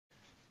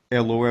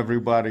Hello,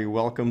 everybody.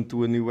 Welcome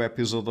to a new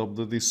episode of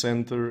the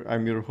Dissenter.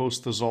 I'm your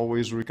host, as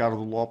always,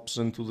 Ricardo Lopes,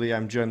 and today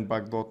I'm joined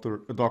by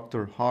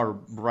Dr. R.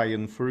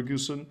 Brian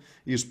Ferguson.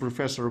 He's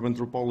Professor of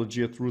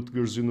Anthropology at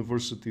Rutgers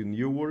University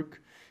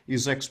Newark.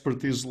 His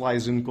expertise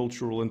lies in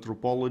cultural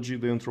anthropology,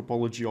 the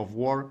anthropology of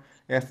war,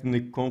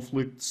 ethnic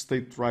conflict,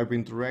 state-tribe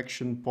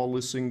interaction,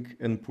 policing,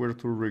 and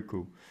Puerto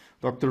Rico.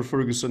 Dr.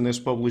 Ferguson has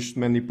published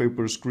many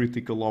papers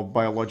critical of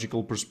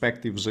biological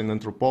perspectives in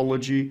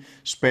anthropology,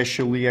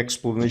 especially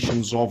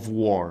explanations of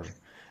war.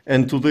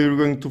 And today we're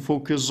going to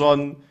focus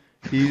on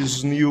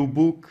his new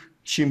book,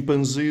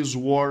 Chimpanzees,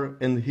 War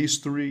and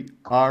History,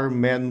 Are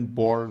Men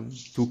Born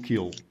to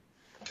Kill?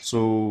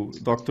 So,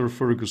 Dr.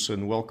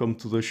 Ferguson, welcome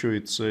to the show.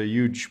 It's a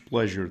huge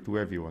pleasure to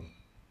have you on.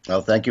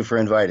 Well, thank you for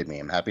inviting me.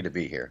 I'm happy to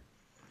be here.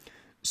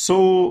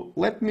 So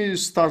let me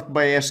start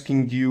by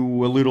asking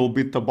you a little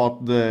bit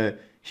about the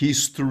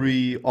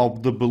history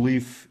of the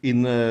belief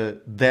in a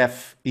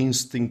death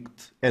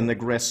instinct and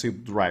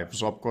aggressive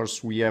drives. Of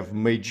course, we have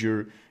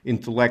major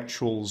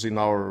intellectuals in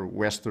our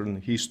Western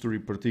history,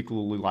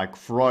 particularly like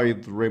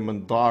Freud,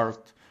 Raymond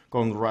Dart,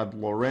 Konrad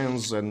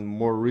Lorenz, and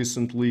more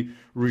recently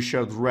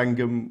Richard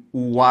Wrangham,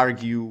 who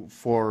argue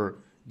for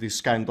this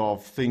kind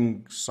of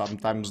thing.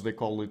 Sometimes they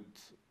call it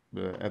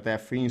a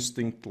death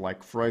instinct,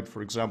 like Freud,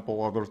 for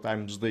example. Other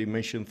times they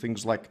mention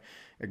things like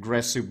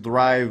aggressive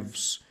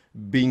drives,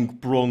 being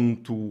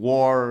prone to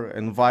war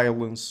and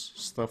violence,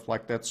 stuff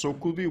like that. So,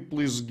 could you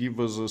please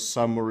give us a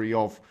summary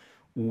of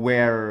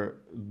where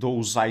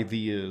those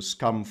ideas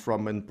come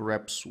from and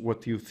perhaps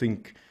what you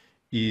think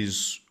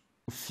is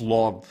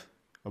flawed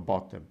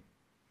about them?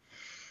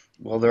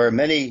 Well, there are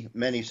many,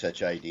 many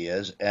such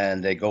ideas,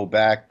 and they go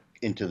back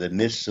into the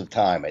mists of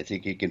time. I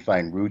think you can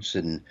find roots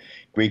in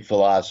Greek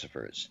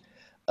philosophers.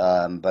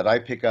 But I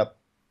pick up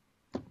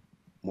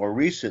more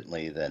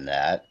recently than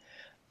that.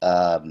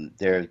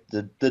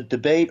 The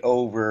debate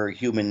over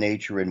human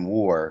nature in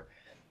war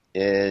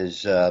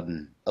is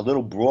a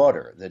little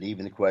broader than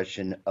even the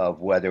question of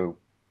whether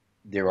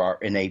there are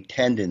innate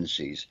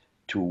tendencies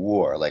to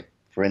war. Like,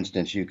 for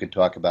instance, you could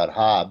talk about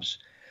Hobbes,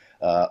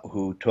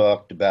 who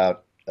talked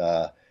about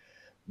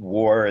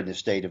war and the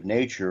state of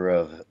nature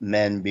of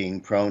men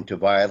being prone to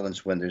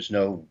violence when there's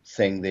no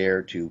thing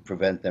there to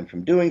prevent them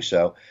from doing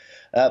so.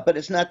 But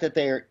it's not that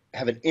they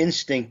have an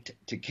instinct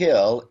to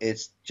kill,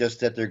 it's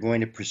just that they're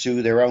going to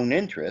pursue their own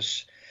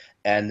interests,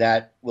 and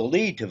that will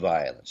lead to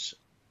violence.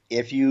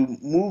 If you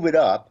move it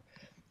up,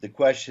 the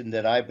question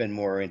that I've been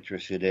more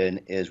interested in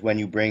is when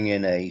you bring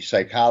in a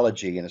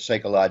psychology and a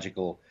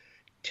psychological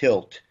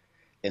tilt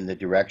in the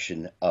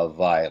direction of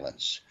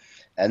violence.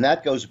 And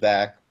that goes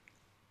back,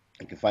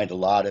 you can find a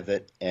lot of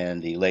it in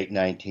the late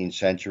 19th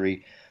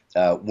century.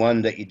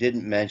 One that you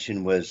didn't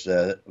mention was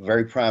a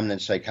very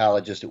prominent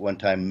psychologist at one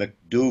time,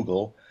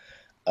 McDougall,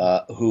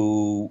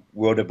 who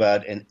wrote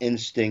about an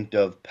instinct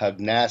of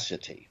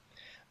pugnacity.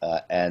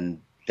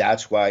 And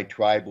that's why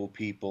tribal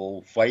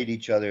people fight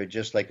each other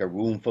just like a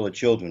room full of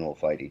children will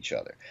fight each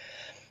other.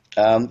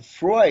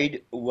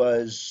 Freud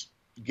was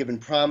given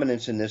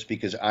prominence in this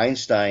because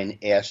Einstein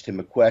asked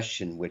him a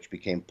question which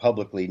became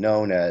publicly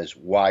known as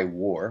why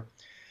war?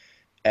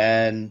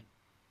 And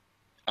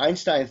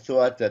Einstein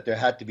thought that there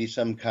had to be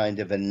some kind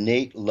of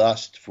innate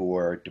lust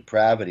for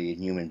depravity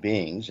in human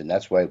beings, and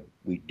that's why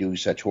we do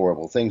such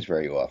horrible things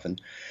very often.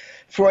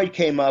 Freud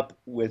came up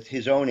with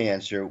his own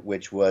answer,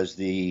 which was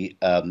the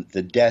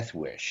death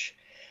wish.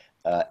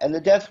 And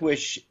the death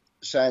wish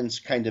sounds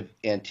kind of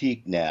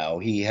antique now.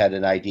 He had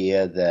an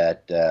idea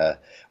that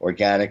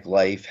organic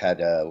life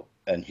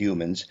and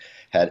humans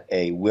had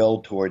a will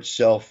towards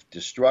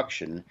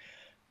self-destruction,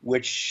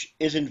 which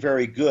isn't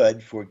very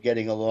good for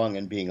getting along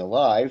and being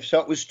alive. So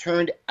it was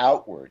turned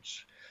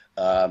outwards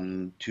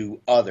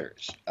to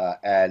others.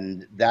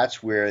 And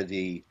that's where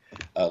the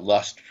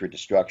lust for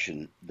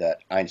destruction that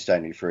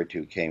Einstein referred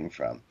to came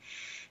from.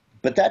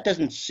 But that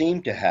doesn't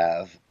seem to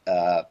have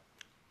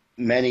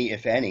many,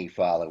 if any,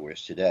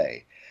 followers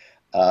today.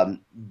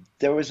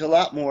 There was a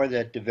lot more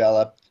that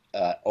developed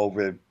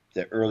over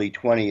the early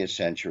 20th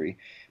century,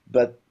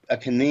 but a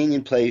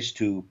convenient place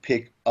to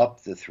pick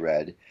up the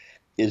thread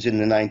is in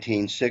the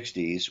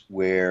 1960s,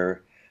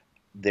 where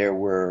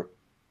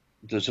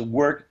there's a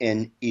work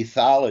in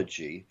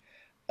ethology,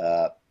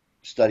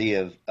 study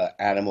of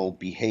animal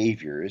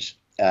behaviors,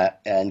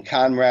 and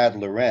Konrad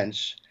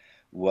Lorenz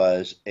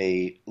was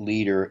a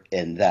leader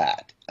in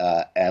that.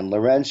 And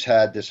Lorenz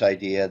had this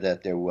idea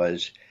that there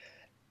was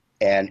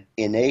an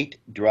innate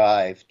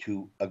drive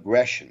to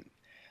aggression,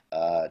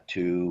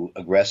 to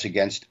aggress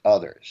against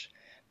others.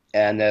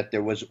 And that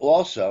there was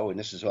also, and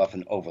this is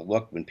often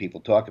overlooked when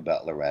people talk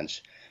about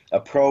Lorenz, a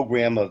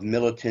program of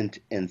militant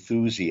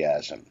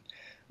enthusiasm,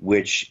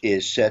 which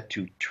is set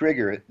to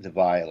trigger the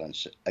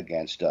violence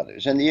against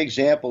others. And the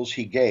examples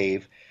he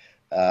gave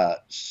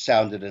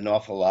sounded an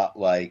awful lot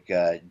like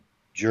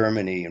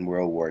Germany in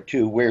World War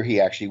II, where he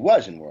actually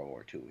was in World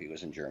War II. He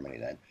was in Germany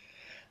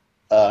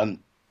then.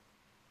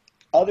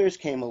 Others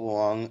came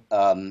along.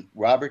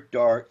 Robert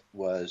Dart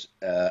was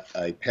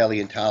a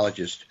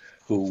paleontologist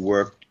who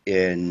worked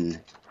in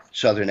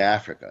southern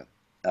Africa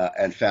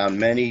and found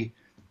many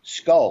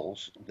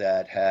skulls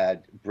that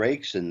had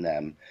breaks in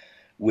them,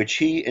 which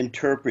he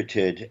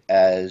interpreted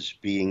as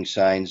being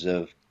signs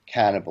of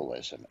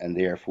cannibalism and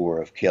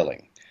therefore of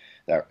killing.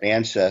 Our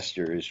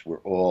ancestors were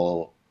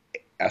all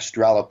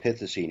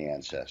Australopithecine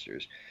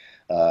ancestors,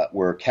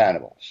 were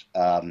cannibals.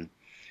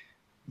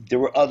 There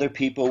were other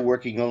people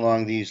working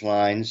along these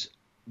lines.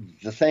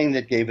 The thing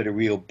that gave it a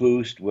real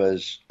boost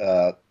was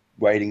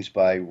writings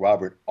by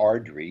Robert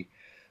Ardrey,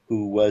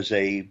 who was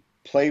a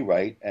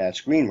playwright and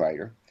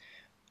screenwriter,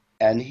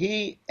 and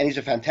he's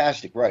a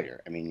fantastic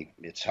writer. I mean,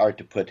 it's hard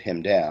to put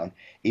him down,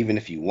 even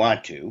if you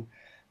want to.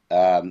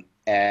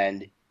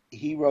 And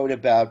he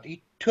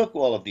took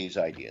all of these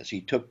ideas.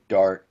 He took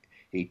Dart,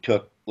 he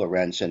took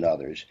Lorenz and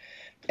others,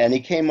 and he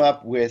came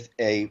up with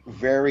a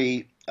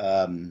very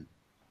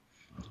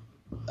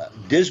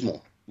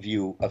dismal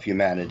view of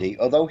humanity,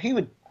 although he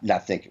would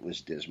not think it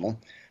was dismal.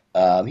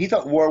 He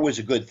thought war was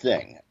a good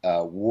thing.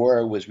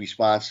 War was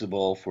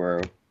responsible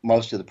for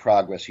most of the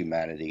progress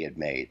humanity had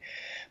made.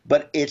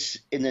 But it's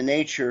in the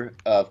nature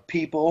of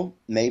people,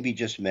 maybe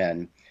just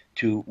men,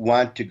 to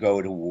want to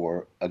go to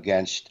war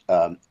against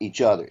each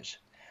other's.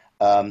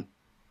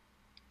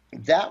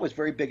 That was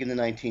very big in the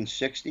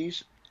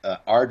 1960s.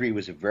 Ardrey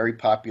was a very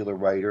popular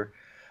writer.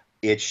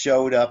 It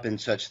showed up in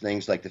such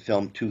things like the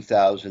film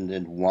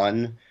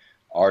 2001.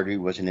 Ardrey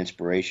was an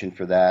inspiration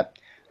for that.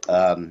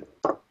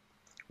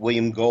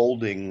 William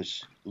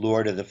Golding's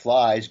Lord of the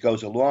Flies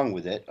goes along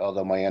with it,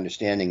 although my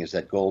understanding is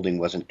that Golding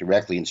wasn't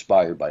directly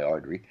inspired by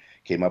Ardrey,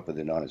 came up with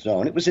it on his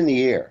own. It was in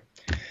the air.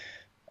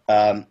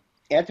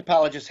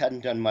 Anthropologists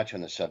hadn't done much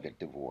on the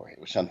subject of war. It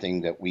was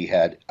something that we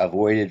had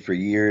avoided for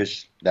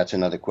years. That's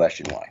another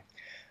question why.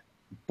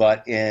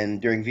 But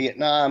during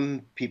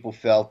Vietnam, people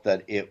felt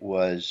that it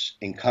was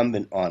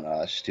incumbent on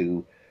us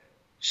to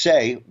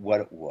say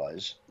what it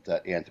was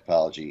that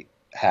anthropology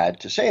had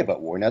to say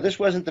about war. Now, this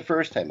wasn't the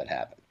first time it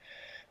happened.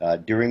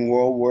 During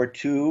World War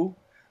II,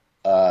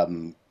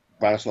 Bronislaw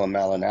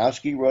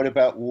Malinowski wrote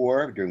about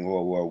war. During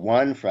World War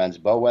I, Franz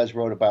Boas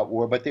wrote about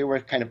war, but they were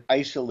kind of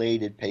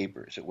isolated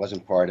papers. It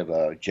wasn't part of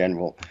a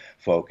general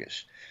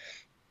focus.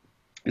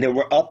 There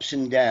were ups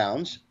and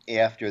downs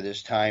after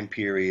this time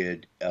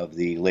period of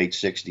the late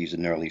 60s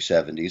and early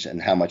 70s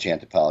and how much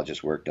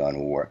anthropologists worked on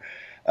war.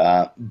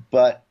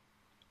 But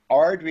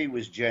Ardrey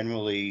was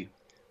generally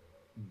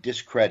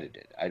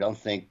discredited. I don't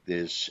think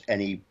there's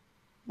any,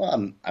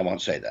 well, I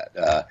won't say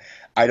that.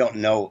 I don't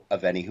know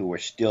of any who are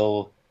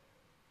still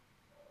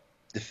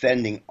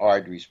defending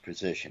Ardrey's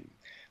position.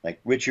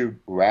 Like Richard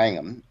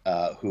Wrangham,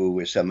 who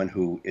is someone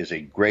who is a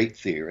great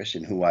theorist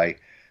and who I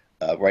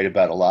write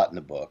about a lot in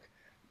the book,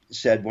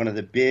 said one of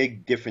the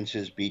big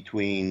differences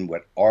between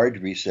what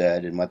Ardrey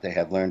said and what they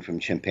have learned from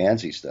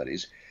chimpanzee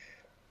studies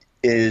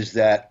is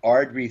that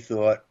Ardrey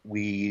thought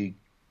we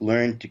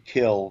learned to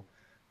kill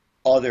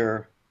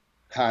other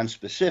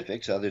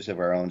conspecifics, others of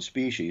our own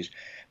species,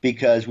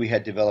 because we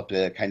had developed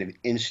a kind of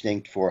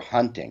instinct for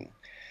hunting.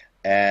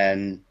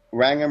 And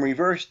Wrangham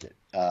reversed it,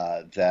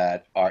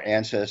 that our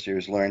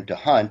ancestors learned to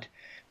hunt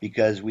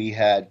because we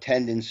had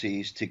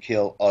tendencies to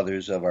kill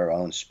others of our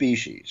own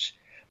species.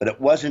 But it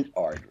wasn't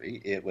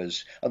Ardrey. It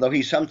was, although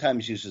he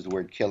sometimes uses the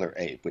word killer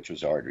ape, which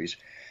was Ardrey's.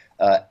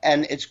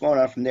 And it's going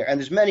on from there. And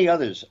there's many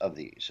others of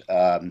these.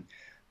 I'm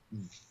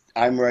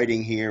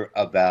writing here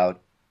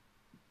about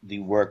the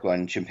work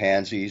on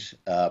chimpanzees,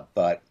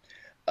 but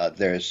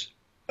there's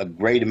a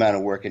great amount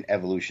of work in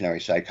evolutionary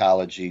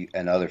psychology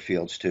and other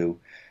fields too.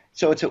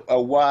 So it's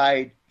a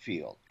wide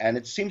field, and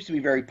it seems to be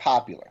very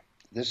popular.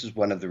 This is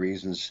one of the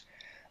reasons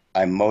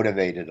I'm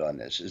motivated on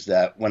this, is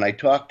that when I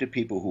talk to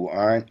people who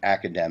aren't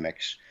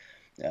academics,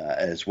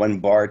 as one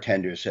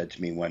bartender said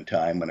to me one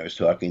time when I was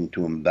talking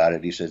to him about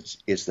it, he says,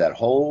 it's that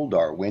whole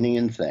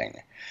Darwinian thing.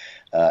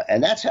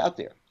 And that's out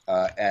there.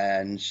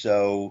 And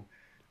so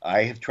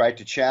I have tried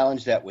to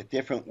challenge that with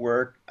different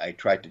work. I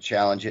tried to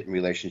challenge it in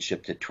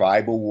relationship to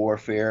tribal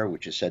warfare,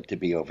 which is said to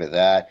be over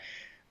that.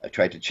 I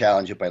tried to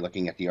challenge it by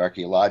looking at the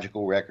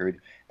archaeological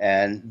record.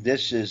 And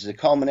this is the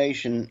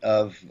culmination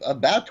of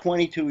about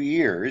 22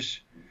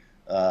 years,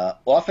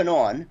 off and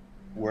on,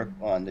 work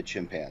on the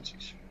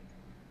chimpanzees.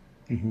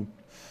 Mm-hmm.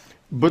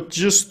 But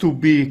just to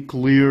be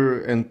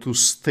clear and to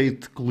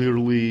state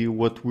clearly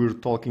what we're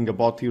talking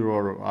about here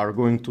or are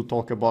going to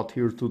talk about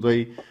here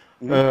today,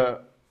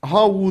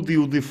 how would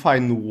you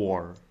define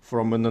war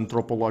from an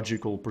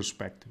anthropological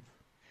perspective?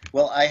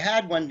 Well, I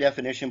had one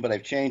definition, but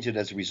I've changed it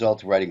as a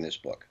result of writing this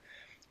book.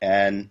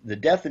 And the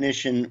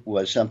definition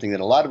was something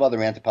that a lot of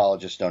other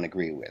anthropologists don't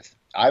agree with.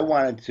 I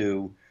wanted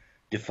to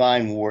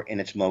define war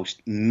in its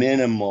most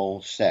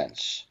minimal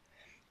sense.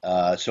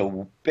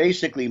 So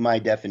basically my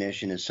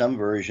definition is some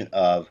version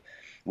of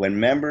when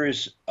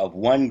members of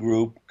one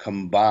group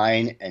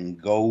combine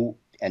and go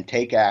and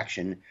take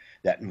action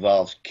that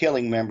involves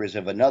killing members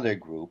of another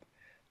group,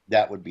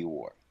 that would be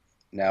war.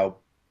 Now,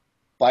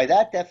 by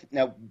that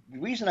now the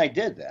reason I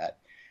did that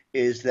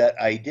is that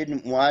I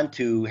didn't want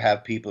to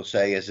have people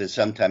say, as is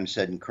sometimes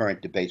said in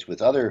current debates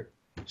with other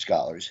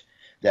scholars,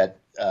 that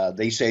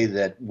they say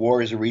that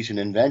war is a recent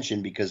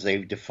invention because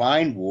they've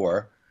defined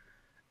war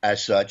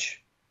as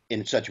such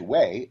in such a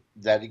way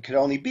that it could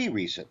only be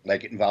recent,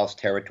 like it involves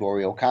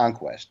territorial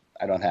conquest.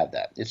 I don't have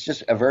that. It's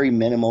just a very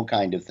minimal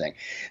kind of thing.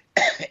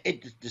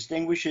 It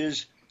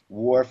distinguishes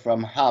war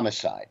from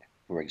homicide,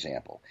 for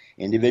example.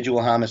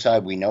 Individual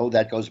homicide, we know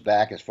that goes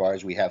back as far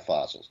as we have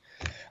fossils.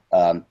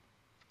 Um,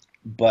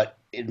 but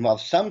it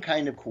involves some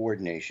kind of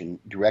coordination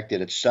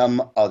directed at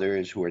some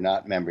others who are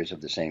not members of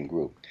the same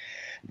group.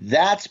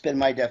 That's been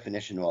my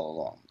definition all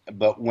along.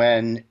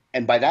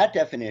 And by that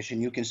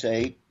definition, you can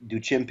say, do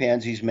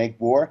chimpanzees make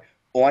war?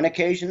 On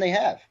occasion, they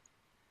have.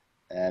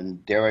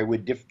 And there I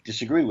would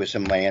disagree with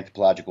some of my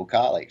anthropological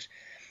colleagues.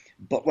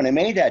 But when I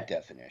made that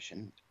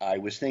definition, I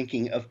was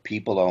thinking of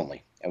people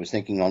only. I was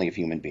thinking only of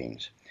human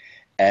beings.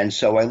 And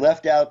so I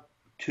left out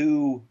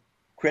two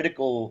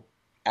critical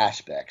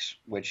aspects,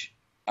 which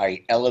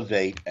I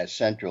elevate as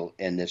central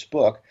in this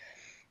book,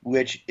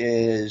 which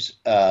is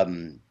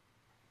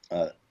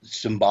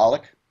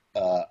symbolic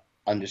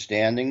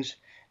understandings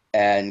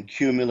and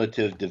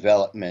cumulative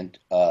development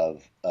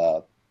of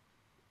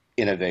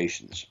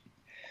innovations.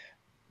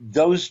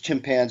 Those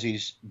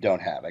chimpanzees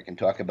don't have. I can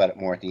talk about it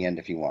more at the end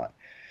if you want.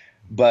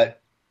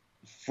 But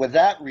for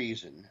that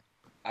reason,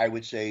 I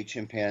would say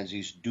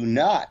chimpanzees do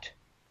not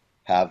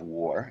have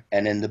war.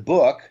 And in the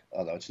book,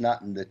 although it's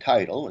not in the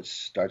title, it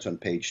starts on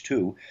page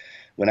 2,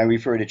 when I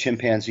refer to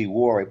chimpanzee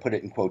war, I put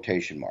it in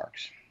quotation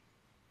marks.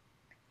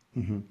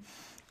 Mm-hmm.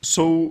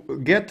 So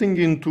getting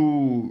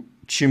into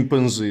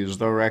chimpanzees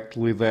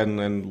directly then,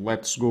 and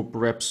let's go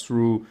perhaps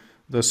through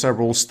the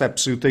several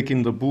steps you take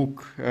in the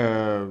book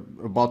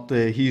about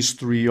the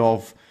history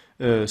of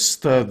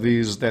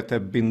studies that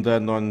have been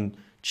done on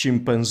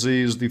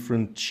chimpanzees,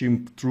 different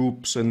chimp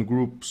troops and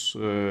groups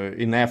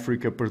in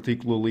Africa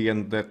particularly,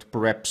 and that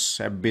perhaps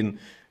have been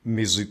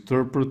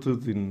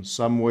misinterpreted in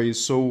some ways.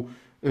 So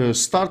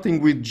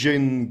starting with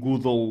Jane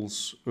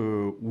Goodall's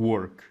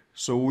work.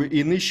 So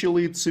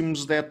initially it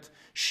seems that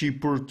she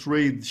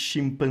portrayed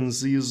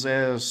chimpanzees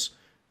as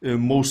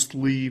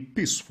mostly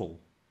peaceful,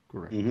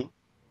 correct? Mm-hmm.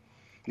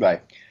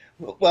 Right.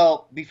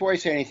 Well, before I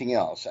say anything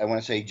else, I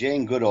want to say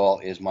Jane Goodall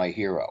is my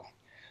hero.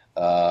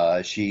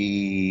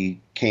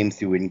 She came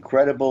through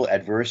incredible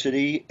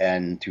adversity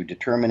and through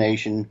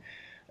determination,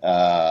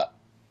 uh,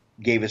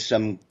 gave us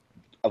some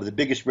of the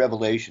biggest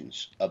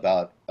revelations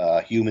about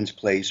humans'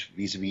 place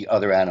vis-a-vis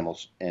other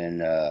animals in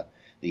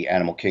the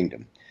animal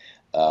kingdom.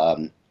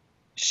 Um,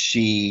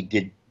 she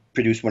did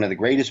produce one of the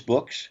greatest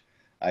books,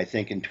 I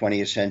think, in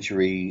 20th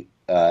century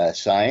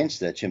science,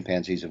 The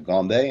Chimpanzees of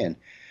Gombe,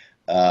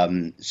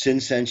 and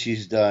since then,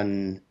 she's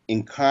done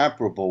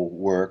incomparable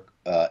work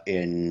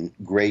in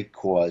great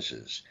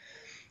causes.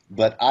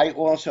 But I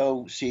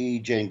also see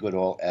Jane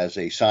Goodall as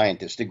a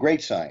scientist, a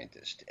great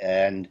scientist.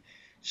 And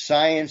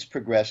science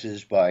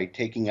progresses by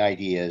taking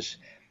ideas,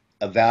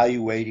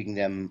 evaluating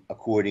them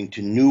according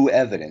to new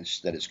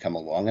evidence that has come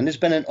along. And there's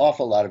been an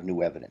awful lot of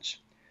new evidence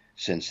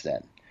since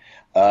then.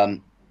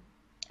 Um,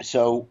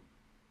 so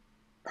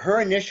her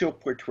initial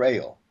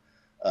portrayal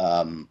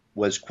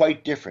was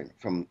quite different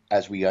from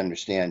as we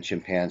understand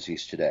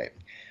chimpanzees today.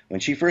 When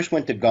she first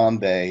went to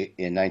Gombe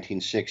in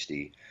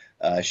 1960,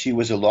 she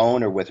was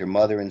alone or with her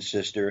mother and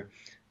sister,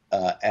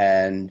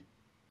 and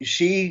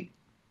she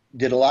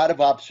did a lot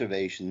of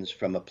observations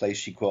from a place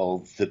she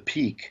called the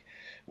Peak,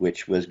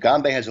 which was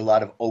Gombe has a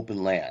lot of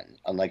open land,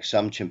 unlike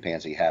some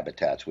chimpanzee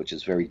habitats, which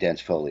is very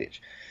dense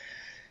foliage.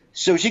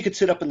 So she could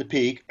sit up in the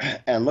Peak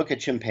and look at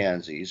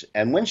chimpanzees,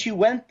 and when she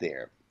went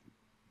there,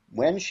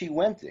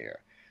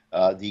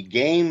 the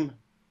game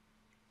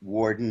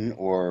warden,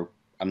 or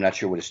I'm not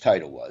sure what his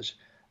title was,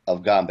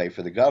 of Gombe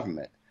for the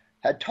government,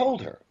 had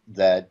told her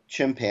that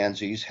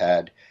chimpanzees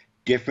had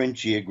different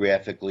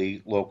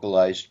geographically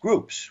localized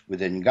groups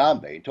within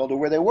Gombe. He told her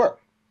where they were.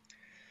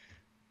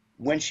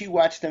 When she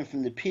watched them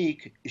from the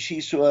Peak,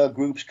 she saw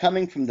groups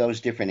coming from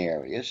those different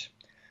areas,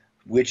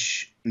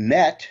 which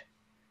met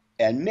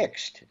and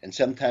mixed. And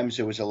sometimes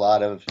there was a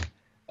lot of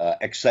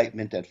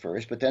excitement at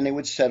first, but then they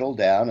would settle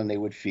down and they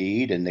would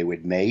feed and they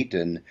would mate,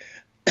 and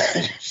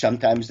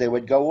sometimes they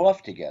would go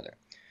off together.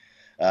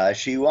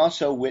 She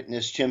also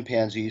witnessed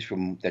chimpanzees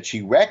that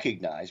she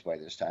recognized by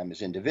this time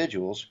as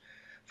individuals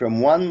from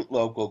one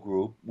local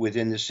group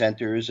within the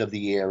centers of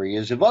the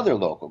areas of other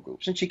local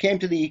groups. And she came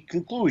to the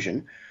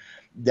conclusion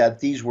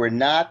that these were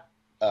not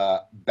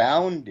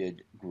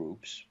bounded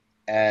groups,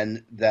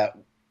 and that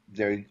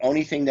the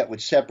only thing that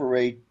would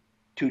separate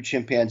two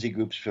chimpanzee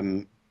groups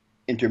from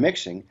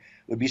intermixing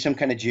would be some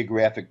kind of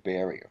geographic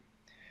barrier.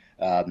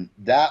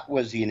 That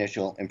was the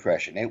initial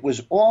impression. It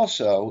was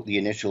also the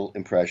initial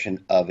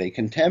impression of a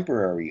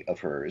contemporary of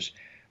hers,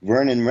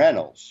 Vernon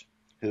Reynolds,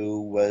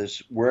 who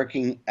was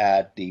working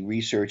at the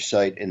research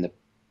site in the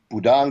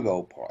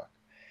Budongo Park.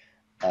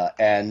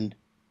 And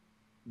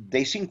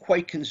they seem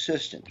quite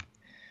consistent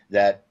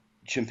that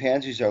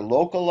chimpanzees are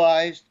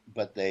localized,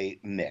 but they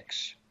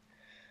mix.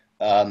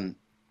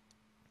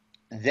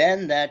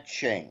 Then that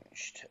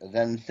changed.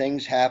 Then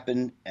things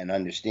happened and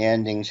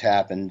understandings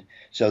happened.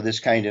 So this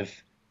kind of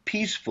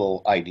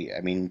peaceful idea.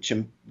 I mean,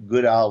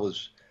 Goodall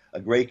was a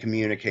great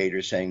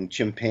communicator, saying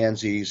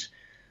chimpanzees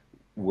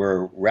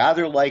were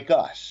rather like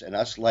us and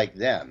us like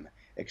them,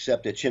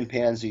 except that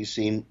chimpanzees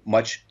seemed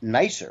much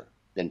nicer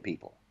than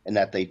people and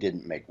that they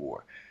didn't make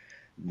war.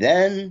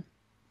 Then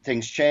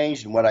things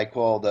changed in what I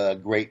call the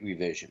Great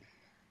Revision.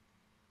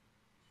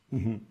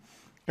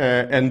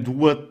 And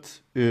what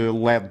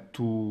led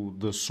to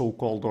the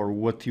so-called, or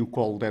what you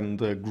call then,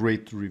 the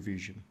Great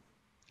Revision?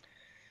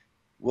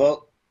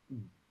 Well,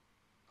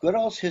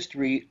 Goodall's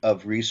history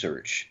of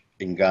research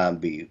in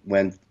Gombe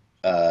went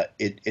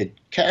it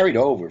carried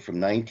over from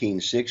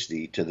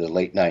 1960 to the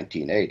late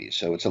 1980s,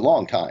 so it's a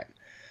long time.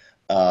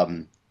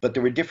 But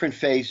there were different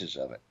phases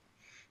of it.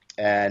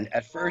 And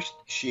at first,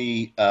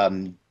 she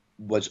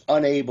was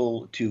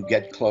unable to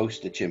get close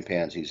to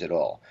chimpanzees at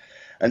all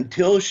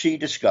until she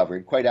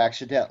discovered, quite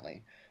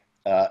accidentally,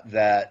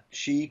 that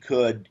she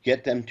could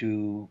get them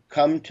to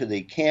come to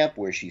the camp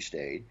where she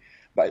stayed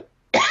by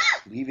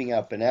leaving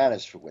out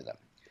bananas with them.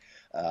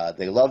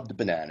 They loved the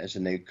bananas,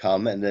 and they'd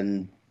come, and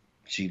then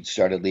she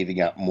started leaving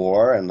out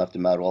more and left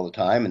them out all the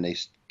time, and they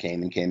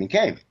came and came and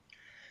came.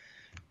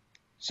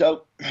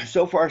 So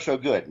far, so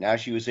good. Now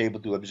she was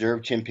able to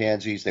observe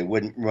chimpanzees. They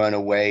wouldn't run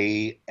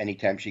away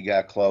anytime she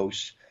got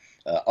close.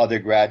 Other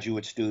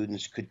graduate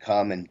students could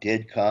come and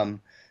did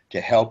come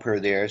to help her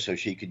there so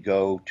she could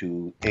go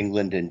to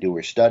England and do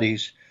her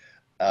studies.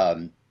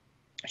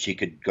 She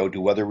could go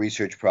do other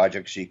research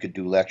projects. She could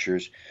do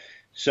lectures.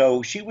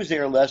 So she was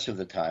there less of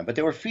the time, but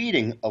they were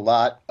feeding a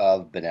lot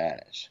of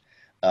bananas.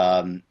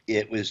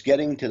 It was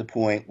getting to the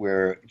point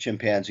where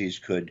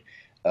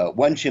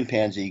one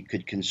chimpanzee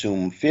could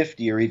consume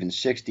 50 or even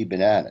 60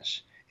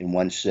 bananas in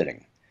one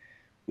sitting,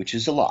 which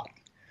is a lot.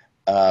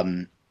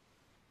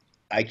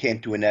 I came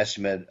to an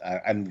estimate.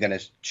 I'm going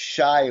to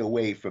shy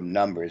away from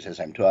numbers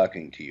as I'm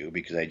talking to you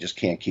because I just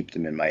can't keep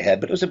them in my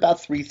head, but it was about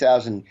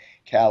 3,000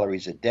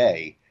 calories a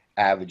day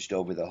averaged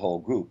over the whole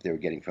group they were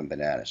getting from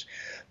bananas.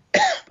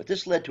 But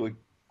this led to a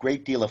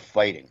great deal of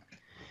fighting.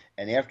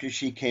 And after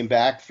she came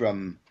back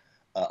from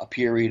a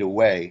period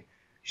away,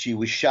 she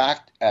was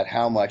shocked at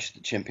how much the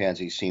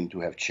chimpanzees seemed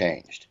to have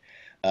changed.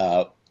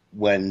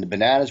 When the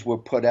bananas were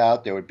put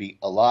out, there would be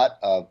a lot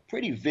of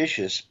pretty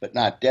vicious, but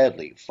not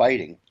deadly,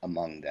 fighting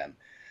among them,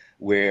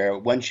 where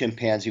one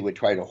chimpanzee would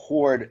try to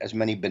hoard as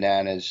many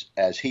bananas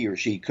as he or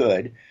she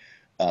could,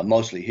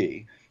 mostly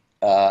he,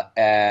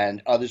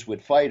 and others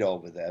would fight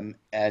over them,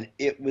 and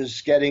it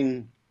was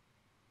getting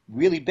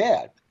really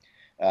bad.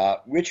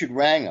 Richard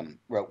Wrangham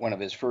wrote one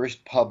of his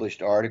first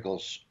published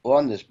articles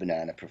on this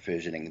banana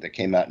provisioning that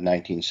came out in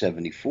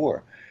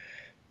 1974,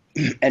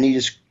 and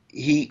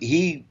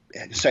he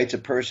cites a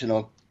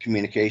personal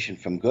communication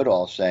from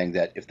Goodall saying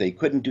that if they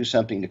couldn't do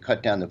something to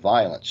cut down the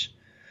violence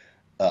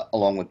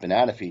along with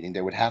banana feeding,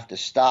 they would have to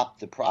stop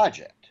the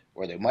project,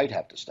 or they might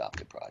have to stop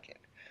the project.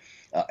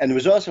 And there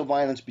was also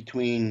violence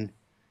between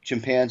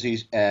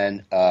chimpanzees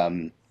and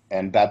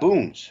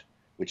baboons,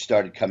 which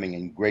started coming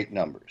in great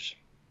numbers.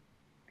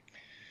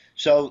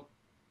 So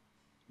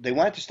they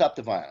wanted to stop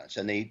the violence,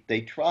 and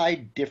they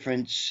tried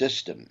different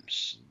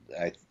systems.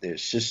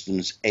 There's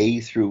systems A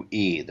through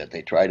E that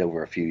they tried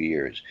over a few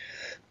years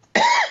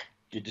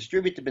to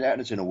distribute the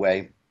bananas in a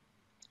way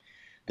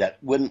that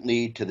wouldn't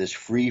lead to this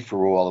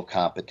free-for-all of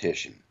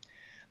competition.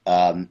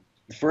 The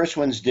first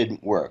ones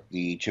didn't work.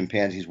 The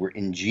chimpanzees were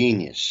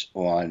ingenious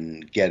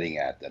on getting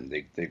at them.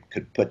 They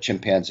could put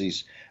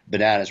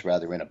bananas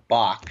in a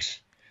box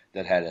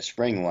that had a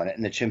spring on it,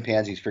 and the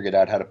chimpanzees figured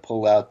out how to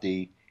pull out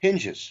the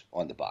hinges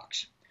on the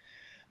box.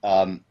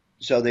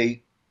 So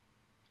they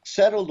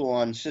settled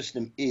on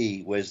system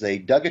E, was they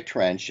dug a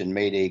trench and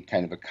made a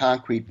kind of a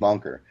concrete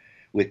bunker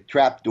with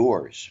trap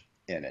doors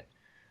in it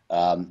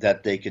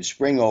that they could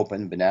spring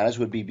open. Bananas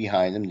would be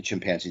behind them. The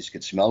chimpanzees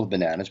could smell the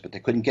bananas, but they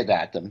couldn't get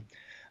at them.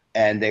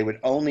 And they would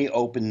only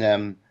open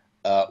them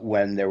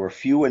when there were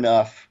few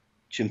enough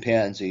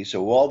chimpanzees,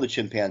 so all the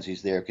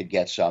chimpanzees there could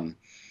get some,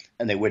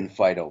 and they wouldn't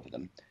fight over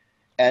them.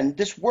 And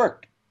this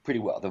worked pretty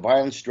well. The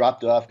violence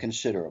dropped off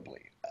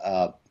considerably.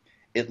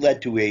 It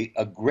led to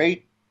a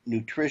great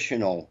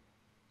nutritional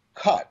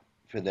cut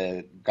for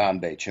the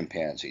Gombe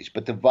chimpanzees,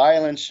 but the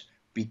violence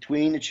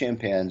between the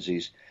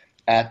chimpanzees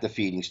at the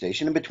feeding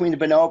station and between the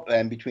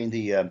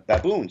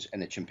baboons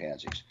and the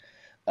chimpanzees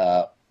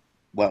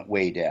went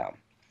way down.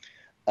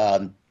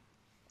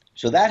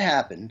 So that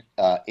happened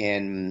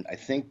in, I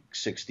think,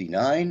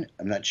 69.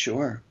 I'm not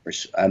sure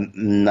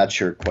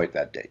quite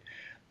that date.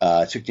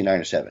 69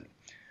 or 70.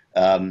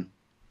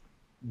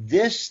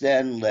 This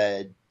then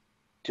led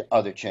to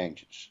other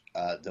changes.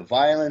 The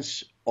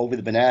violence over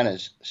the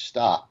bananas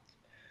stopped,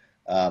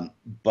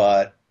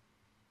 but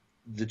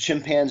the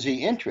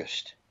chimpanzee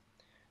interest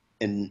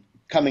in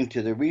coming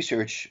to the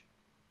research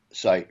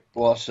site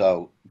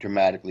also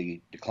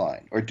dramatically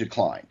declined.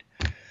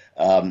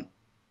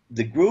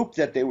 The group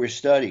that they were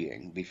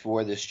studying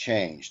before this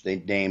change, they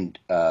named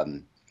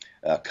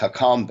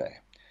Kakambe.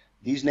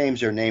 These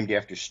names are named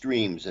after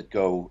streams that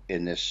go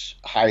in this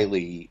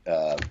highly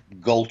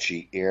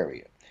gulchy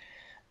area.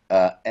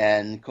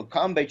 And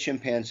Gombe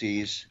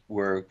chimpanzees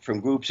were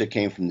from groups that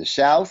came from the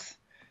south,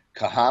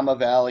 Kahama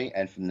Valley,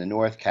 and from the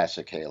north,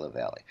 Cascabel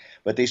Valley.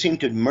 But they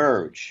seemed to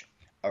merge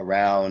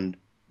around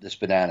this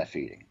banana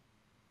feeding.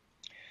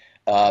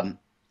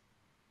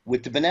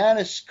 With the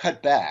bananas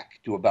cut back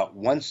to about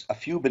a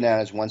few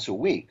bananas once a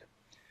week,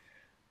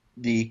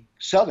 the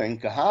southern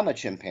Kahama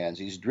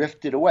chimpanzees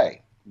drifted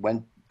away,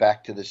 went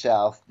back to the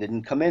south,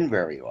 didn't come in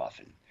very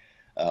often.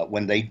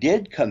 When they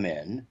did come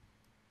in,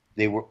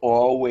 they were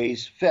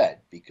always fed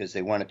because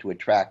they wanted to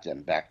attract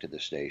them back to the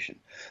station.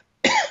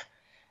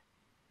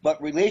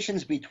 But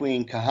relations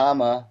between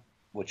Kahama,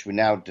 which were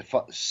now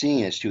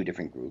seen as two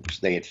different groups,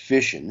 they had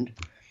fissioned,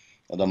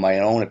 although my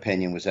own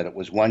opinion was that it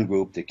was one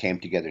group that came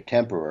together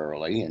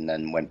temporarily and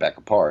then went back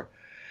apart,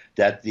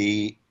 that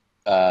the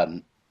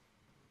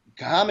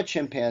Kahama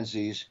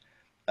chimpanzees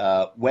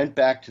went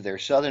back to their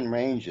southern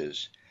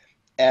ranges.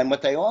 And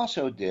what they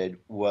also did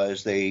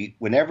was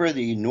whenever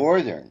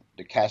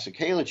the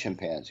Cascabel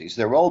chimpanzees,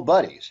 their old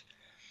buddies,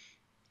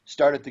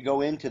 started to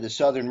go into the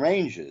southern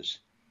ranges,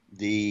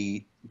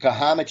 the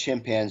Kahama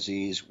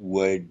chimpanzees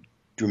would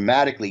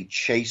dramatically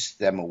chase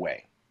them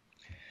away.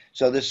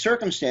 So the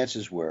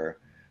circumstances were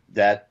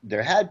that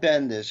there had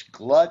been this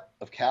glut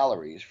of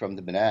calories from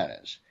the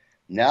bananas.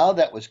 Now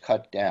that was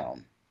cut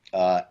down,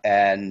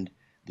 and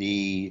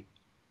the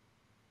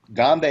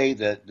Gombe,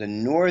 the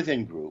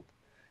northern group,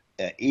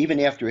 even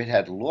after it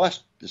had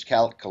lost this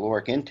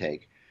caloric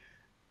intake,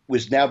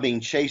 was now being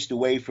chased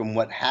away from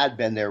what had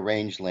been their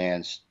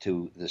rangelands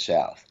to the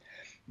south.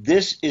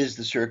 This is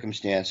the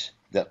circumstance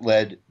that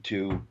led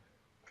to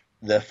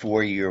the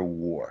 4-year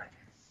war.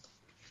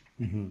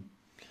 Mm-hmm.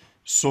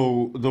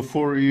 So the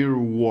 4-year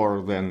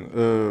war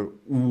then,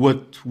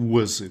 what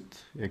was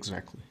it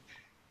exactly?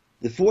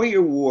 The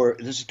 4-year war,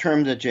 this is a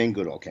term that Jane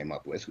Goodall came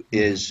up with,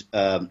 is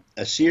a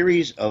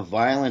series of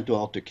violent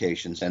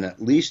altercations and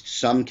at least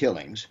some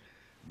killings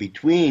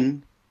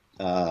between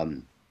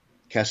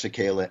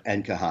Cascabel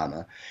and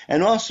Kahama,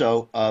 and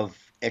also of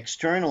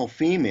external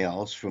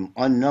females from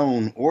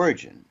unknown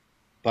origin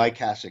by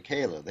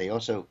Cascabel. They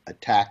also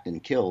attacked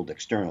and killed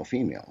external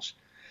females.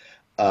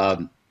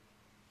 And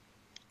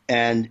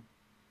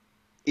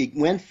it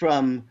went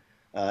from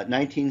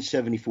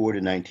 1974 to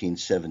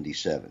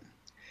 1977.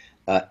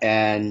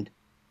 And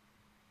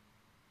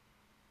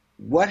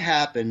what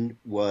happened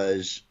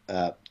was,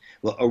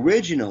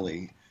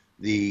 originally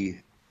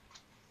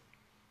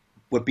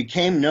what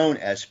became known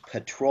as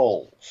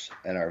patrols,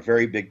 and are a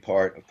very big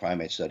part of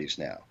primate studies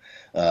now.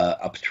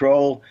 A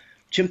patrol,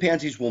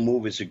 chimpanzees will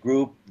move as a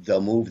group.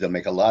 They'll move, they'll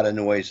make a lot of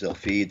noise, they'll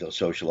feed, they'll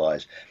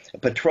socialize. A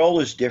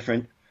patrol is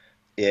different.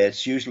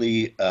 It's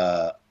usually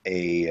a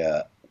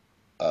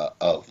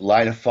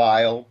line of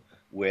file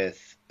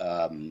with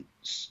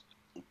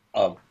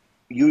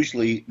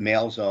usually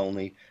males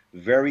only,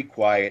 very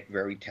quiet,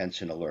 very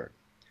tense and alert.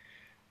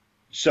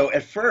 So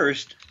at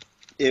first,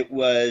 it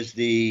was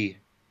the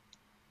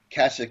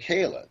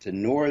Cascabel, the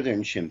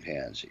northern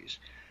chimpanzees,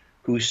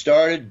 who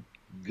started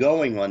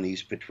going on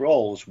these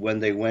patrols when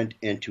they went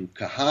into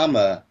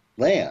Kahama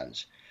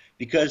lands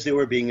because they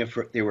were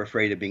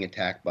afraid of being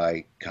attacked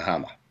by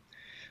Kahama.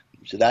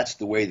 So that's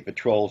the way the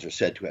patrols are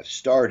said to have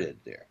started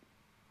there.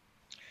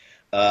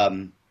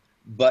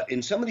 But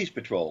in some of these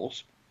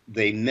patrols,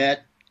 they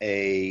met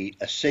a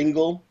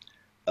single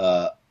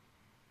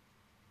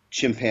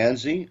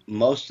chimpanzee.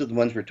 Most of the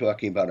ones we're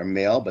talking about are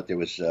male, but there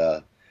was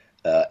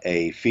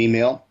a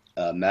female,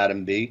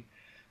 Madam B,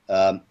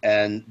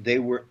 and they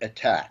were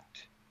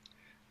attacked,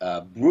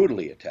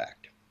 brutally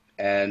attacked.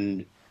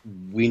 And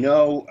we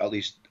know, at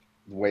least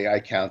the way I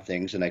count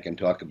things, and I can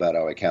talk about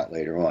how I count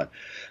later on,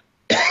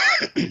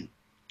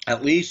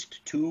 at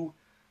least 2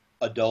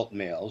 adult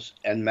males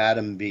and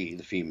Madam B,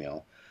 the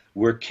female,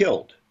 were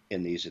killed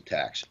in these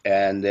attacks.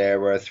 And there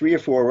were 3 or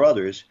 4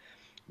 others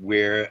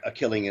where a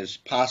killing is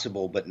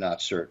possible but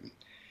not certain.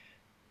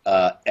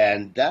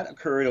 And that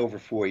occurred over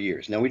 4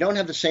 years. Now, we don't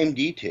have the same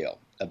detail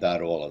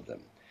about all of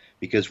them,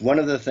 because one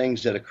of the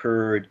things that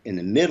occurred in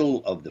the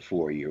middle of the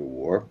 4-year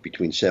war,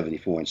 between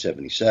 74 and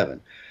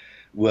 77,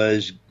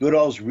 was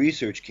Goodall's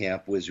research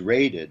camp was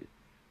raided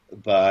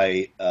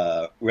by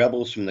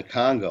rebels from the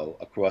Congo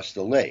across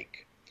the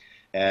lake.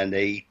 And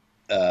they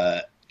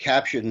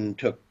captured and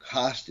took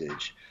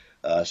hostage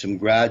some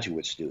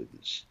graduate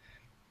students.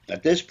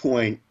 At this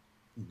point,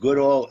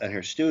 Goodall and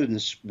her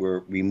students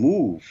were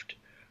removed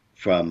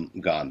from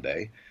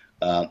Gombe,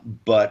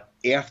 but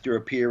after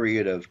a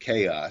period of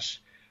chaos,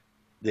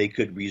 they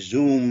could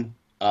resume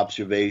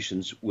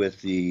observations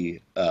with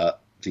the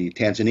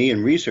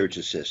Tanzanian research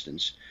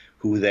assistants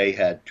who they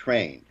had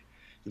trained.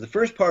 The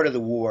first part of the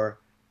war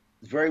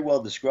is very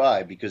well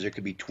described because there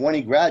could be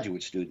 20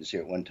 graduate students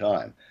here at one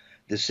time.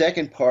 The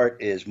second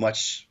part is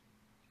much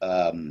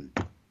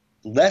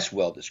less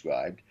well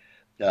described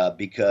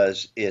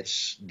because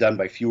it's done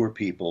by fewer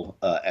people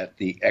at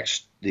the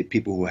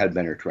people who had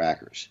been her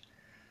trackers.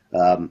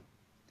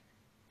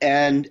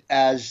 And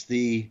as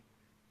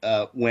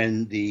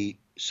when the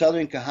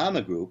Southern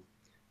Kahama group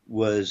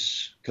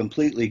was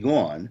completely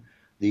gone,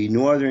 the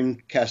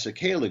Northern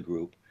Cascabel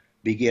group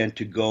began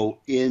to go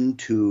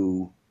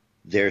into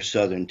their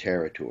southern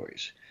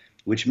territories,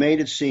 which made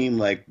it seem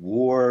like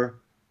war,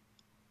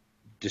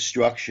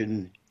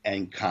 destruction,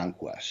 and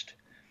conquest.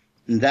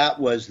 And that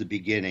was the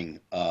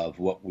beginning of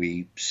what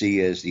we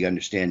see as the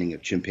understanding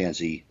of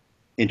chimpanzee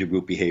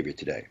intergroup behavior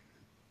today.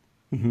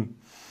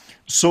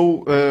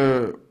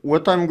 So,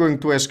 what I'm going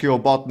to ask you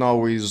about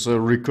now is a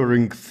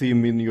recurring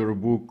theme in your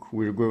book.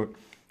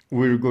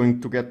 We're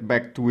going to get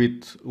back to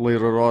it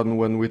later on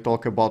when we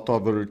talk about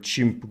other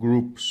chimp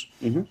groups.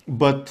 Mm-hmm.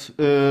 But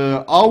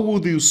how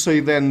would you say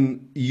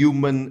then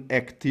human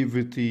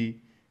activity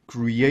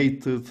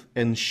created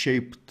and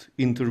shaped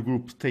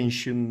intergroup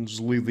tensions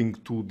leading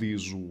to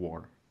this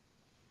war?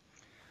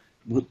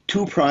 Well,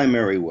 two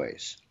primary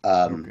ways.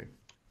 Okay.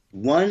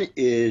 One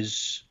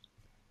is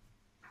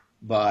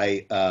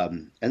by,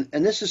 and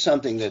this is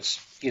something that's,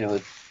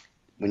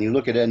 when you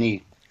look at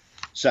any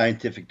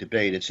scientific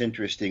debate, it's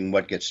interesting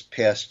what gets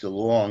passed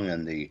along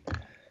and the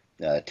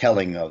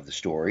telling of the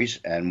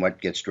stories and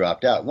what gets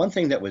dropped out. One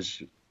thing that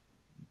was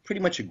pretty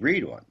much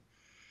agreed on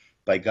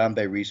by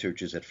Gombe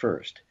researchers at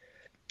first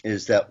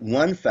is that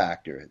one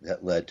factor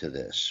that led to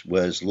this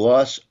was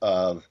loss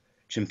of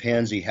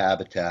chimpanzee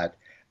habitat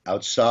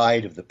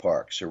outside of the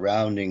park,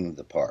 surrounding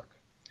the park.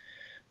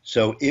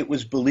 So it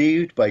was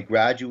believed by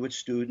graduate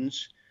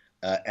students,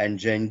 and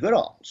Jane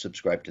Goodall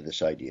subscribed to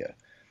this idea,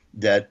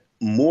 that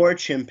more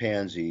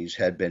chimpanzees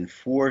had been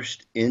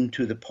forced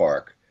into the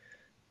park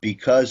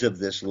because of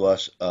this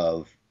loss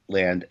of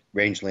land,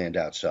 rangeland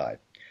outside.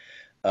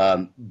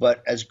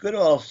 But as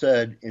Goodall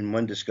said in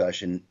one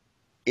discussion,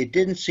 it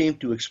didn't seem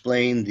to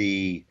explain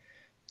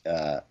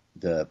what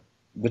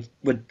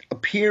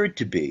appeared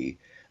to be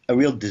a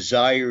real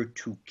desire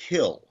to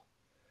kill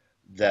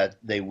that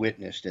they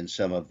witnessed in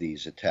some of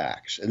these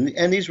attacks.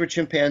 And these were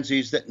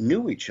chimpanzees that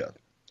knew each other.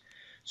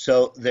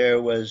 So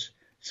there was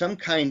some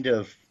kind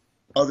of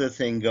other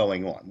thing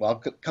going on. Well,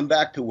 I'll come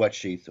back to what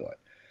she thought.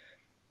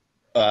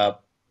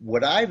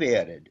 What I've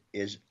added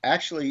is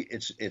actually,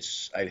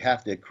 it's I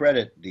have to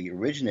credit the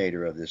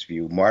originator of this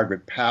view,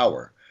 Margaret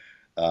Power,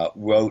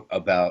 wrote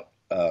about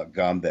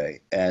Gombe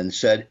and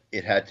said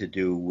it had to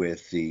do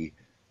with the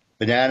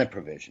banana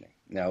provisioning.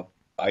 Now,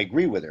 I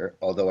agree with her,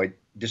 although I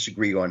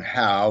disagree on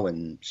how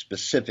and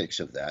specifics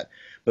of that.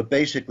 But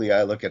basically,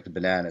 I look at the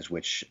bananas,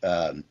 which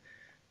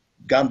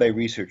Gombe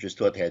researchers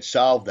thought they had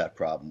solved that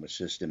problem with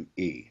System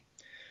E.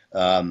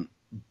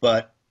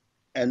 But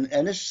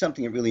this is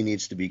something that really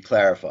needs to be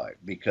clarified,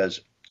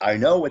 because I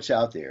know what's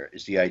out there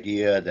is the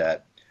idea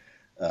that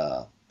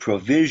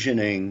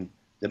provisioning,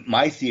 that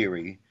my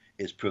theory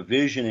is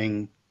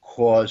provisioning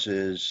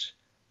causes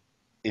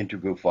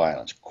intergroup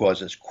violence,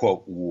 causes,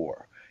 quote,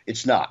 war.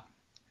 It's not.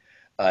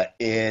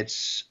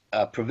 It's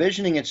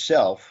provisioning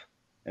itself,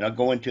 and I'll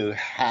go into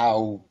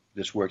how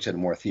this works at a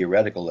more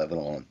theoretical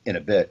level in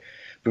a bit.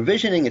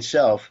 Provisioning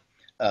itself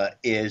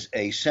is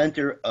a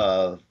center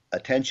of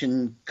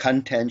attention,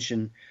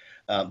 contention,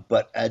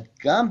 but at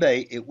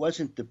Gombe, it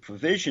wasn't the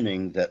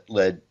provisioning that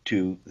led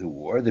to the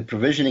war. The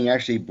provisioning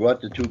actually brought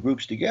the two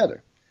groups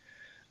together.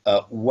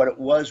 What it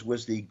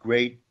was the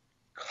great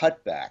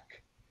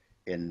cutback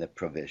in the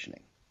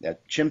provisioning.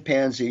 That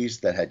chimpanzees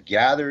that had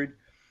gathered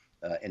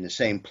in the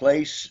same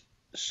place,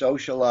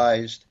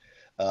 socialized,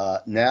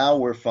 now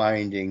we're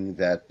finding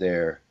that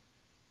their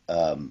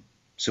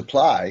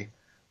supply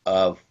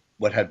of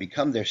what had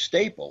become their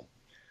staple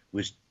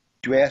was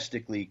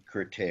drastically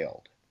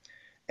curtailed.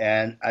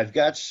 And I've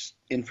got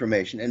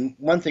information, and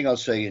one thing I'll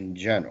say in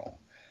general,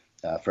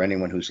 for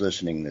anyone who's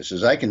listening to this,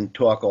 is I can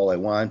talk all I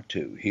want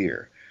to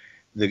here.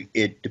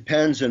 It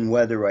depends on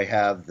whether I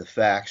have the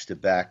facts to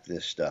back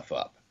this stuff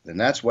up. And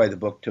that's why the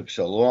book took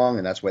so long,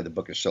 and that's why the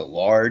book is so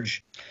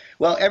large.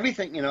 Well,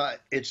 everything,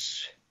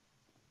 it's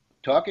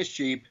talk is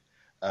cheap.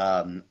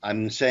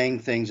 I'm saying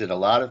things that a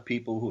lot of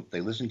people who, if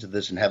they listen to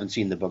this and haven't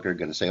seen the book, are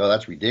going to say, oh,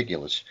 that's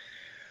ridiculous.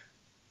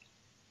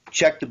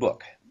 Check the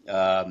book.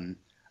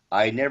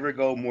 I never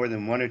go more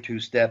than one or two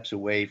steps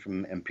away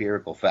from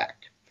empirical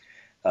fact.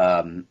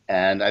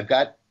 And I've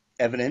got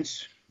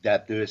evidence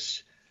that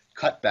this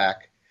cutback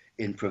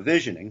in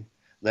provisioning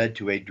led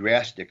to a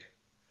drastic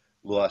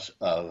loss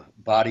of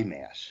body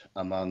mass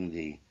among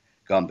the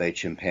Gombe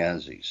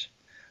chimpanzees.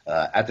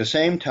 At the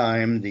same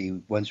time,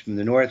 the ones from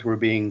the north were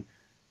being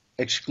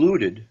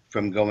excluded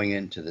from going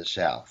into the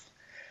south.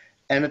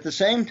 And at the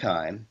same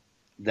time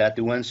that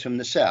the ones from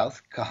the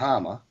south,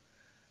 Kahama,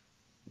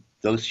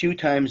 those few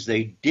times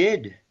they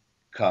did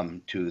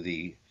come to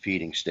the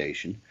feeding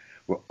station,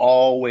 were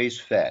always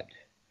fed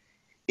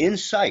in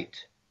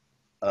sight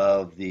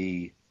of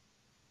the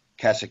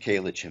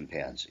Kasakela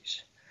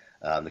chimpanzees.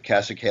 The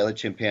Kasakela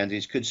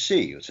chimpanzees could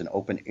see. It was an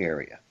open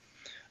area.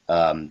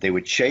 They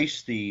would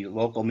chase the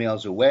local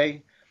males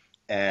away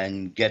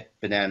and get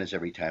bananas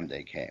every time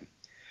they came.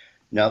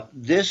 Now,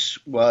 this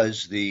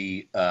was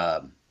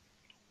I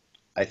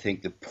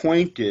think, the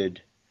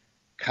pointed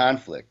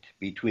conflict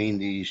between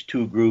these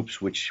two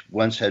groups, which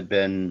once had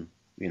been,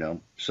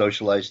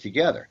 socialized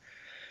together.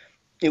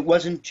 It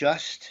wasn't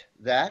just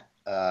that.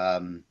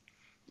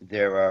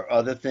 There are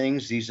other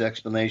things. These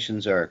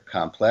explanations are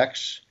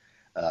complex.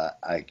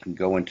 I can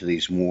go into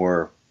these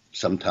more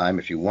sometime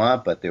if you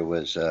want, but there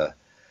was a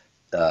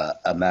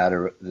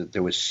matter that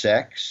there was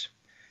sex,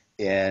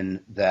 and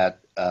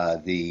that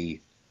the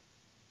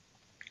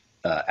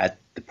at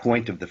the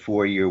point of the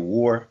 4-year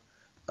war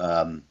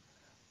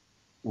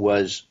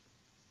was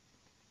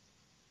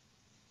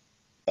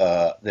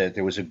that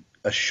there was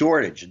a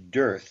shortage, a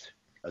dearth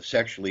of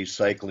sexually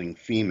cycling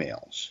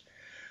females.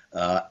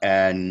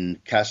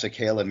 And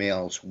Kasakela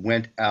males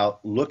went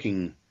out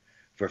looking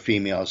for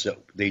females that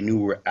they knew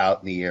were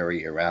out in the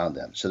area around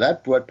them. So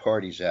that brought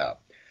parties out.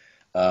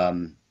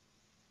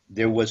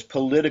 There was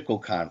political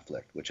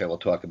conflict, which I will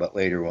talk about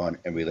later on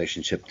in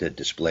relationship to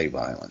display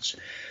violence.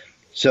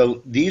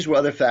 So these were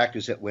other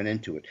factors that went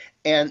into it.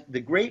 And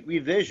the Great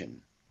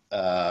Revision,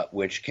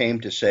 which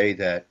came to say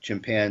that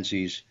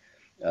chimpanzees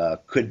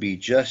could be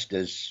just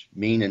as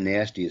mean and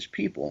nasty as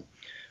people,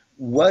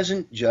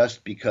 wasn't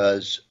just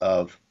because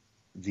of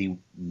the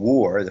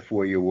war, the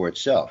 4-year war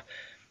itself.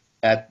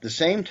 At the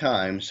same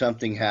time,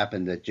 something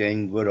happened that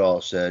Jane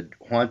Goodall said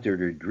haunted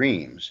her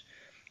dreams,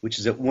 which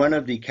is that one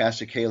of the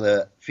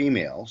Kasakela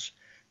females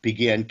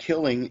began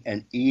killing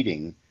and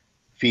eating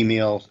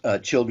female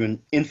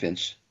children,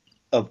 infants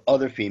of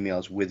other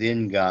females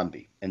within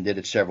Gombe, and did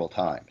it several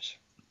times.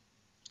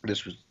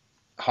 This was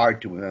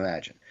hard to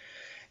imagine.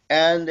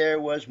 And there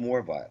was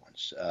more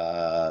violence,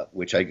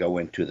 which I go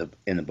into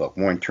in the book,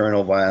 more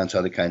internal violence,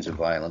 other kinds of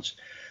violence.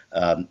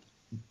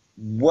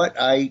 What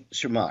I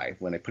surmised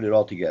when I put it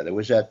all together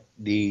was that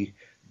the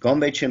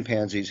Gombe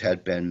chimpanzees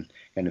had been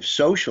kind of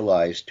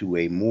socialized to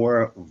a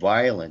more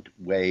violent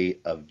way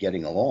of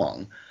getting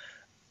along.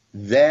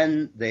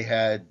 Then they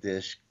had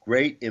this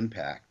great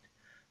impact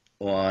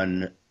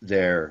on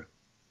their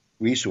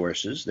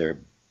resources, the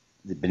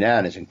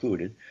bananas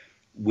included,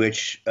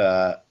 which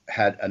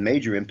had a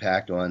major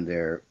impact on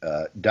their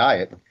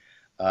diet,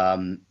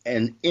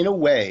 and in a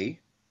way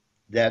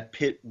that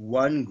pit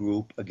one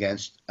group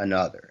against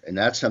another. And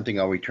that's something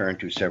I'll return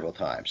to several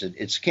times.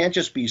 It can't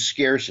just be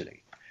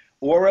scarcity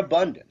or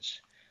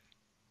abundance.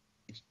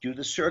 It's, do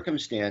the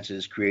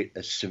circumstances create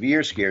a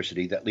severe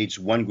scarcity that leads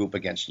one group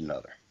against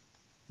another?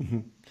 Mm-hmm.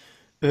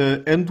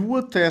 And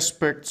what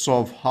aspects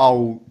of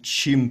how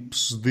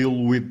chimps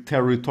deal with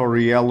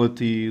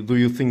territoriality do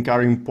you think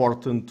are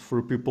important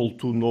for people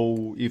to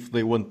know if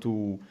they want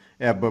to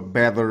have a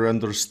better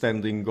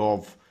understanding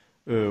of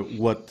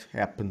what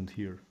happened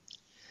here?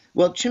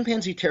 Well,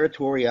 chimpanzee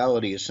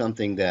territoriality is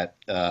something that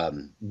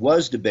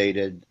was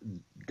debated,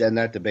 then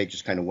that debate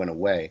just kind of went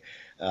away.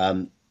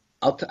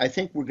 I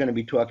think we're going to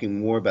be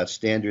talking more about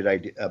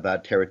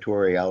about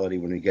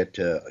territoriality when we get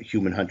to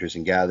human hunters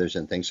and gatherers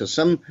and things.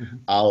 So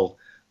I'll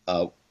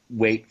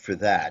wait for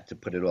that to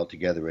put it all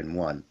together in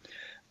one.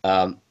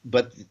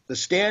 But the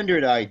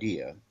standard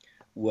idea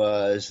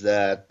was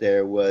that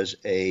there was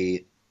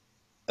a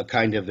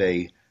kind of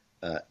a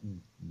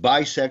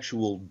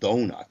bisexual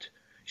donut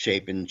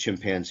shape in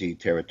chimpanzee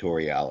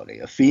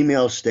territoriality. A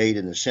female stayed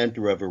in the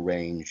center of a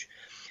range,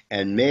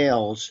 and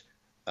males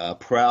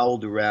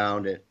prowled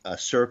around a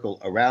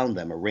circle around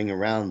them, a ring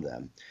around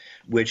them,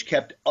 which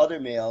kept other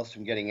males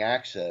from getting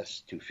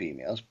access to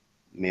females,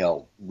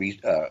 male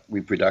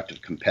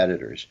reproductive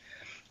competitors.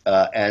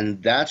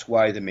 And that's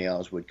why the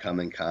males would come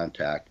in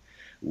contact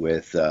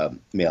with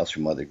males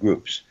from other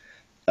groups.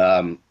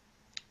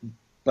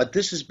 But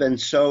this has been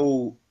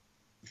so,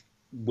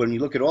 when you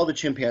look at all the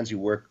chimpanzee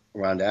work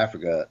around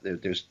Africa,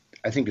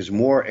 I think there's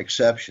more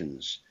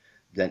exceptions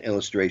than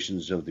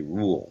illustrations of the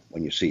rule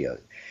when you see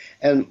it.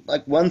 And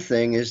like one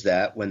thing is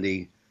that when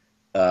the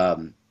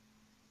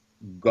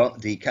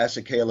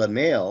Kasakela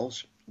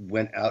males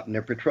went out in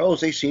their patrols,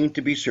 they seemed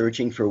to be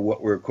searching for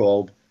what were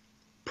called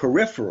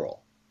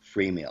peripheral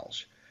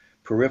females.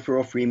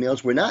 Peripheral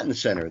females were not in the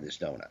center of this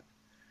donut.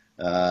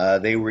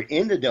 They were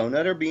in the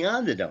donut or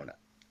beyond the donut.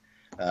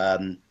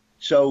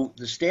 So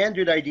the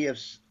standard idea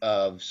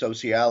of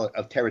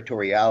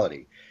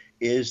territoriality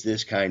is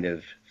this kind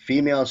of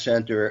female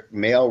center,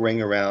 male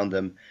ring around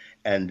them,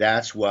 and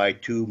that's why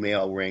two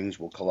male rings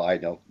will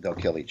collide. They'll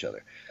kill each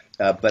other.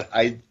 But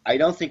I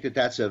don't think that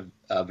that's a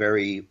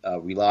very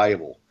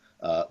reliable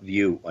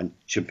view on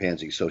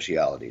chimpanzee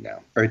sociality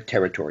now, or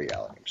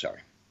territoriality, I'm sorry.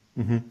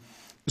 Mm-hmm.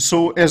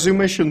 So, as you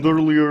mentioned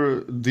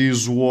earlier,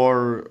 this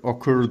war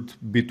occurred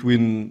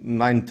between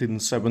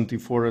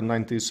 1974 and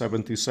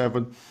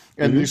 1977.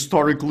 And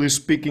historically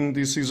speaking,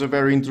 this is a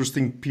very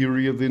interesting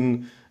period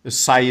in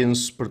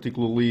science,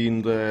 particularly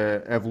in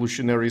the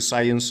evolutionary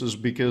sciences,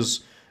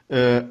 because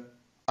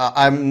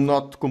I'm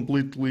not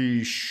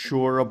completely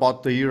sure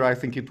about the year. I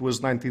think it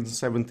was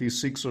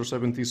 1976 or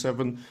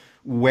 77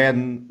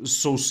 when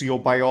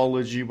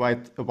sociobiology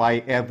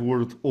by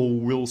Edward O.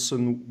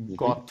 Wilson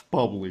got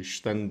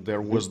published. And there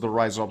was the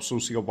rise of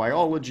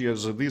sociobiology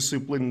as a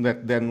discipline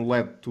that then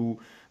led to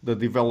the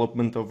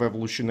development of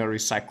evolutionary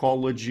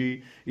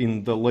psychology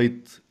in the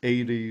late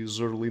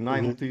 80s, early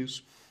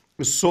 90s.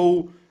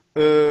 So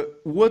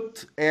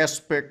what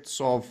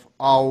aspects of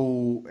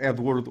how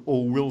Edward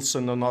O.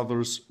 Wilson and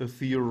others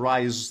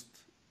theorized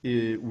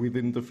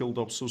within the field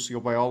of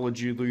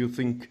sociobiology do you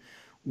think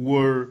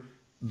were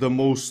the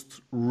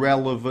most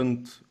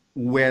relevant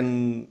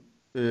when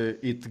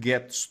it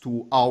gets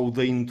to how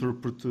they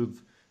interpreted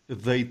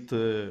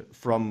data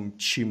from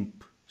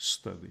chimp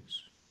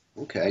studies?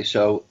 Okay,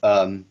 so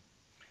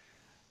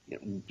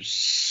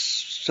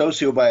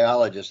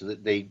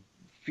sociobiologists,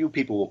 few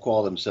people will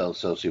call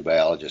themselves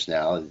sociobiologists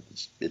now.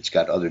 It's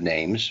got other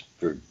names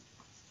for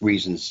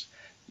reasons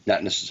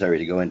not necessary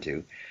to go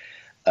into.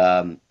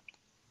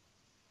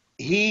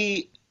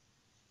 He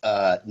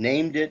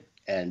named it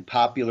and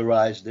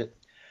popularized it,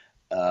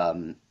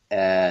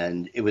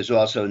 and it was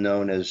also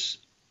known as,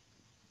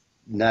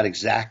 not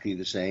exactly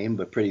the same,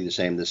 but pretty the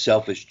same, the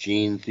selfish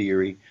gene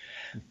theory.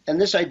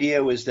 And this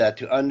idea was that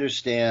to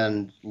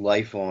understand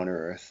life on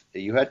Earth,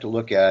 you had to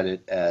look at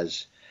it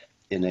as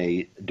in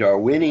a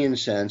Darwinian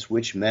sense,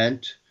 which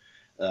meant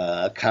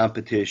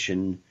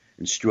competition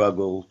and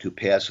struggle to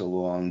pass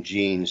along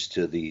genes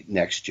to the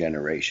next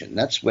generation.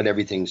 That's what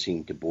everything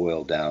seemed to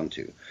boil down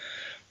to.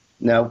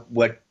 Now,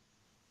 what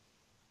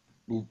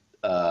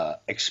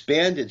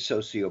expanded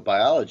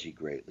sociobiology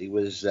greatly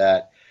was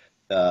that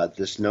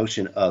this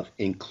notion of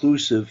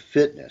inclusive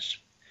fitness,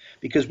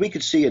 because we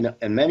could see in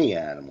many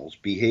animals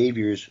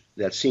behaviors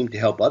that seemed to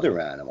help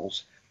other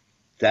animals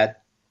that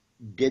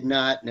did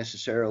not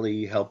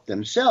necessarily help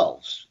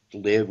themselves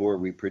live or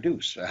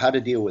reproduce. So how to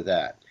deal with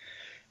that?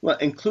 Well,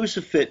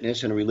 inclusive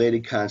fitness and a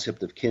related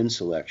concept of kin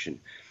selection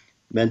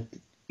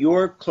meant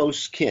your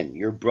close kin,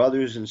 your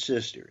brothers and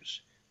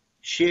sisters,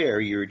 share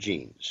your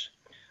genes.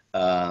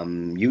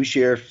 You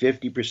share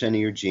 50% of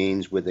your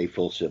genes with a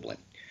full sibling.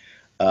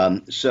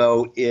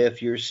 So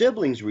if your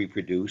siblings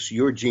reproduce,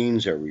 your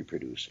genes are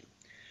reproducing.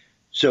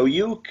 So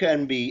you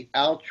can be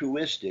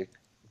altruistic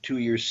to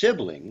your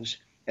siblings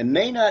and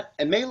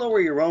may lower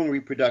your own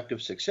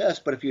reproductive success,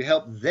 but if you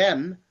help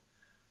them,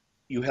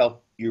 you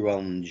help your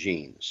own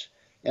genes.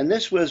 And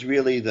this was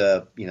really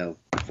the,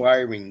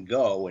 firing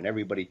go, and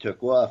everybody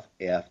took off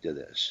after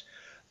this.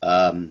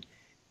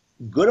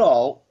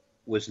 Goodall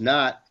was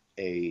not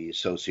a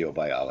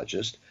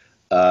sociobiologist.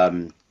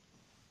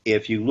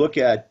 If you look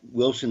at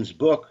Wilson's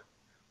book,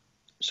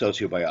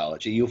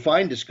 Sociobiology, you'll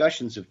find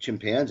discussions of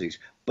chimpanzees,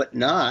 but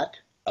not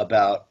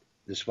about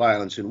this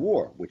violence in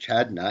war, which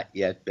had not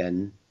yet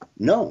been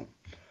known.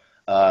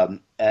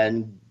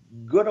 And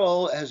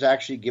Goodall has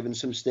actually given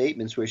some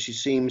statements where she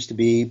seems to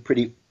be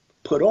pretty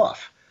put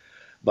off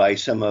by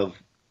some of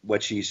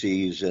what she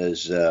sees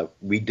as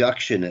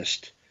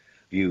reductionist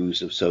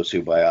views of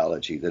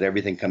sociobiology, that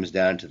everything comes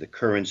down to the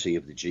currency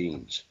of the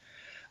genes.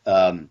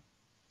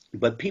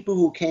 But people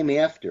who came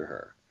after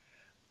her,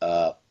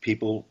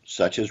 people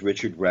such as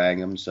Richard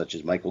Wrangham, such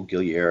as Michael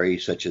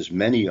Guillieri, such as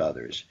many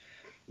others,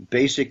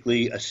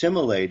 basically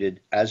assimilated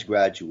as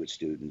graduate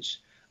students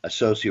a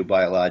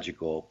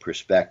sociobiological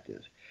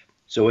perspective.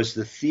 So as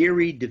the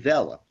theory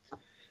developed,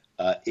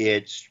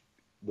 it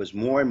was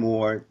more and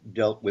more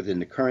dealt with in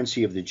the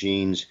currency of the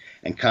genes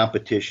and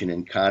competition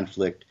and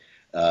conflict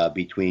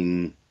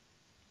between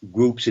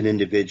groups and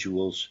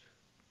individuals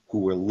who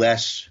were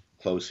less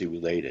closely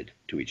related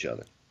to each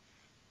other.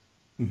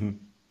 Mm-hmm.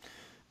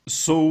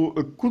 So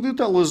could you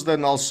tell us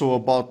then also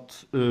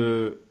about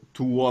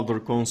two other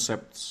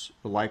concepts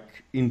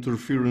like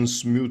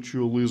interference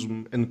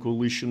mutualism and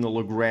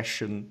coalitional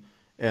aggression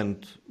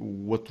and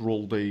what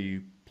role they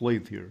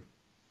played here?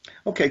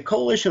 Okay,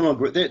 coalitional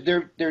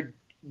aggression, they're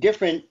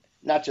different,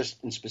 not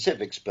just in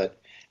specifics,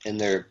 but in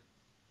their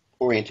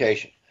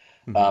orientation.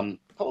 Mm-hmm.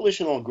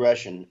 Coalitional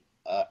aggression,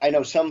 I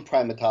know some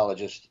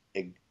primatologists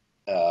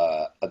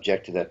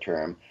object to that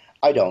term.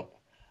 I don't.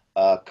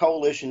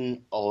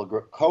 Coalitional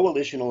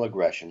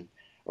aggression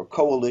or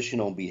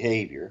coalitional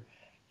behavior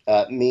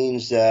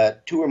means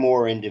that two or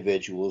more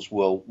individuals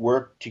will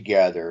work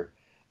together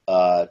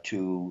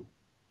to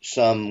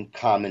some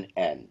common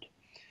end.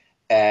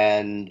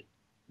 And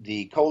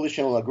the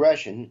coalitional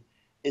aggression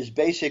is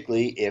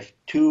basically if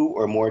two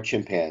or more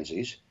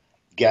chimpanzees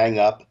gang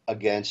up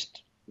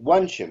against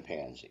one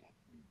chimpanzee.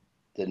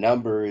 The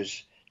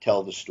numbers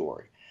tell the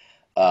story.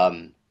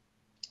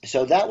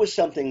 So that was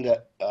something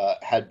that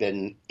had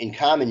been in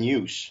common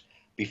use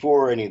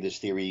before any of this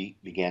theory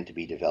began to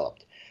be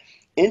developed.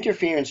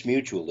 Interference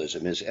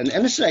mutualism is, and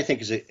this I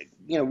think is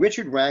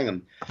Richard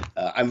Wrangham.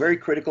 I'm very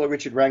critical of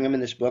Richard Wrangham in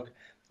this book,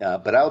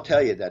 but I'll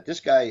tell you that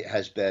this guy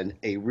has been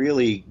a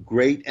really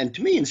great and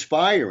to me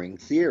inspiring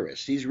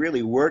theorist. He's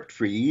really worked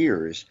for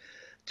years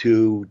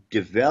to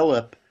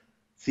develop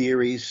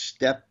theories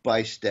step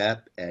by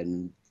step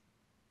and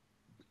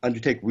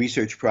undertake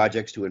research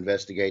projects to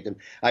investigate them.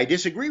 I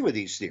disagree with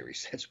these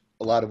theories. That's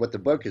a lot of what the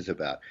book is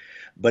about.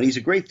 But he's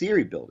a great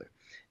theory builder.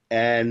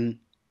 And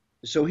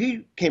so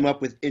he came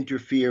up with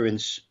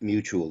interference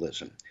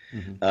mutualism.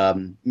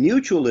 Mm-hmm.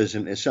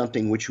 Mutualism is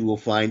something which you will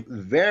find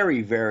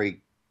very,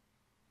 very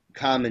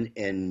common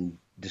in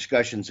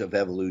discussions of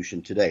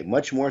evolution today,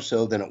 much more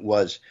so than it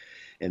was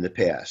in the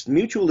past.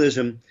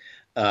 Mutualism,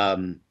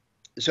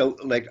 so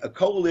like a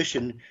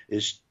coalition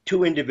is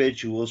two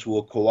individuals who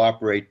will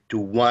cooperate to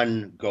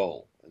one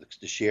goal,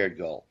 the shared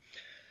goal.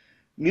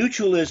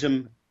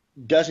 Mutualism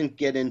doesn't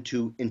get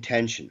into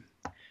intention.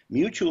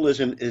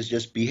 Mutualism is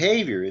just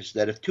behaviors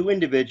that if two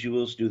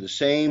individuals do the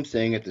same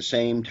thing at the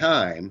same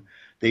time,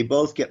 they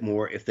both get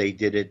more if they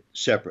did it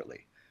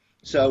separately.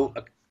 So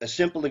a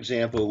simple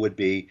example would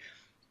be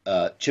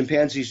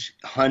chimpanzees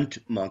hunt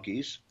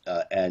monkeys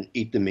and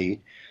eat the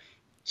meat.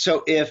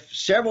 So if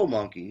several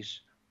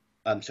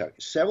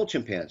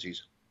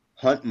chimpanzees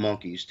hunt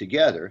monkeys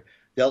together,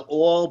 they'll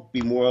all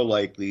be more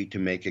likely to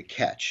make a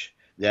catch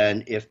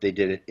than if they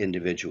did it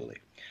individually.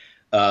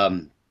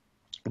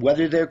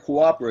 Whether they're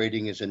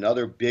cooperating is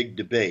another big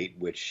debate,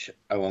 which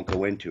I won't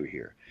go into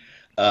here.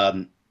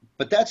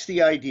 But that's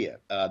the idea.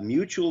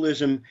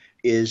 Mutualism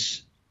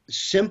is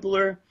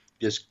simpler,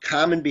 just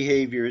common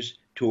behaviors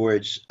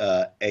towards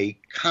a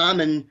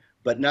common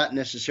but not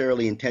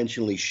necessarily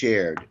intentionally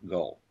shared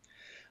goal.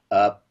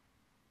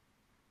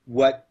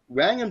 What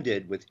Wrangham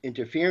did with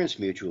interference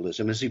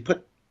mutualism is he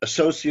put a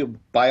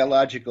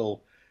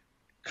sociobiological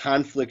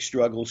conflict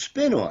struggle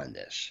spin on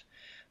this,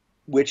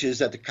 which is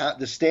that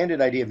the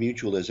standard idea of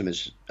mutualism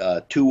is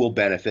two will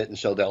benefit, and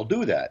so they'll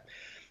do that.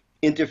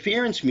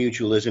 Interference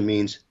mutualism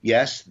means,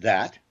 yes,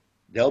 that,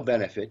 they'll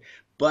benefit,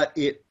 but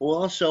it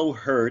also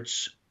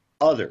hurts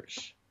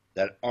others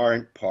that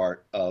aren't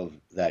part of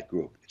that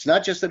group. It's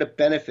not just that it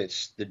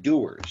benefits the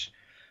doers,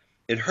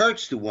 it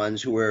hurts the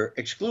ones who are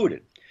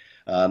excluded.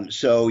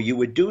 So you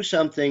would do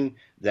something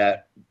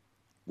that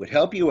would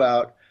help you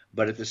out,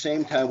 but at the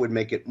same time would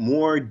make it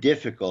more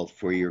difficult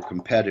for your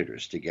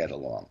competitors to get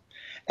along.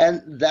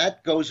 And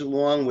that goes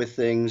along with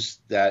things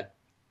that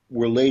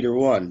were later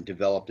on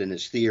developed in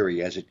his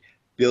theory as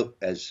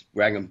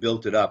Wrangham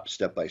built it up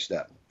step by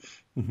step.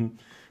 Mm-hmm.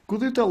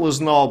 Could you tell us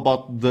now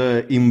about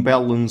the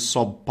imbalance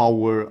of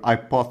power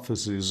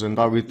hypothesis and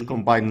how it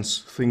combines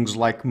things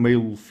like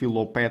male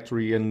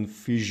philopatry and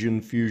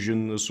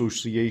fission-fusion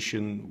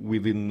association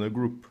within a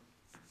group?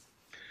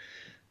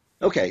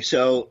 Okay,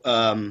 so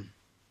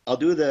I'll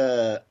do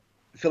the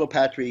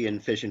philopatry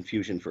and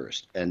fission-fusion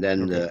first, and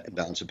then the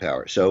imbalance of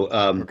power. So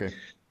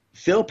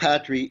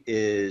philopatry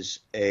is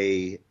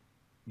the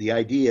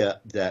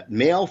idea that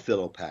male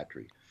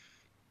philopatry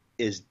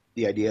is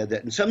the idea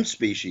that in some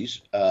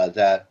species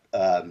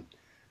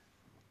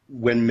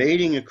when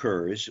mating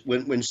occurs,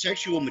 when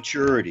sexual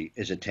maturity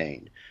is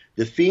attained,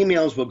 the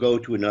females will go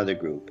to another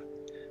group,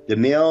 the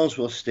males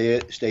will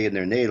stay in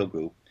their natal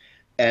group,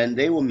 and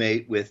they will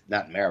mate with,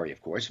 not marry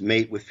of course,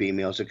 mate with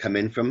females that come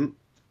in from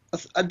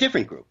a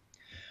different group.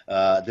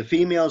 The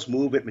females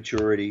move at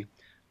maturity,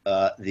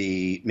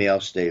 the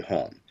males stay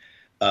home.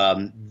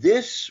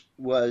 This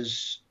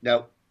was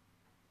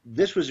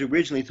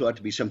originally thought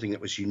to be something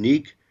that was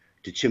unique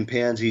to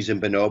chimpanzees and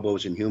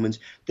bonobos and humans.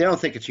 They don't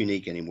think it's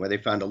unique anymore. They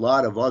found a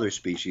lot of other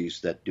species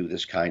that do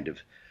this kind of.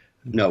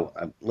 No,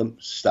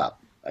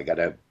 stop. I got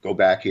to go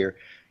back here.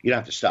 You don't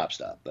have to stop,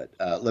 but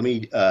let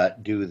me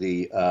do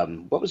the.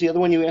 What was the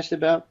other one you asked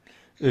about?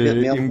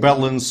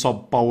 Imbalance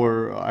of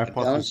power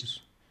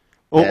hypothesis.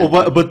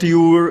 But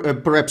you were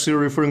perhaps you're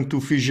referring to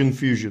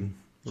fission-fusion.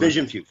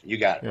 Fission-fusion, you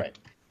got it, right.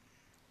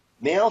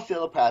 Male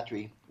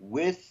philopatry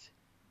with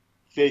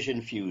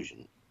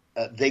fission-fusion,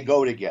 they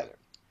go together.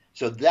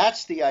 So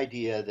that's the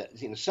idea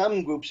that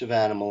some groups of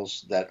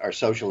animals that are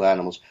social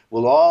animals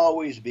will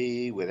always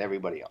be with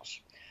everybody else.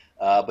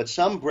 But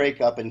some break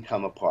up and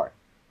come apart.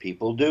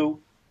 People do,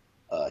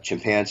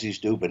 chimpanzees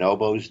do,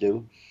 bonobos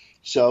do.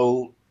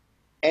 So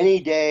any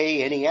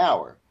day, any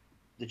hour,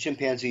 the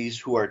chimpanzees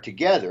who are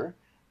together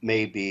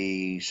may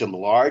be some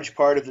large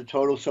part of the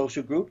total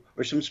social group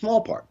or some small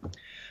part.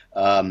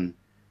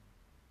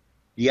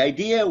 The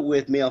idea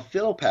with male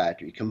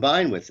philopatry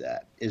combined with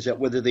that is that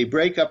whether they're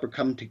broken up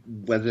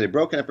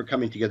or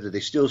coming together, they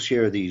still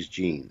share these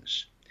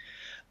genes.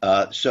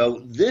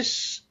 So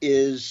this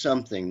is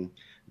something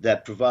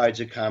that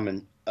provides a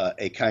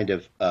kind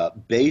of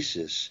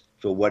basis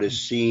for what is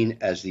seen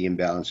as the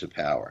imbalance of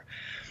power.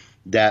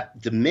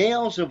 That the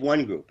males of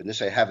one group, and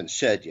this I haven't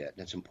said yet,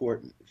 and it's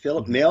important,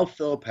 male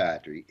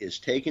philopatry is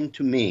taken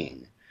to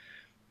mean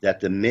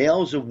that the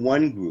males of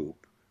one group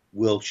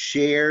will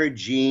share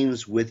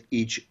genes with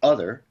each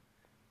other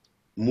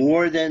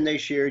more than they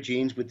share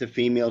genes with the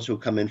females who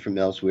come in from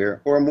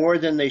elsewhere, or more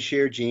than they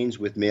share genes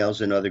with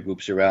males in other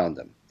groups around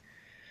them.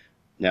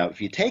 Now,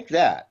 if you take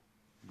that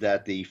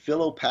the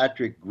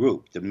philopatric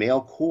group, the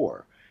male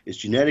core, is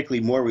genetically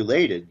more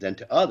related than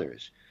to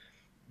others,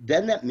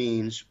 then that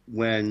means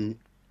when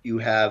you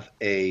have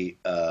a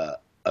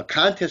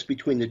contest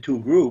between the two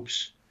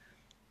groups,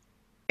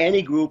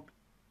 any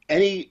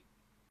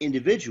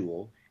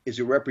individual is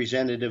a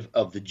representative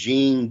of the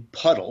gene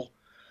puddle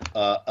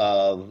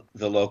of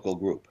the local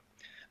group.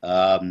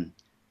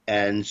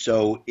 And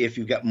so if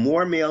you've got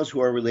more males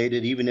who are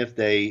related, even if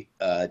they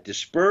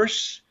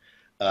disperse,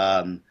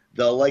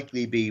 there'll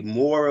likely be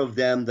more of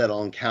them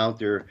that'll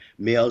encounter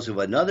males of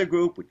another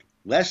group, which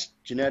less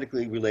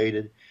genetically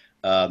related.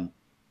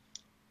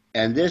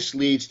 And this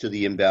leads to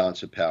the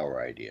imbalance of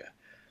power idea.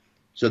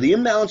 So the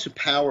imbalance of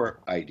power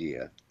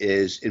idea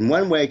is in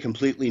one way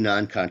completely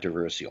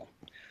non-controversial.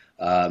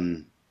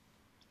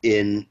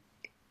 In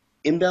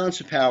imbalance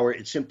of power,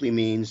 it simply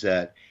means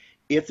that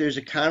if there's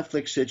a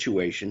conflict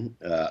situation,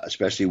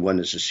 especially when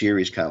it's a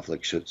serious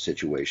conflict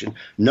situation,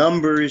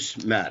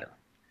 numbers matter.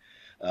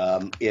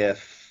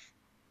 If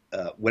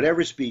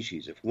whatever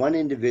species, if one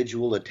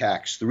individual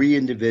attacks three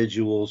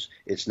individuals,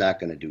 it's not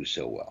going to do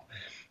so well.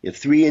 If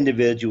three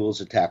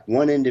individuals attack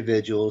one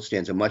individual, it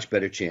stands a much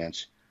better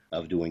chance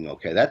of doing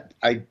okay. That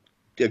I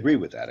agree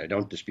with that. I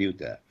don't dispute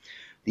that.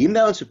 The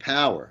imbalance of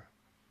power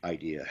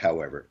idea,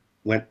 however,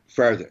 went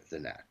further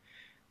than that.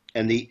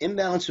 And the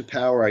imbalance of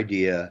power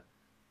idea,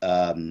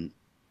 the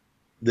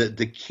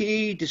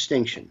key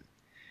distinction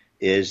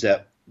is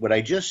that what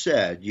I just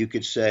said, you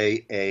could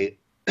say a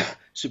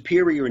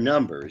superior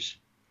numbers,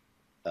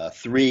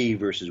 3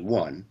 versus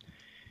 1,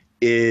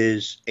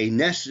 is a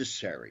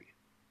necessary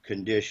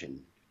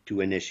condition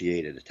to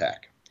initiate an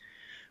attack.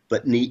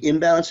 But in the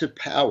imbalance of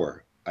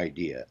power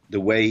idea, the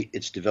way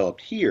it's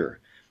developed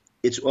here,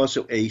 it's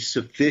also a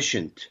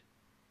sufficient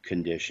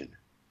condition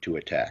to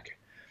attack.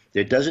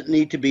 There doesn't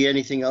need to be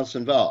anything else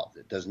involved.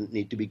 It doesn't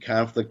need to be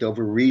conflict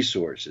over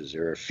resources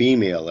or a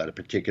female at a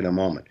particular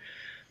moment.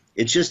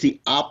 It's just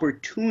the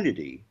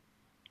opportunity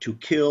to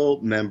kill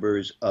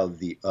members of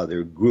the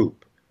other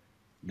group.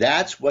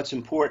 That's what's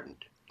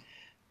important,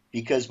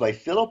 because by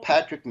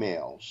philopatric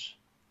males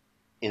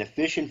in a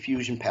fission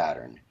fusion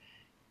pattern,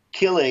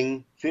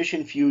 killing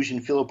fission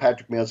fusion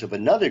philopatric males of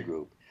another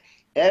group,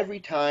 every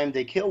time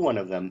they kill one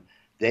of them,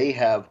 they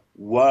have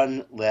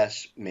one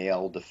less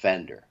male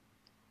defender.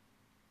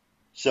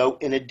 So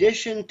in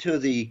addition to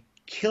the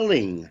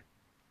killing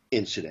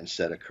incidents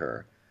that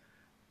occur,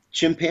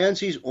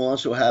 chimpanzees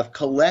also have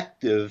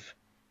collective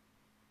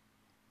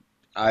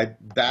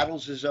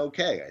battles is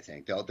okay, I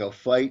think. They'll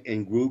fight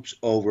in groups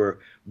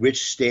over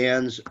which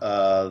stands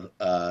of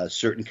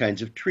certain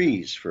kinds of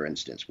trees, for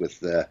instance,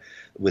 with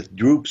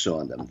drupes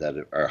on them that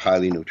are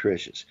highly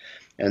nutritious.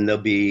 And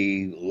there'll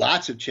be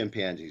lots of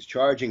chimpanzees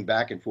charging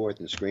back and forth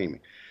and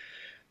screaming.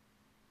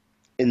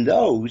 In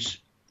those,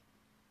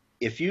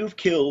 if you've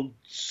killed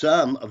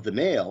some of the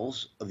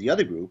males of the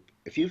other group,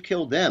 if you've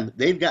killed them,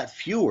 they've got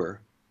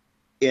fewer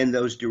in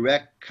those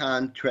direct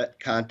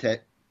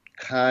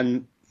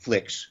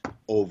conflicts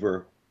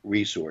over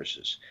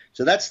resources.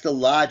 So that's the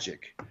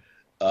logic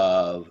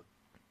of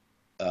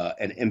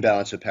an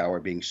imbalance of power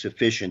being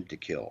sufficient to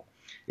kill.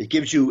 It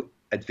gives you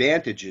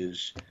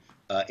advantages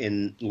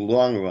in the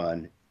long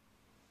run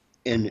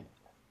in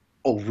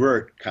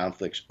overt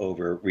conflicts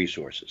over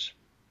resources.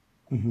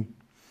 Mm-hmm.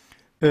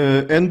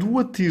 And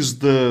what is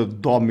the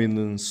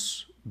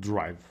dominance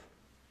drive?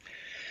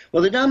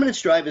 Well, the dominance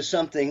drive is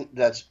something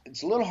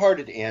it's a little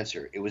harder to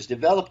answer. It was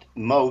developed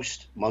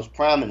most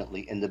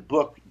prominently in the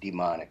book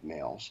Demonic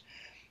Males.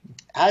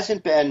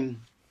 Hasn't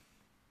been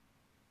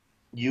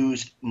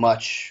used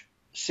much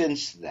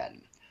since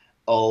then,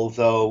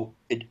 although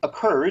it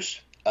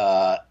occurs.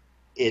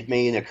 It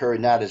may occur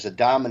not as a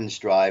dominance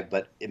drive,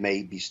 but it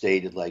may be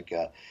stated like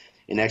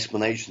in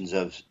explanations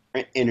of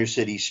inner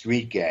city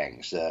street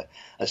gangs,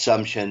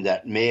 assumption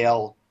that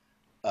male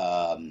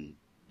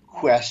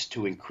quest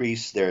to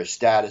increase their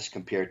status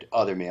compared to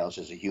other males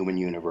as a human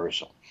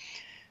universal.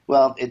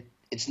 Well,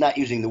 it's not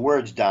using the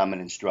words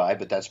dominance drive,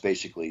 but that's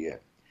basically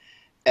it.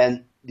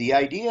 And the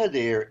idea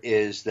there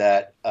is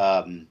that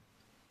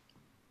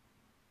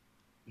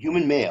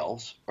human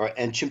males,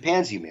 and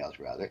chimpanzee males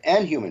rather,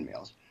 and human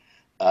males,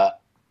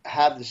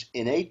 have this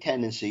innate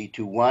tendency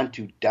to want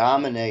to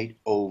dominate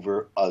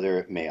over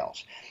other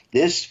males.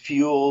 This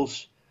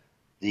fuels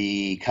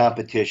the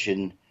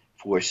competition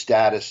for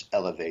status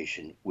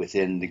elevation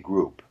within the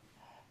group,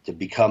 to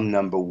become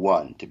number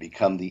one, to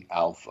become the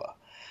alpha.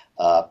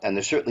 And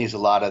there certainly is a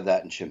lot of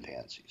that in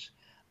chimpanzees.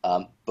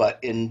 But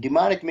in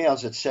demonic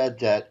males, it's said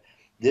that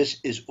this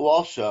is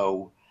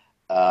also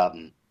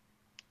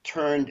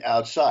turned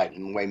outside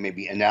in a way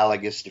maybe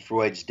analogous to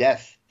Freud's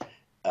death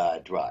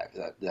drive,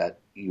 that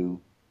you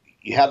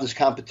have this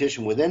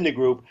competition within the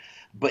group,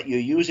 but you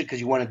use it because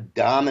you want to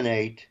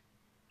dominate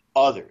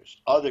other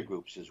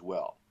groups as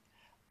well.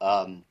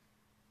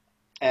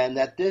 And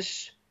that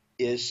this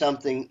is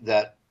something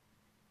that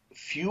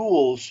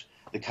fuels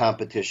the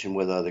competition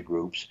with other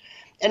groups,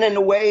 and in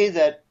a way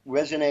that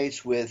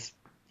resonates with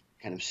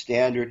kind of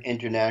standard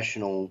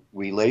international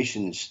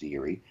relations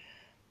theory,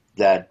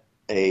 that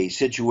a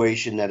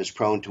situation that is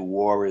prone to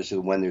war is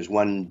when there's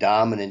one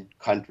dominant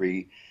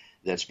country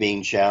that's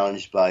being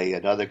challenged by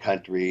another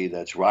country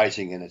that's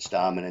rising in its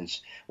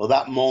dominance. Well,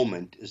 that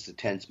moment is the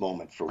tense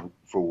moment for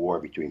war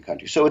between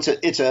countries. So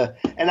it's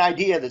an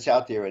idea that's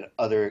out there in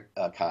other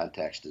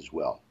contexts as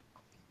well.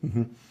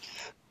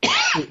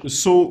 Mm-hmm.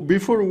 So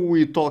before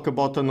we talk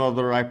about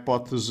another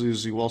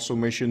hypothesis you also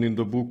mentioned in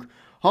the book,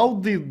 how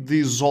did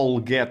this all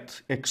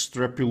get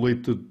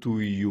extrapolated to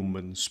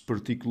humans,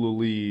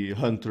 particularly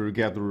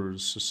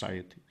hunter-gatherers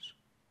societies?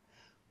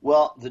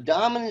 Well, the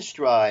dominance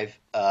drive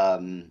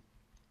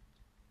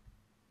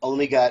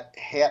only got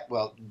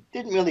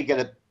didn't really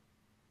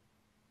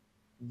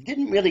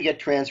get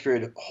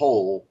transferred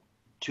whole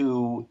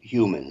to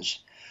humans.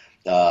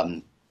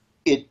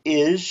 It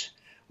is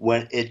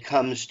when it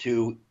comes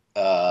to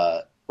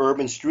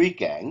urban street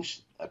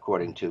gangs,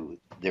 according to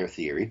their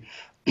theory.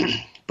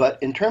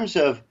 But in terms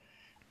of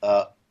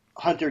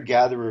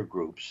hunter-gatherer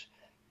groups,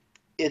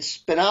 it's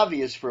been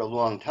obvious for a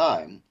long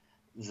time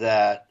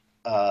that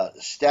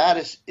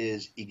status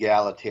is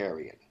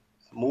egalitarian,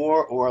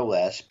 more or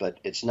less, but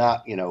it's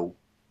not,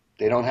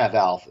 they don't have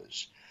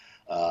alphas.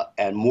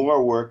 And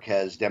more work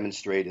has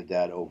demonstrated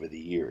that over the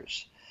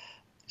years.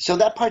 So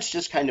that part's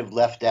just kind of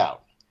left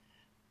out.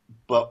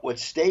 But what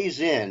stays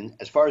in,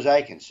 as far as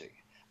I can see,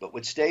 but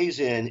what stays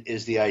in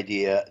is the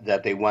idea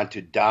that they want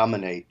to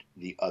dominate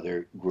the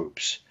other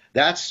groups.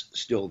 That's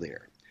still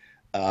there.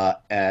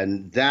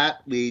 And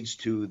that leads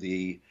to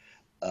the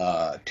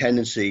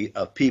tendency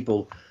of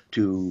people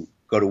to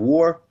go to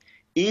war,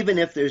 even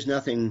if there's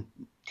nothing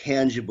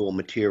tangible,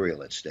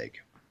 material at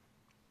stake.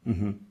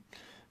 Mm-hmm.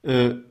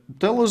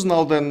 Tell us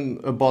now then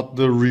about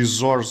the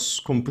resource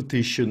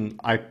competition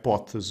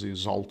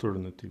hypothesis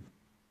alternative.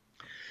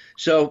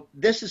 So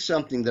this is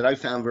something that I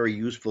found very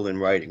useful in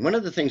writing. One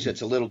of the things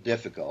that's a little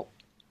difficult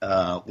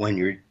when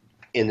you're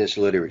in this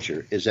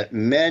literature is that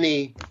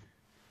many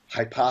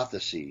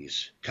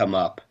hypotheses come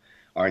up,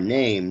 are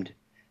named,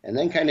 and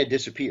then kind of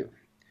disappear.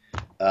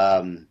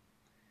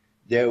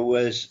 There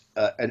was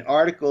an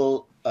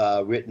article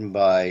written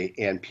by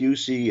Ann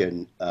Pusey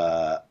and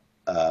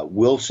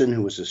Wilson,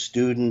 who was a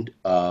student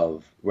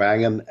of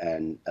Wrangham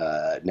and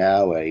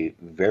now a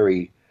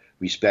very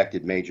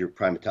respected major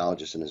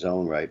primatologist in his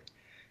own right,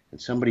 and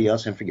somebody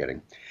else I'm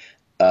forgetting,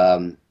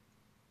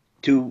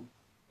 to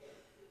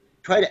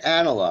try to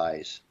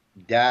analyze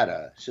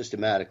data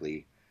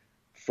systematically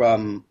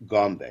from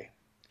Gombe.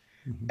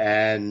 Mm-hmm.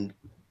 And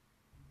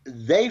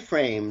they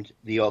framed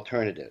the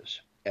alternatives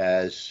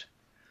as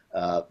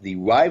the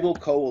rival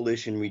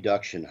coalition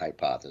reduction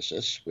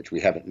hypothesis, which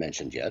we haven't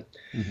mentioned yet,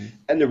 mm-hmm.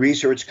 and the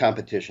research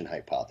competition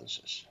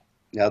hypothesis.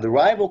 Now, the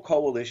rival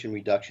coalition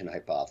reduction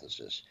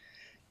hypothesis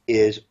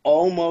is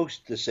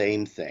almost the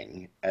same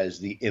thing as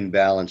the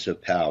imbalance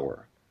of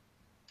power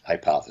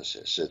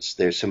hypothesis.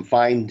 There's some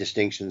fine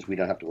distinctions. We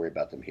don't have to worry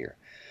about them here.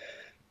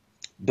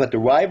 But the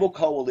rival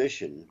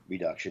coalition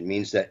reduction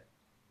means that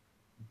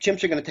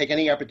chimps are going to take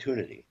any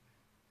opportunity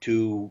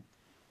to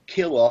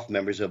kill off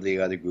members of the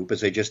other group,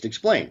 as I just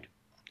explained.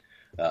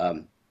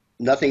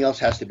 Nothing else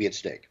has to be at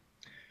stake.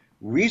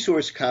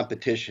 Resource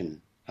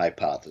competition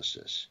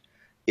hypothesis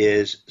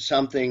is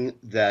something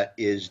that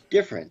is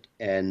different,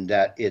 and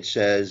that it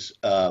says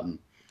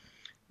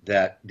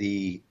that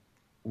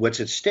what's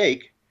at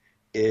stake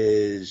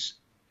is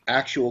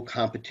actual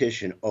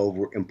competition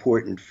over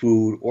important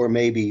food or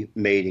maybe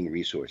mating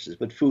resources,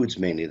 but food's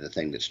mainly the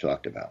thing that's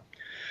talked about.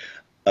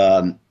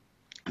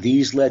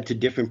 These led to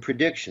different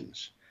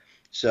predictions.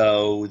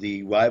 So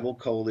the rival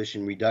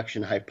coalition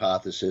reduction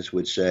hypothesis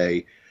would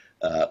say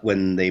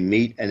when they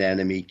meet an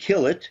enemy,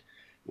 kill it,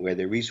 where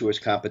the resource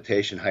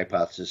competition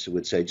hypothesis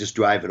would say just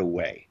drive it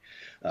away.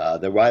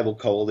 The rival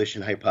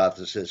coalition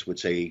hypothesis would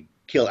say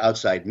kill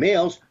outside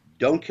males,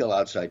 don't kill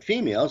outside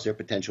females, they're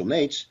potential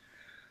mates.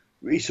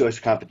 Resource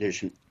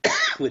competition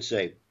would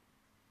say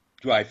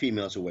drive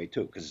females away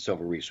too, because it's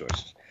over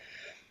resources.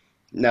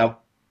 Now,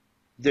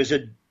 there's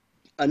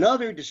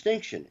another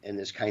distinction in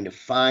this kind of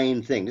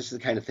fine thing. This is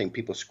the kind of thing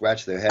people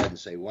scratch their head and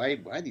say, why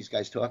are these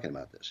guys talking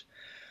about this?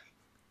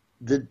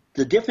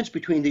 The difference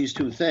between these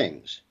two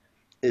things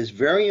is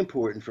very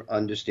important for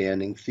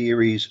understanding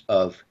theories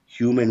of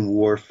human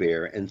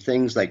warfare and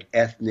things like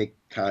ethnic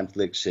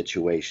conflict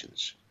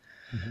situations.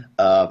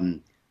 Mm-hmm.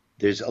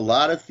 There's a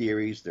lot of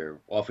theories,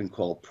 they're often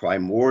called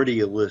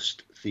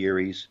primordialist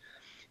theories,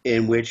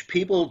 in which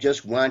people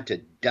just want to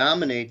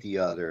dominate the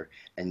other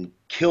and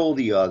kill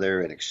the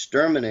other and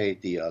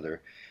exterminate the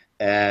other,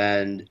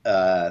 and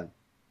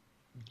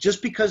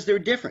just because they're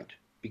different,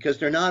 because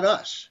they're not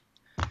us.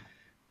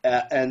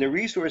 And the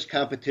resource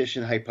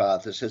competition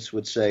hypothesis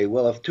would say,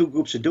 well, if two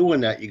groups are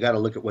doing that, you got to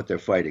look at what they're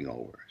fighting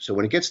over. So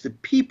when it gets to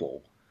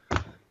people,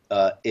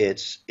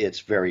 it's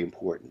very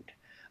important.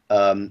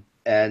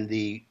 And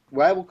the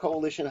rival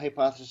coalition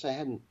hypothesis, I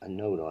had a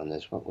note on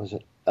this. What was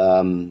it?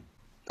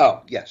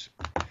 Oh, yes.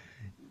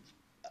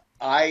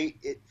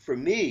 For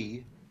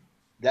me,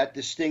 that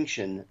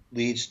distinction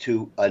leads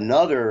to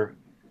another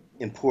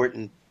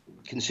important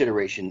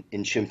consideration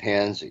in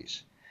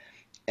chimpanzees.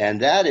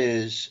 And that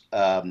is,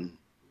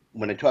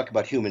 when I talk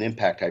about human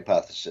impact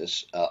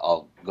hypothesis,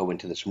 I'll go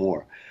into this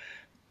more.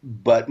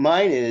 But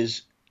mine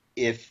is,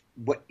 if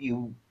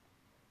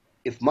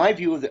my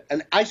view of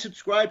and I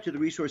subscribe to the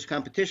resource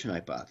competition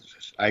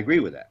hypothesis. I agree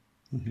with that.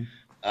 Mm-hmm.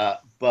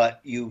 But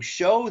you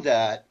show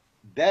that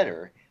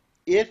better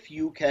if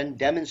you can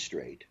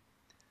demonstrate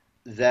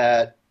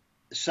that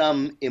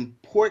some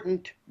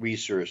important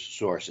resource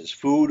sources,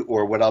 food,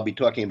 or what I'll be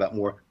talking about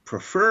more,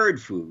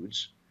 preferred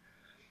foods,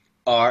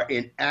 are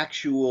in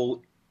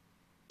actual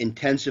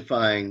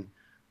intensifying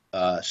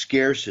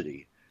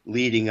scarcity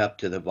leading up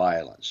to the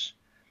violence.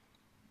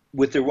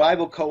 With the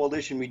rival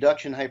coalition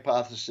reduction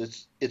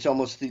hypothesis, it's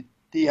almost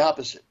the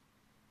opposite.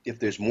 If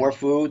there's more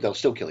food, they'll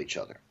still kill each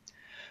other.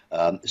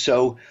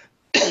 So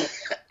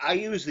I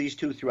use these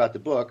two throughout the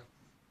book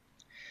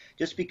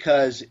just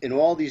because in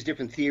all these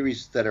different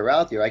theories that are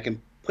out there, I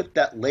can put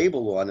that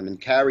label on them and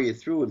carry it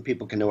through, and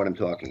people can know what I'm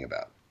talking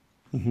about.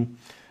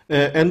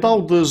 And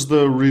how does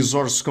the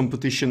resource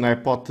competition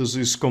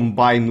hypothesis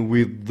combine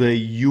with the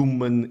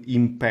human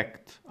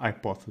impact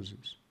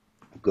hypothesis?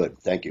 Good,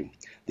 thank you.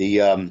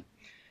 The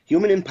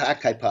human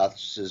impact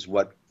hypothesis is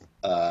what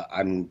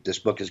this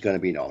book is going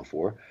to be known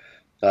for,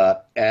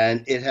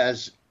 and it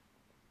has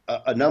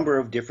a number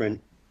of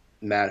different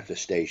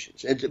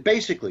manifestations. It's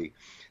basically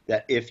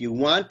that if you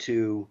want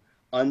to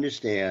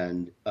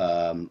understand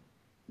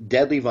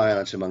deadly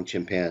violence among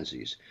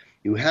chimpanzees,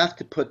 you have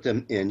to put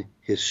them in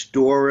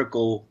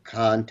historical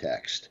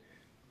context,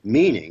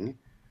 meaning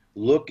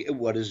look at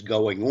what is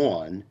going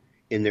on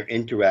in their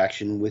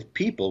interaction with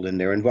people in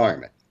their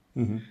environment.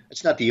 Mm-hmm.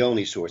 It's not the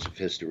only source of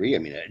history. I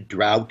mean, a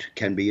drought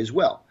can be as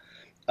well.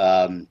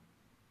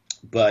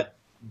 But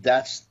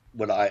that's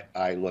what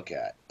I look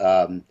at.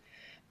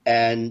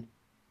 And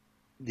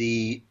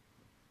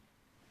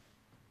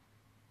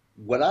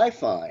what I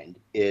find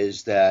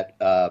is that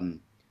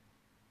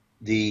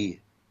the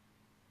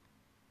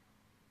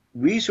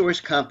resource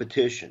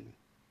competition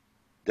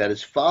that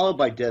is followed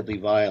by deadly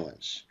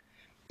violence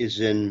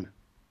is in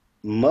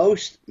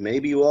most,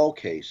 maybe all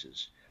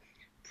cases,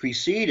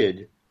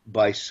 preceded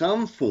by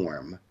some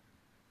form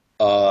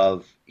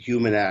of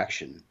human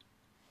action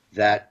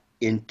that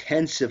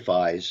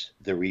intensifies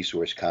the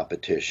resource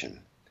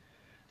competition,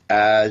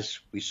 as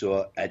we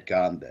saw at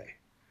Gombe.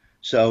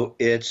 So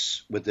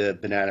it's with the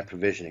banana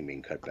provisioning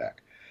being cut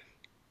back.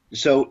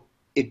 So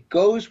it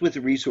goes with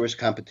the resource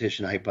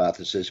competition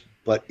hypothesis,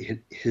 but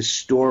it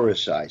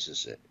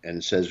historicizes it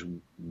and says,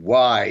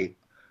 why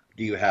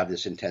do you have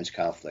this intense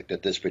conflict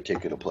at this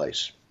particular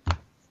place?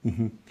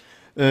 Mm-hmm.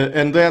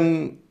 And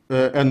then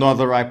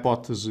another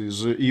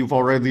hypothesis, you've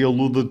already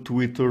alluded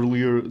to it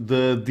earlier,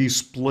 the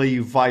display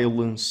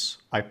violence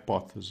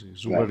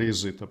hypothesis. Right. What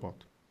is it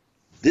about?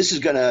 This is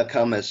going to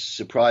come as a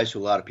surprise to a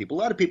lot of people.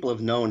 A lot of people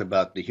have known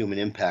about the human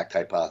impact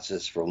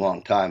hypothesis for a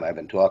long time. I've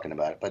been talking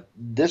about it, but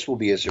this will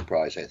be a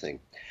surprise, I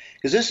think,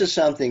 because this is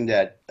something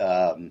that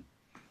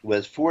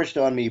was forced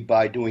on me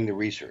by doing the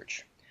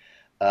research.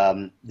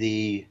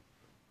 The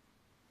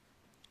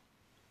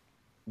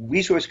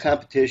resource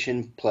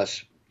competition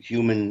plus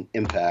human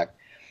impact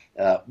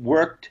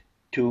worked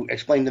to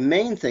explain the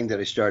main thing that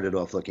I started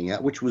off looking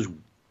at, which was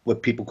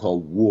what people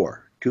call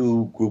war,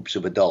 two groups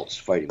of adults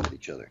fighting with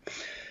each other.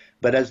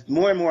 But as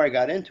more and more I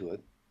got into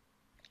it,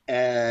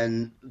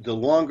 and the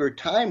longer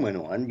time went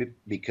on,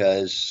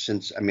 because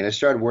I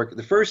started work,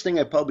 the first thing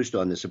I published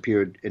on this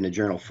appeared in the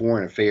journal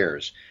Foreign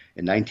Affairs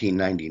in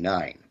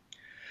 1999.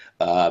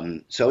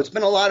 So it's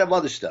been a lot of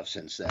other stuff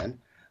since then.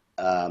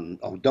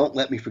 Don't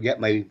let me forget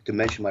to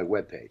mention my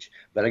webpage.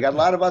 But I got a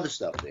lot of other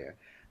stuff there.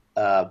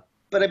 But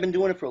I've been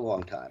doing it for a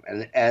long time.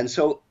 And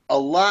so a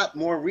lot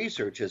more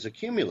research has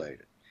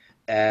accumulated.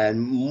 And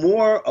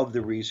more of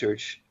the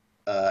research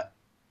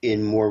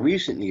in more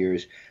recent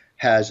years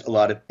has a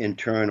lot of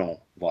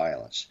internal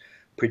violence,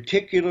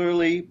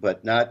 particularly,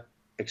 but not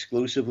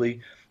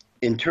exclusively,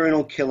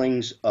 internal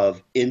killings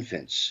of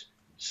infants,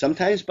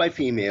 sometimes by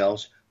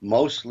females,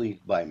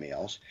 mostly by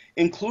males,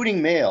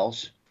 including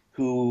males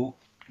who,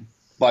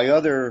 by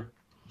other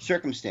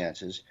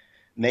circumstances,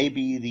 may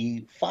be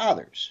the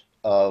fathers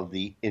of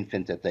the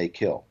infant that they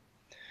kill.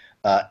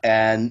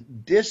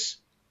 And this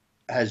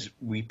has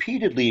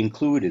repeatedly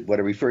included what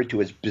are referred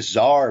to as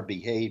bizarre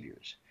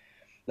behaviors.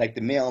 Like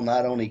the male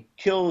not only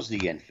kills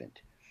the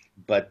infant,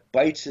 but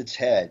bites its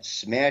head,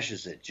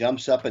 smashes it,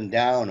 jumps up and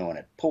down on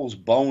it, pulls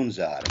bones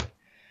out of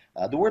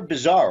it. The word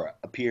bizarre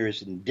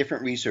appears in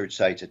different research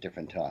sites at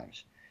different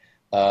times.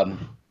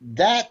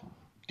 That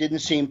didn't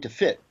seem to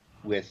fit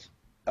with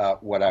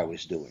what I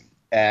was doing.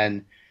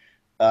 And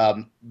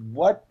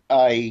what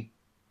I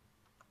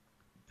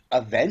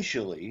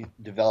eventually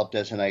developed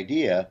as an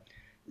idea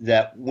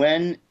that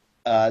when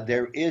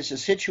there is a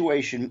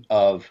situation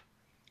of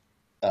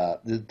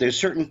there's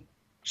certain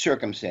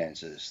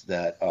circumstances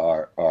that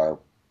are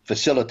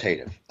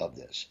facilitative of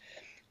this.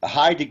 A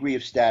high degree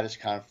of status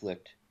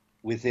conflict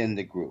within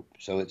the group.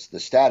 So it's the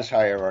status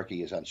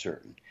hierarchy is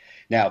uncertain.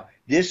 Now,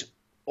 this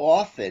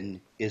often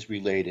is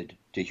related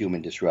to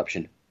human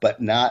disruption,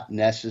 but not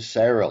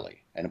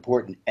necessarily. An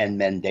important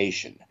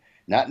emendation,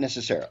 not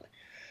necessarily.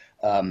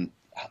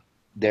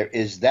 There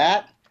is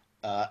that.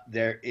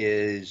 There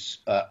is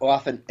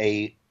often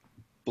a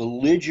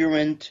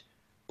belligerent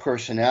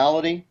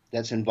personality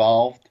that's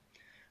involved,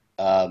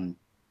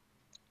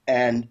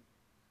 and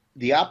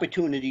the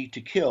opportunity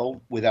to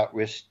kill without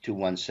risk to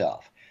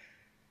oneself.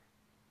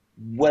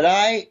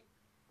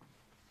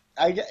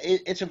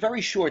 It's a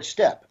very short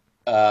step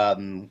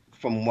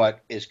from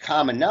what is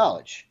common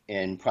knowledge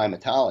in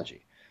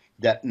primatology,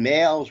 that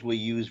males will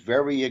use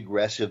very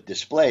aggressive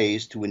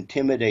displays to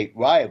intimidate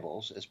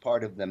rivals as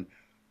part of them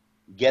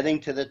getting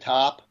to the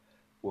top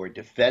or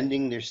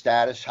defending their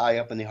status high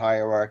up in the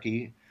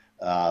hierarchy.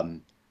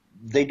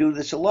 They do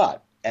this a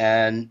lot.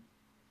 And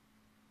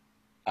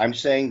I'm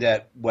saying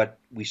that what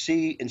we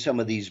see in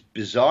some of these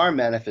bizarre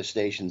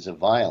manifestations of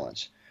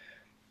violence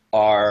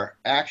are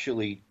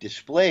actually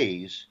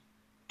displays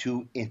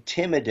to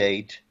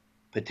intimidate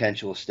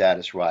potential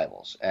status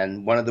rivals.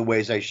 And one of the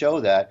ways I show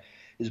that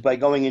is by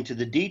going into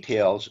the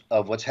details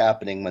of what's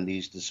happening when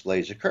these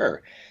displays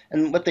occur.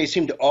 And what they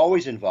seem to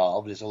always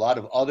involve is a lot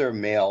of other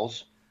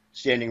males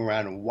standing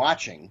around and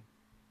watching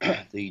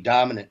the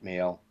dominant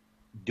male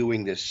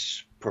doing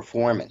this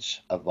performance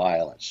of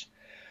violence.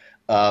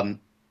 Not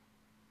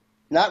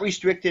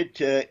restricted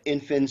to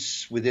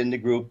infants within the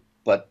group,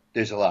 but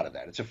there's a lot of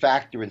that. It's a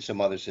factor in some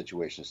other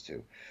situations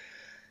too.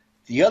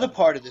 The other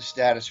part of the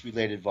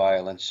status-related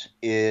violence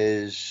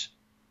is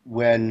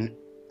when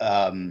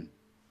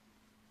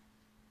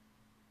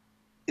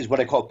is what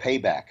I call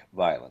payback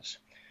violence.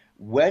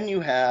 When you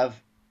have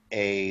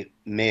a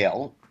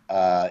male,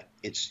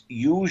 it's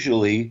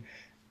usually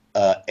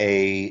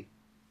a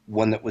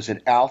one that was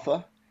an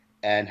alpha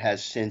and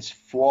has since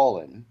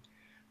fallen,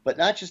 but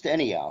not just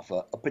any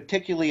alpha, a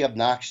particularly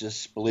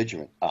obnoxious,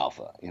 belligerent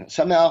alpha.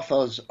 Some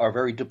alphas are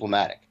very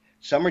diplomatic.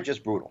 Some are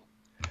just brutal.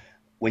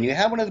 When you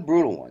have one of the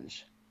brutal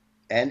ones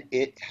and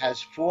it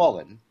has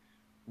fallen,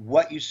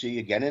 what you see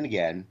again and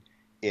again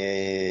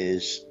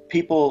is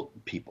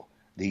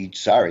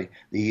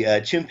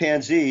the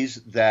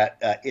chimpanzees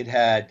that it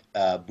had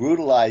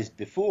brutalized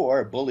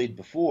before, bullied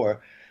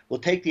before, will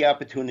take the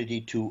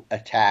opportunity to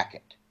attack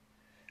it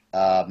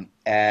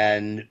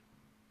and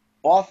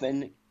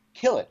often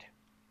kill it.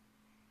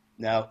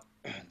 Now,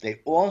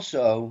 they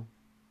also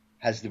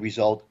has the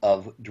result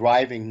of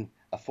driving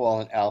a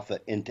fallen alpha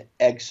into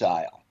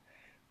exile,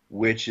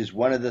 which is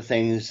one of the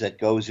things that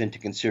goes into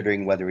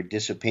considering whether a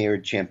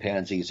disappeared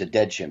chimpanzee is a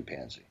dead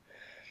chimpanzee.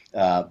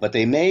 But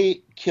they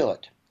may kill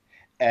it.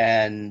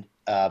 And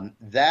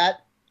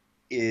that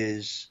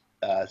is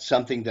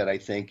something that I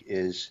think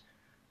is,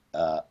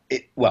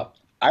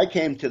 I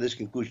came to this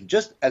conclusion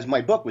just as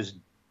my book was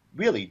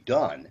really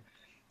done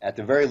at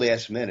the very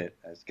last minute.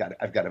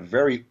 I've got a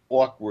very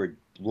awkward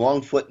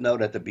long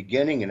footnote at the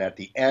beginning and at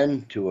the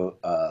end to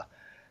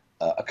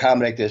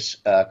accommodate this.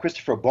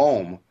 Christopher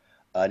Bohm,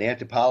 an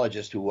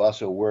anthropologist who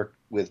also worked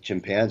with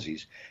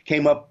chimpanzees,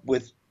 came up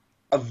with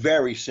a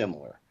very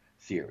similar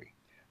theory.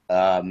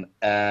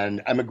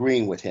 And I'm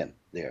agreeing with him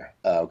there,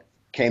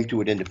 came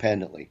to it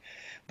independently.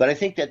 But I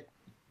think that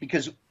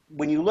because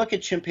when you look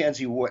at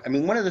chimpanzee war, I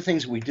mean, one of the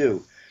things we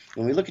do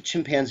when we look at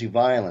chimpanzee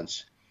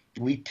violence,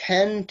 we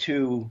tend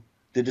to,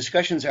 the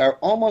discussions are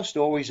almost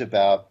always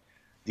about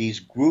these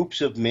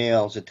groups of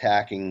males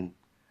attacking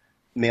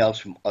males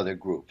from other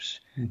groups.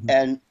 Mm-hmm.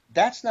 And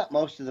that's not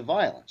most of the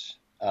violence.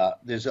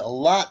 There's a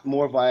lot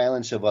more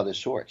violence of other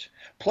sorts.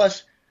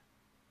 Plus,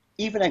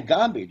 even at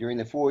Gombe during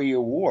the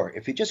 4-year war,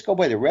 if you just go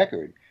by the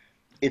record,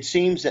 it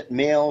seems that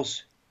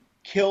males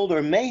killed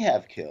or may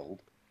have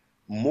killed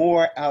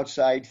more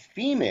outside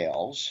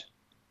females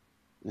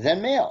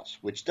than males,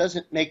 which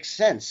doesn't make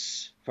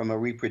sense from a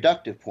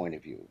reproductive point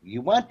of view.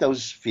 You want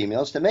those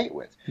females to mate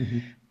with. Mm-hmm.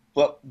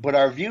 But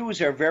our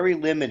views are very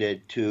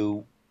limited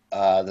to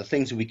the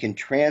things that we can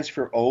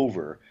transfer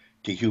over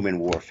to human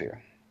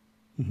warfare.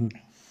 Mm-hmm.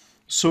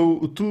 So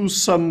to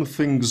sum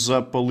things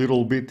up a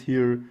little bit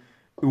here,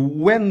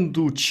 when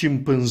do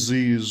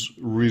chimpanzees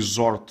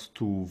resort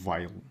to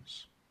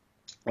violence?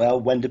 Well,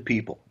 when do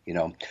people?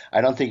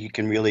 I don't think you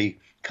can really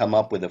come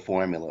up with a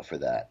formula for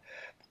that.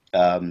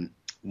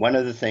 One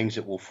of the things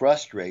that will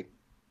frustrate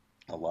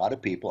a lot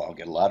of people, I'll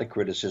get a lot of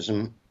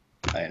criticism,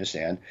 I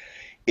understand,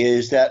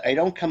 is that I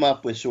don't come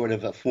up with sort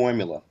of a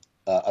formula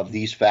of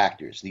these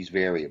factors, these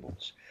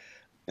variables.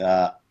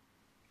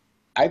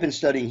 I've been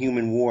studying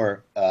human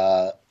war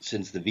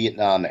since the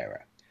Vietnam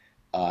era,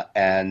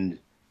 and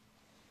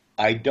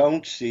I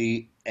don't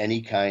see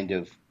any kind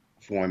of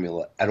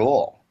formula at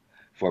all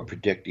for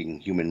predicting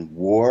human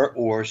war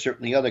or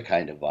certainly other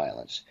kind of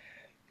violence.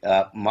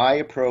 My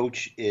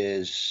approach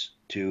is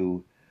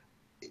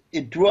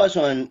it draws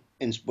on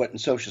what in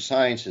social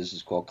sciences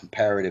is called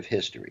comparative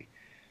history,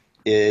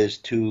 is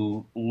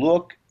to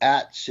look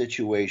at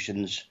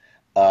situations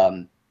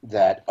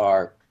that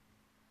are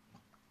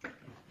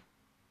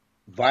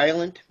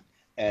violent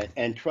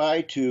and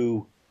try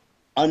to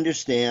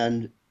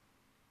understand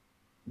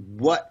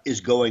what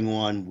is going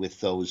on with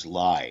those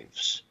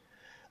lives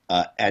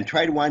and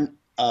try to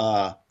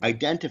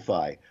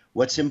identify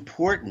what's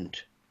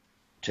important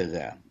to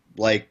them.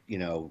 Like,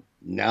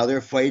 now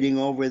they're fighting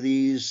over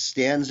these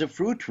stands of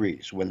fruit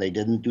trees when they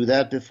didn't do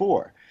that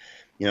before.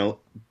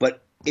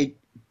 But it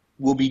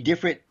will be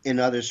different in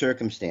other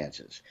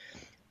circumstances.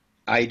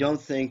 I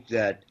don't think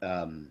that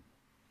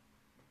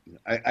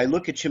I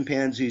look at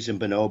chimpanzees and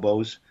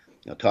bonobos.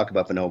 I'll talk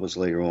about bonobos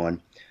later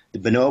on. The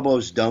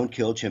bonobos don't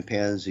kill,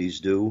 chimpanzees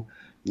do.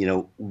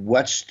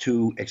 What's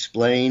to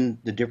explain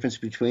the difference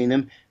between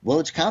them? Well,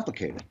 it's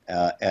complicated,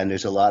 and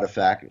there's a lot of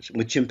factors.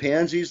 With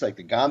chimpanzees, like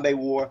the Gombe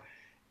War,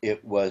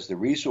 it was the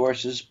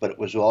resources, but it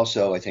was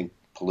also, I think,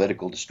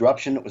 political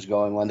disruption that was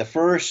going on. The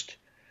first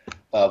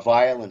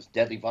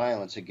deadly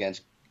violence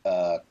against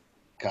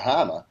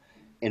Kahama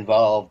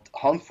involved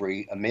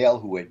Humphrey, a male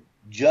who had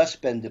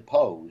just been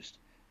deposed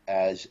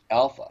as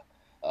alpha.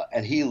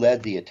 And he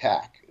led the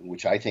attack,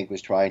 which I think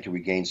was trying to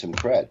regain some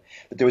cred.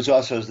 But there was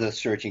also the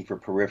searching for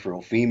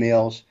peripheral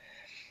females.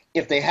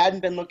 if they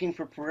hadn't been looking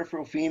for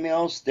peripheral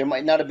females, there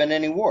might not have been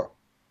any war.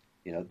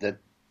 That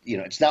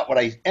it's not what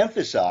I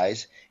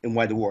emphasize in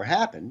why the war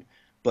happened,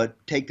 but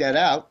take that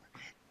out.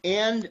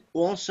 And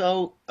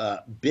also,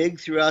 big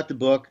throughout the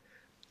book,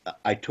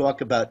 I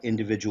talk about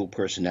individual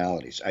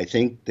personalities. I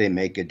think they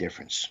make a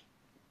difference.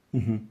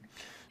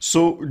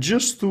 So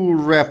just to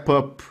wrap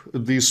up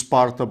this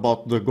part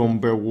about the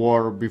Gombe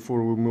War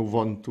before we move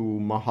on to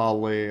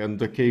Mahale and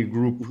the K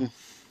group,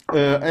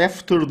 Mm-hmm.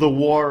 after the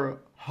war,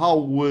 how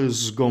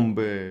was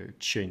Gombe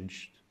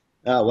changed?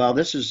 Well,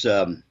 this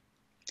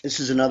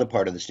is another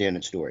part of the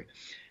standard story.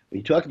 When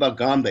you talk about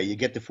Gombe, you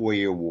get the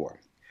 4-Year War.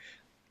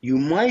 You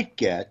might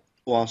get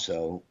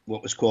also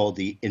what was called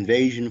the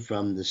invasion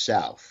from the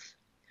south.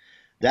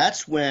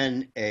 That's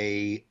when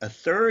a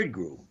third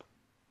group,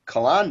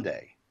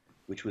 Kalande,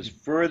 which was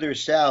further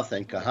south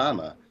than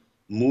Kahama,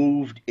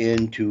 moved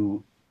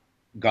into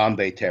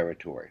Gombe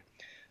territory.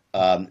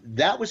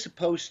 That was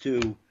supposed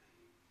to.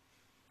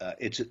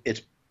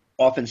 It's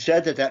often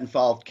said that that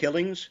involved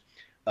killings,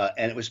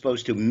 and it was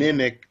supposed to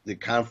mimic the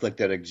conflict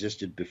that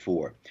existed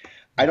before.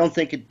 I don't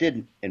think it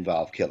did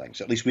involve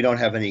killings. At least we don't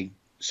have any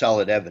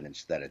solid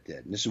evidence that it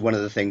did. And this is one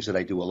of the things that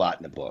I do a lot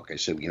in the book. I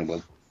said,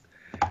 well,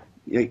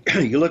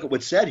 you look at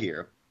what's said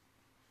here.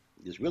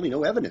 There's really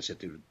no evidence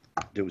that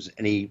there was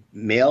any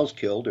males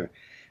killed or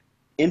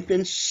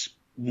infants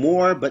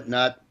more, but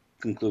not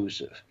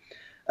conclusive.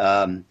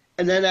 And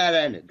then that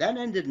ended. That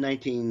ended in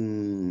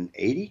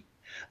 1980.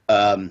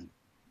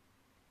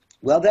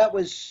 Well, that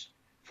was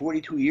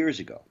 42 years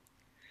ago.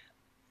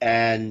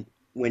 And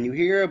when you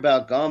hear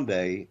about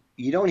Gombe,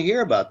 you don't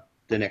hear about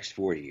the next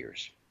 40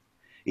 years.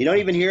 You don't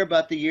even hear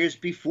about the years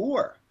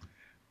before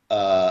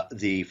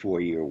the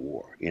 4-Year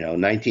War,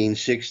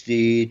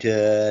 1960 to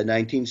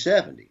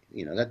 1970.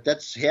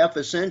 That's half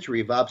a century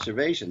of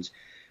observations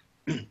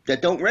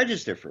that don't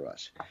register for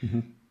us.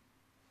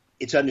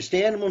 It's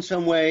understandable in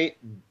some way.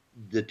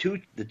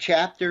 The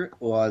chapter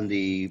on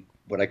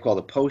what I call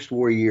the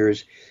post-war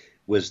years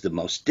was the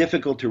most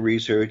difficult to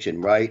research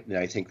and write, and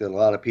I think that a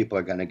lot of people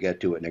are going to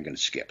get to it and they're going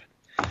to skip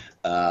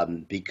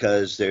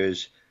because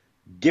there's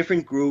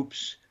different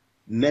groups,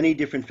 many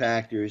different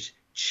factors,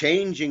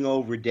 changing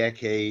over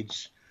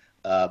decades.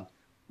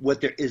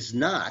 What there is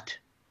not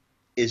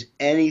is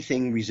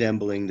anything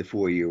resembling the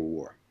 4-Year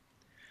War.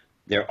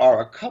 There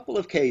are a couple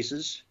of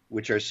cases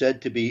which are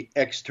said to be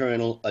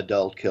external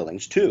adult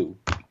killings too,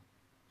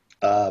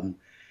 but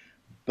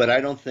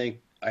I don't think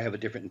I have a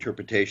different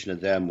interpretation of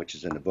them, which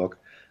is in the book.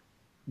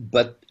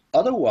 But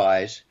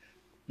otherwise,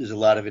 there's a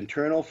lot of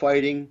internal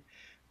fighting.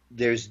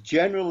 There's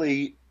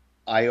generally,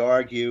 I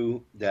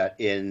argue, that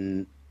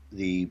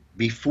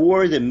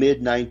before the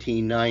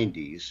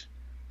mid-1990s,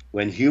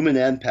 when human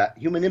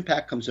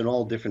impact comes in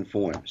all different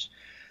forms,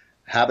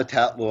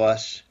 habitat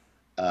loss,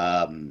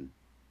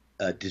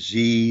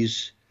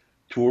 disease,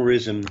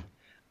 tourism,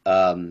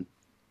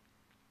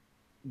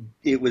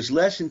 it was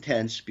less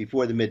intense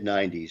before the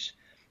mid-90s,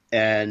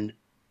 and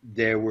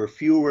there were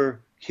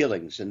fewer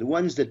killings. And the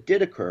ones that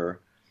did occur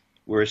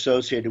were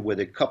associated with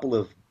a couple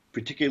of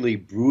particularly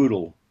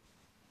brutal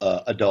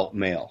adult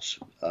males,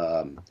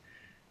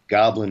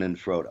 Goblin and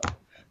Frodo.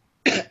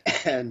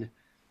 And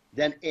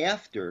then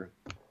after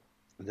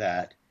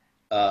that,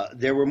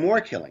 there were more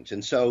killings.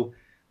 And so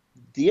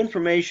the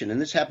information,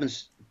 and this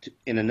happens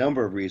in a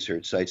number of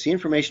research sites, the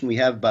information we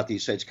have about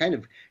these sites kind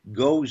of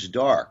goes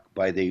dark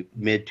by the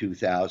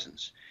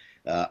mid-2000s.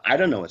 I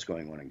don't know what's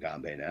going on in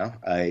Gombe now.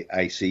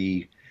 I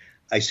see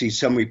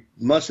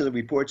most of the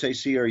reports I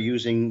see are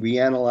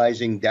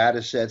reanalyzing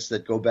data sets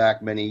that go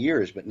back many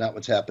years, but not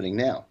what's happening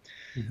now.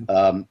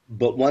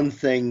 But one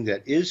thing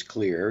that is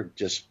clear,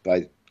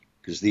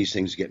 because these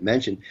things get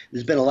mentioned,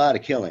 there's been a lot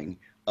of killing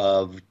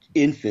of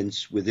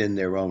infants within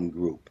their own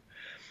group.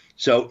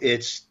 So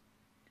it's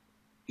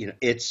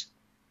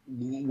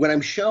when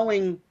I'm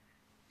showing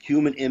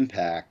human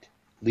impact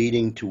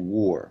leading to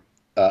war,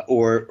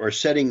 or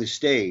setting the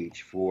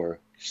stage for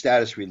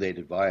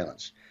status-related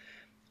violence,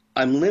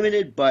 I'm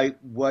limited by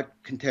what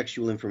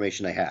contextual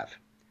information I have.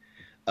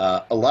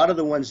 A lot of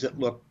the ones that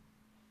look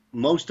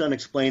most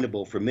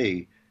unexplainable for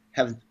me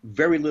have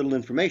very little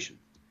information.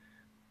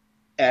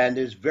 And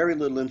there's very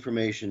little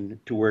information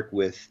to work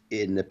with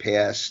in the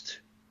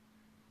past,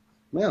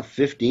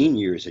 15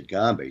 years at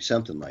Gombe,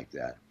 something like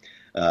that.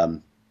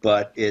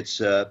 But it's,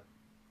 from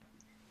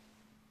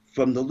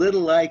the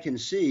little I can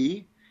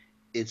see,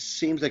 it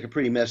seems like a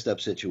pretty messed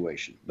up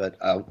situation. But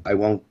I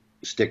won't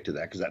stick to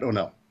that because I don't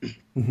know.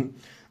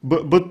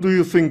 But do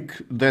you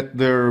think that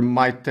there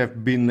might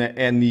have been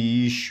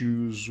any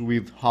issues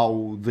with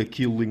how the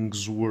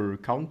killings were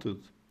counted?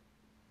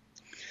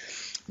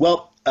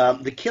 Well,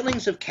 the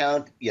killings of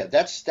count, yeah,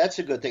 that's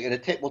a good thing, and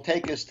it will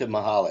take us to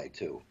Mahale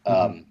too.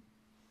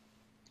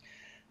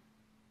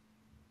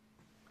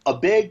 A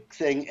big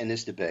thing in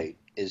this debate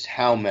is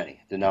how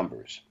many, the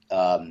numbers.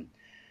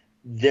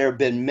 There have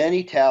been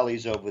many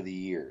tallies over the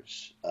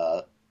years,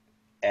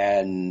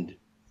 and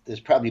there's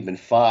probably been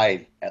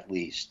 5 at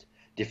least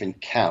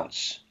different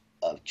counts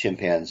of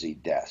chimpanzee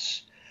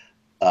deaths.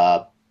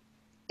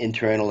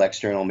 internal,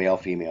 external, male,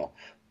 female.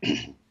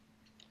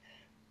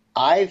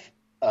 I've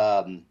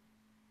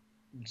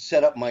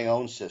set up my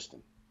own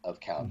system of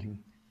counting.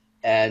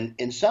 And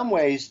in some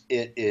ways,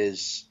 it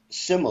is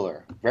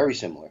similar, very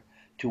similar,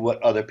 to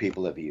what other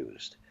people have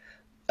used.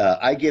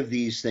 I give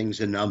these things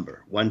a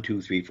number, 1,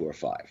 2, 3, 4,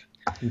 5.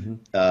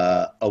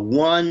 A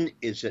 1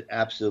 is an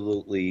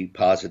absolutely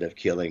positive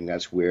killing.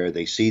 That's where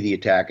they see the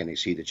attack and they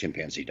see the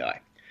chimpanzee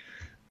die.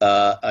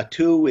 A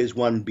 2 is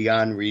one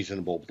beyond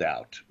reasonable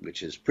doubt,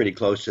 which is pretty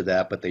close to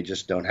that, but they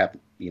just don't have,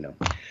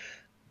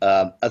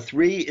 a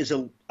 3 is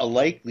a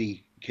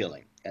likely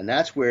killing, and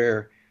that's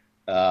where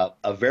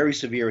a very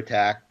severe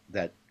attack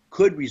that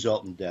could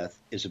result in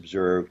death is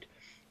observed,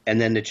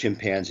 and then the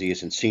chimpanzee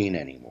isn't seen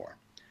anymore.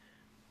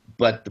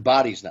 But the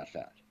body's not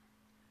found.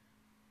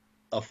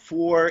 A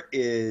 4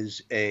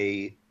 is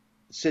a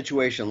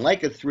situation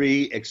like a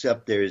 3,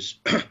 except there's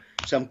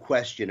some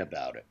question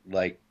about it.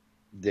 Like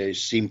there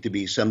seem to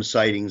be some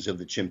sightings of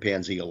the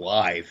chimpanzee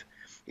alive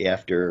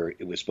after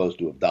it was supposed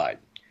to have died.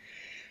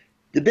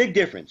 The big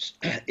difference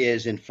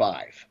is in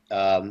 5.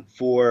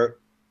 For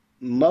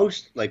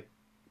most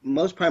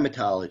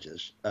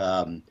primatologists,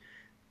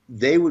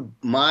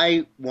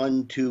 my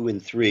 1, 2,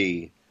 and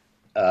 3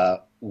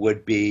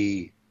 would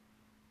be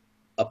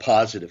a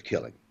positive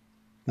killing.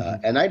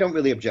 And I don't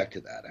really object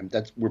to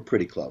that. We're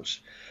pretty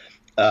close.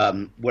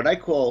 What I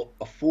call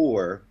a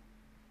 4,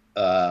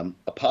 a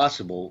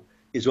possible,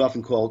 is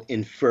often called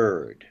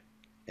inferred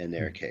in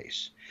their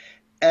case.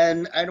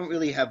 And I don't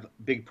really have a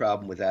big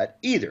problem with that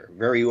either.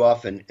 Very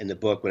often in the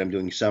book, when I'm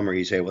doing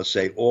summaries, I will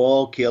say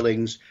all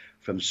killings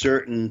from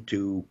certain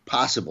to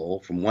possible,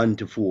 from 1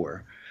 to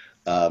 4,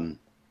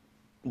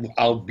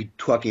 I'll be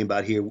talking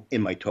about here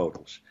in my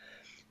totals.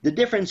 The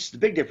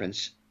big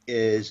difference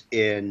is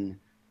in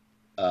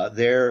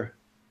their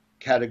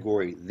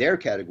category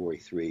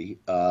 3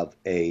 of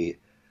a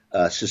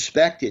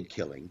suspected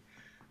killing,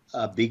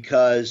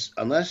 because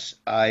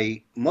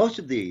most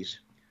of these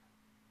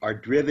are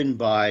driven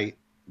by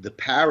the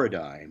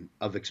paradigm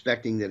of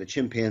expecting that a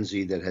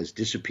chimpanzee that has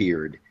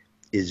disappeared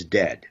is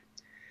dead,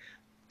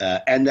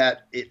 and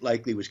that it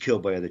likely was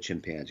killed by other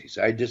chimpanzees.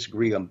 I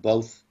disagree on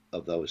both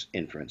of those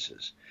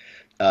inferences,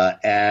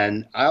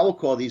 and I will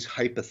call these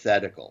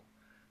hypothetical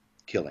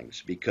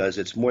killings because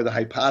it's more the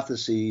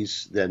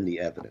hypotheses than the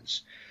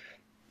evidence.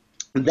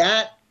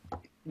 That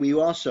we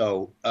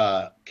also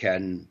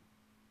can,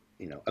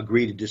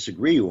 agree to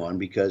disagree on,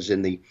 because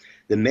in the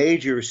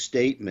major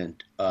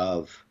statement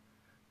of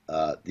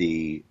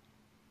the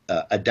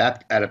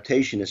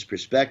adaptationist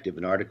perspective,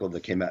 an article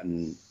that came out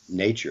in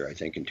Nature, I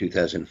think, in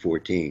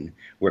 2014,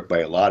 worked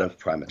by a lot of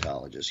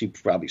primatologists.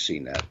 You've probably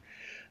seen that.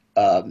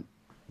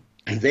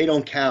 They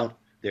don't count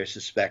their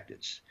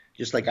suspecteds,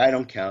 just like I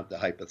don't count the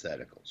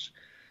hypotheticals.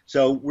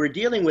 So we're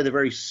dealing with a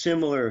very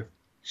similar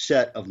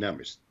set of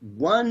numbers.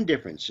 One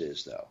difference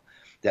is, though,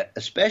 that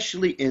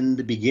especially in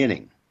the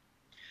beginning,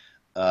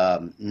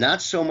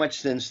 not so much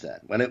since then,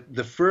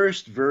 the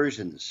first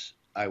versions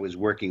I was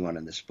working on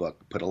in this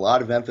book put a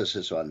lot of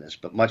emphasis on this,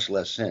 but much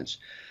less since,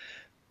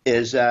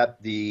 is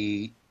that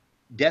the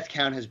death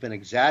count has been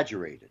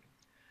exaggerated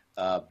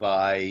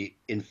by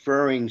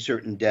inferring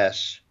certain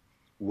deaths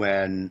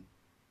when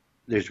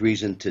there's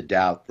reason to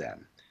doubt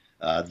them.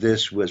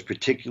 This was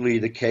particularly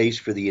the case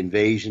for the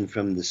invasion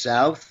from the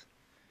south.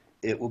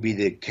 It will be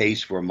the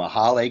case for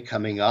Mahale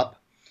coming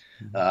up.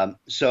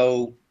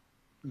 So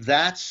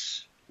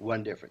that's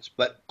one difference.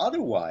 But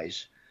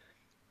otherwise,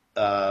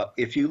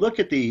 if you look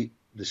at the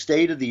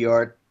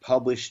state-of-the-art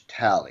published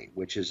tally,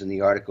 which is in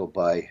the article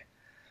by,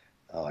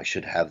 I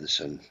should have this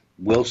in,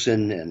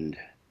 Wilson and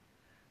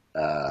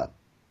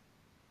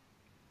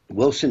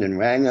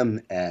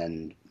Wrangham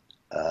and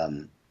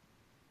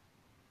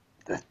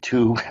the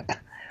two,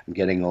 I'm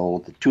getting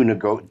old, the two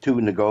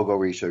Nagogo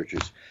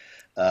researchers,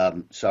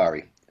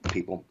 sorry,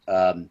 people,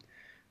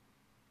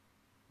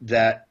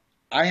 that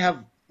I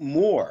have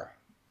more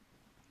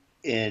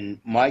in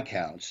my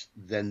counts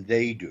than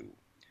they do.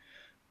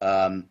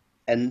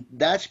 And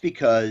that's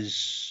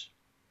because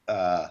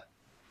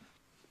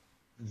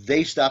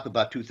they stop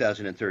about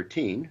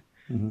 2013,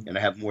 and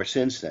I have more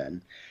since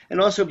then.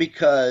 And also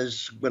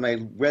because when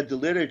I read the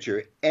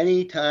literature,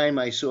 anytime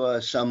I saw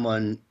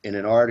someone in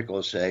an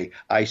article say,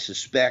 I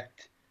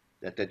suspect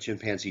that that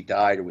chimpanzee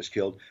died or was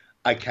killed,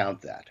 I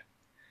count that.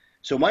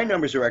 So my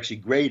numbers are actually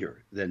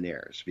greater than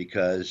theirs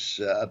because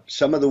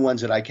some of the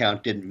ones that I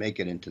count didn't make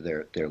it into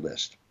their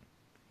list.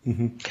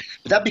 But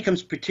that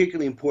becomes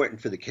particularly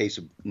important for the case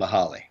of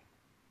Mahale.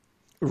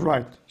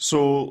 Right.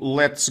 So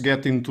let's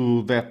get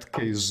into that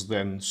case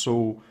then.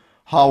 So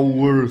how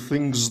were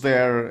things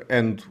there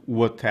and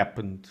what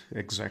happened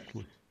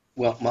exactly?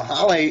 Well,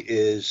 Mahale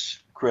is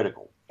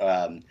critical.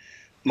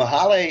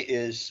 Mahale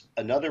is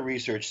another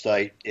research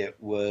site. It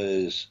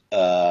was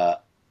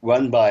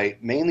run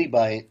mainly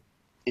by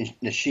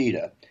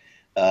Nishida.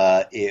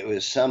 It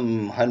was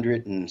some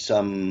 100 and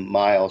some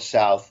miles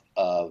south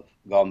of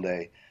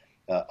Gombe,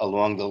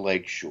 along the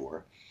lake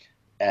shore,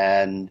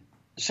 and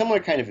similar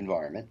kind of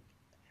environment.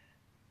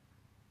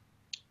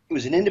 It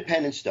was an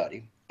independent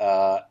study.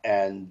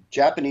 and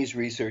Japanese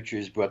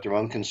researchers brought their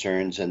own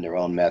concerns and their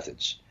own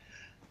methods.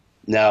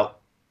 Now,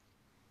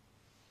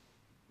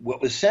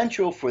 what was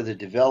central for the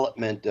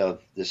development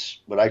of this,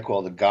 what I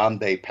call the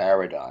Gombe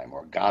paradigm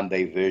or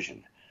Gombe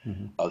vision,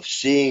 of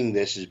seeing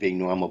this as being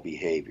normal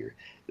behavior,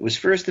 it was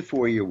first the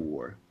 4-Year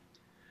War,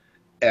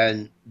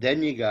 and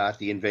then you got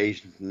the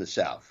invasion from the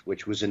south,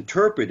 which was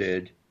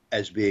interpreted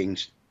as being,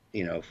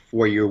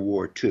 4-Year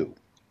War 2,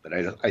 but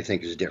I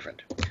think is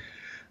different.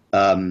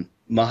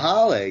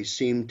 Mahale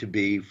seemed to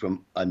be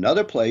from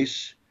another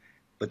place,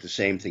 but the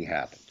same thing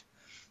happened.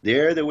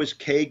 There was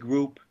K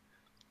group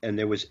and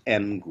there was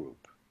M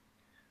group.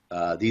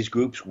 These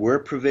groups were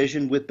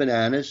provisioned with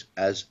bananas,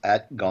 as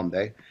at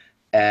Gombe,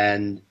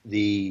 and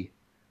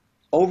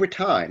over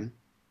time,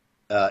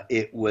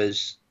 it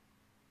was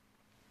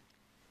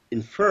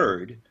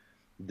inferred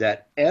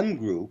that M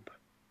group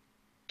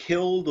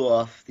killed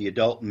off the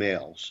adult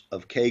males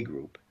of K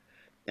group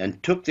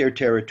and took their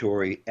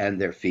territory and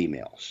their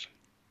females.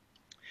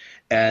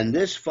 And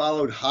this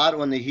followed hot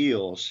on the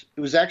heels.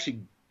 It was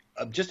actually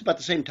just about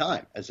the same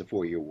time as the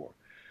 4-Year War,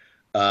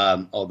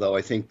 although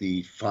I think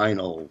the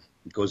final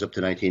goes up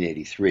to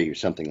 1983 or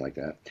something like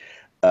that.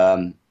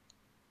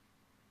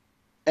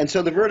 And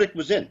so the verdict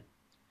was in.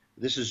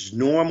 This is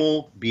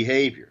normal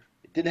behavior.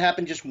 It didn't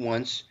happen just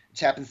once. It's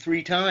happened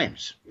 3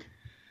 times.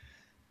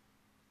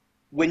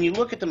 When you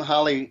look at the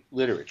Mahale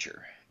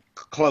literature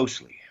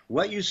closely,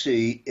 what you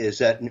see is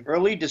that in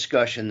early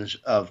discussions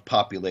of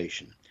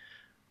population,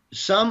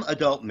 some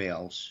adult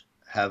males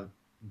have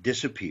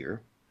disappeared.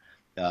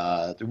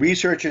 The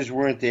researchers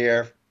weren't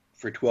there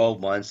for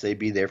 12 months. They'd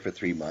be there for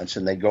 3 months,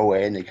 and they'd go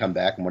away and they'd come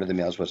back, and one of the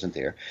males wasn't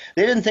there.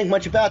 They didn't think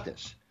much about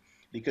this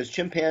because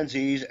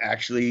chimpanzees,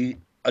 actually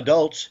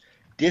adults,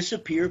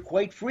 disappear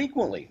quite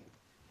frequently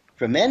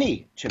from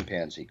many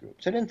chimpanzee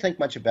groups. They didn't think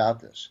much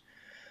about this.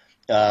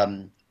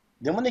 Then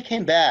when they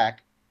came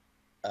back,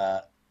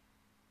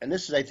 and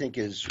this is, I think,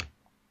 is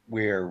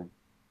where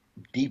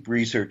deep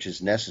research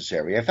is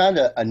necessary. I found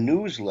a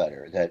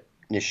newsletter that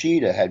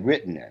Nishida had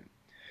written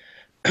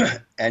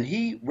in, and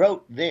he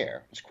wrote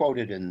there, it's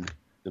quoted in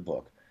the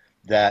book,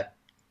 that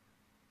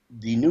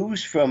the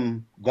news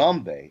from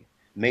Gombe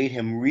made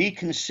him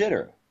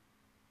reconsider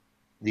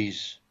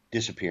these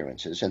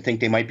disappearances and think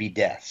they might be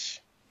deaths.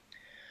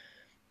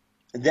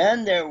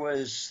 Then there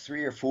was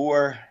 3 or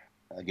 4,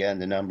 again,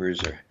 the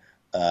numbers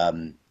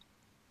are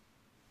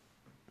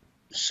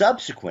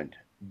subsequent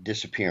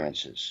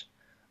disappearances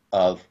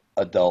of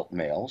adult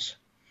males,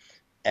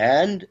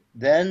 and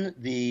then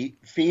the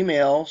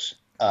females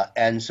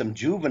and some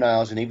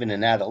juveniles and even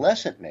an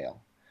adolescent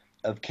male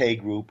of K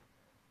group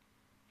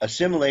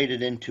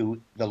assimilated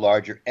into the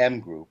larger M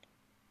group,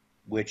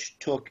 which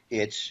took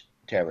its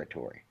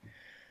territory.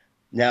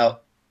 Now,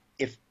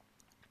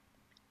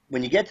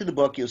 when you get to the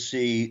book, you'll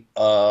see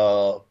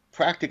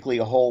practically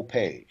a whole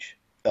page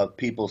of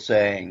people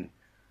saying,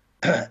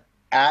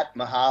 at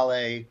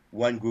Mahale,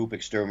 one group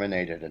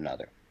exterminated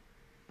another.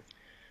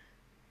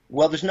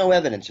 Well, there's no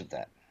evidence of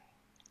that.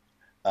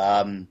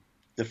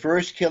 The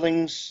first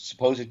killings,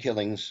 supposed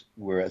killings,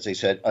 were, as I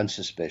said,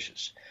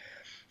 unsuspicious.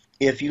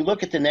 If you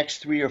look at the next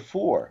 3 or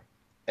 4,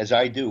 as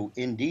I do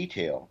in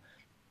detail,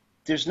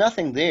 there's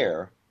nothing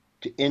there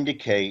to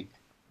indicate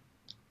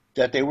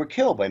that they were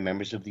killed by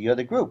members of the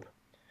other group.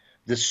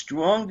 The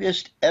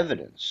strongest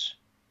evidence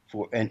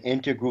for an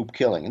intergroup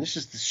killing, and this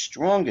is the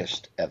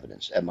strongest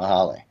evidence at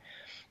Mahale,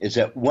 is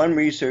that one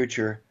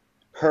researcher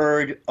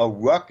heard a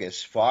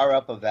ruckus far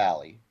up a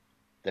valley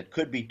that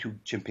could be 2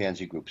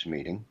 chimpanzee groups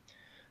meeting,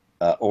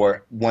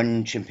 or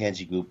one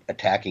chimpanzee group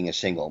attacking a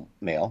single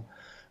male.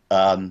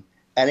 And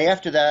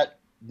after that,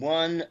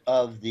 one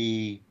of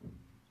the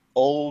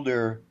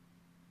older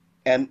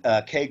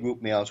K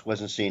group males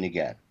wasn't seen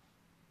again.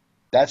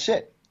 That's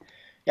it.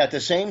 At the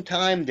same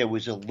time, there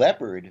was a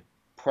leopard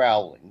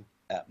prowling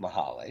at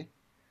Mahale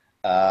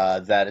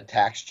that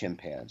attacks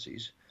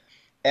chimpanzees.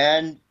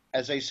 And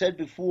as I said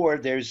before,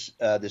 there's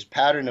this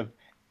pattern of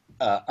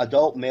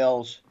adult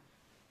males,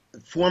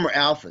 former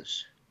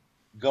alphas,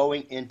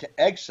 going into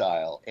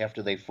exile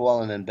after they've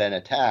fallen and been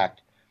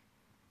attacked.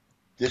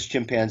 This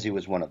chimpanzee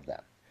was one of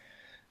them.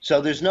 So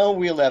there's no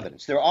real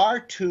evidence. There are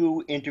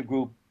 2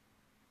 intergroup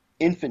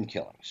infant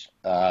killings,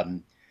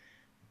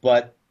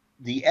 but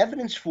the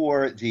evidence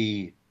for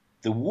the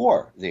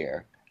war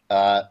there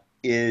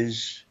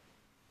is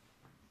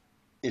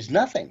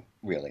nothing,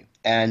 really.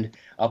 And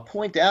I'll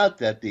point out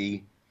that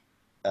the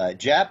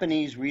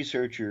Japanese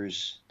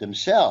researchers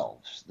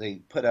themselves, they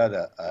put out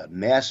a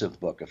massive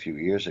book a few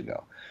years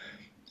ago.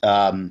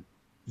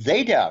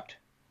 They doubt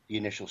the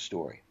initial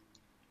story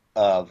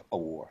of a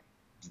war.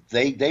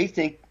 They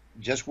think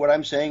just what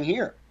I'm saying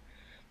here,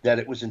 that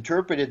it was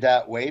interpreted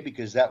that way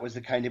because that was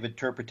the kind of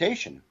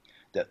interpretation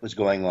that was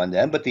going on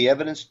then, but the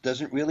evidence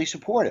doesn't really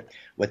support it.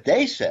 What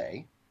they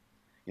say,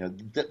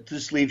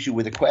 this leaves you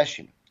with a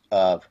question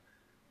of,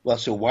 well,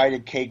 so why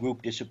did K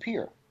group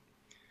disappear?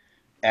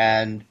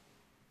 And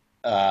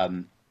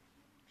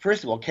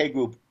first of all, K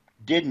group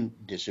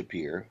didn't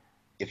disappear.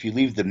 If you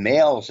leave the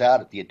males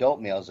out, the adult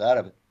males out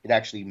of it, it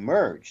actually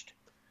merged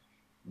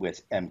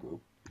with M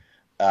group.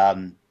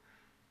 Um,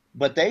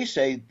 but they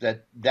say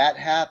that that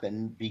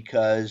happened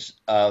because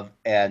of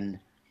an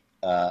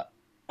uh,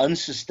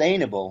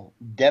 unsustainable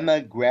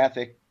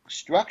demographic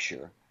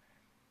structure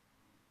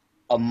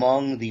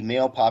among the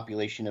male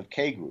population of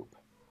K group.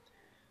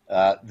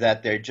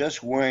 That there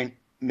just weren't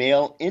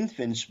male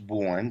infants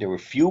born. There were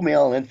few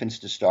male infants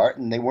to start,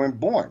 and they weren't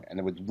born. And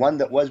there was one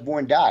that was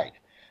born died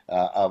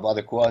of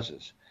other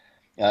causes.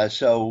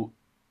 So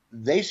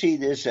they see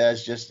this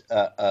as just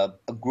a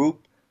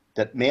group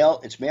that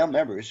its male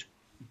members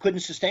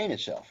couldn't sustain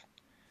itself,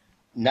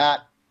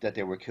 not that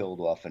they were killed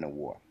off in a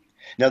war.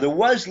 Now there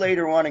was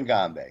later on in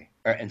Gombe,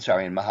 in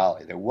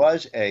Mahale, there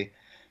was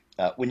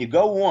when you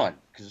go on,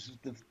 because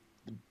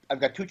I've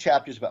got two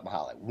chapters about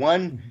Mahale.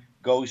 One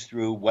goes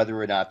through whether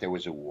or not there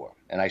was a war,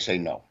 and I say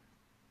no.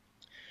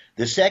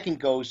 The second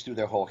goes through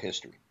their whole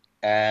history,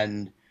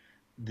 and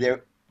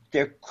there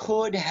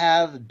could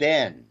have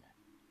been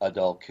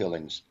adult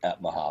killings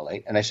at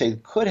Mahale, and I say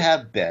could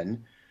have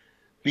been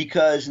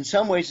because in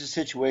some ways the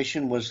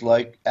situation was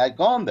like at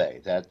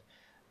Gombe, that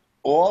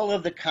all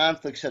of the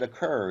conflicts that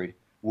occurred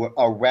were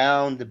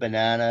around the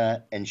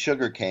banana and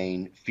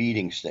sugarcane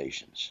feeding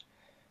stations.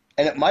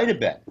 And it might have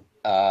been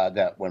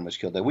that one was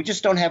killed there. We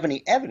just don't have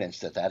any evidence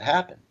that that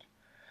happened.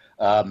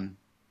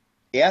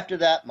 After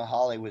that,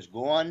 Mahale was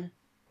gone.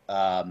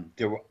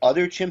 There were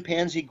other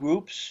chimpanzee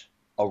groups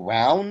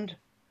around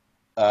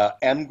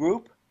M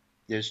group.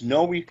 There's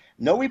no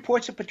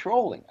reports of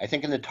patrolling. I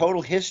think in the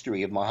total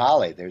history of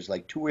Mahale, there's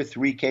like 2 or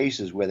 3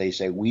 cases where they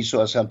say we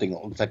saw something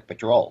that looks like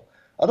patrol.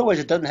 Otherwise,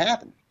 it doesn't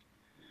happen.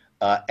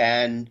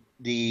 And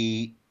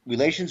the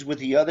relations with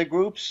the other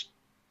groups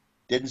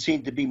didn't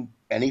seem to be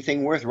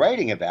anything worth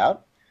writing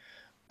about.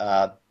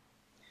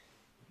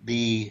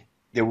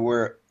 There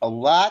were a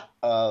lot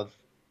of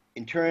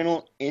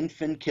internal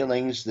infant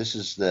killings. This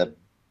is the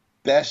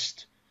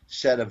best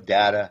set of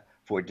data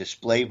for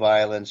display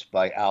violence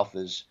by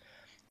alphas.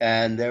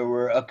 And there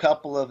were a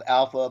couple of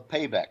alpha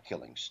payback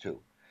killings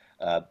too.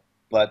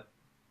 But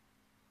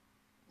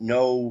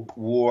no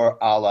war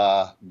a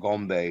la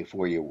Gombe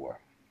 4-year war.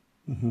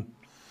 Mm-hmm.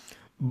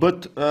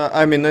 But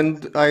I mean,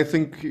 and I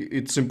think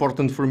it's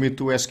important for me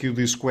to ask you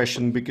this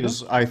question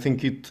because I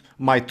think it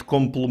might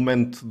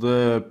complement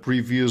the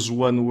previous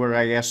one where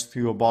I asked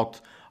you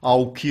about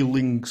how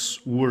killings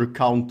were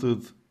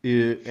counted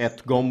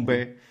at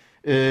Gombe.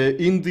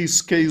 In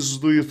this case,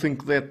 do you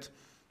think that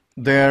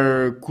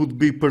there could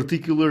be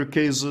particular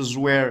cases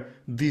where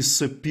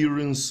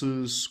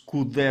disappearances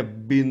could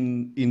have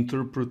been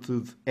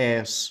interpreted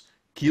as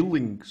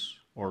killings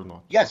or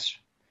not? Yes.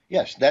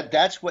 Yes,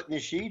 that's what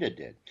Nishida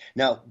did.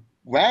 Now,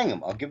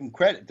 Wrangham, I'll give him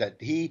credit that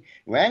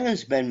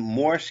Wrangham's been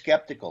more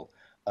skeptical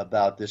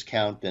about this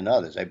count than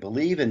others. I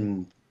believe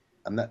I'm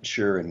not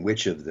sure in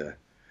which of the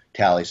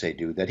tallies they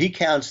do, that he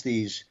counts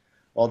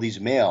all these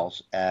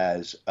males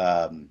as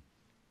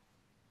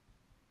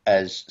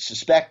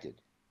suspected,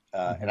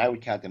 and I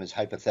would count them as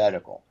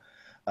hypothetical.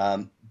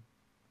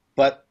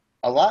 But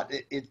a lot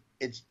it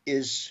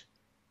is,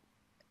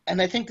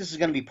 and I think this is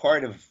going to be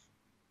part of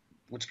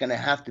what's going to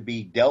have to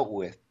be dealt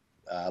with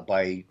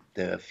by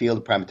the field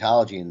of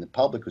primatology and the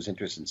public who's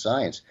interested in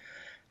science,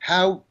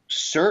 how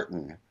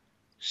certain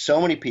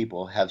so many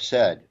people have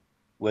said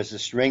was the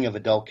string of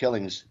adult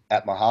killings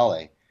at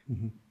Mahale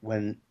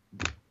when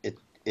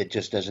it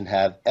just doesn't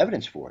have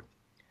evidence for it.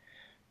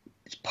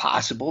 It's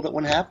possible that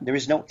one happened. There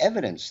is no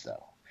evidence,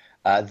 though.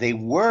 They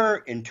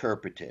were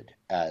interpreted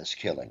as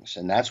killings,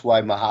 and that's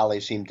why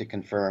Mahale seemed to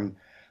confirm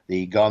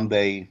the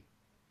Gombe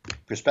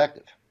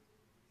perspective.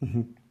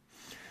 Mm-hmm.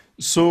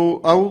 So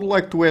I would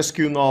like to ask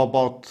you now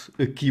about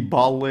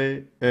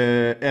Kibale,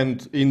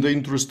 and in the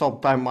interest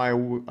of time,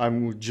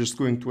 I'm just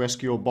going to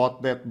ask you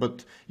about that.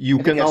 But you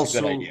I think can that's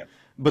a good also, idea.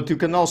 but you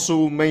can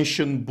also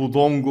mention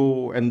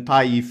Budongo and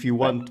Tai if you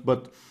want.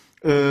 But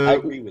I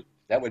agree with you.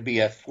 That would be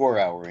a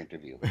 4-hour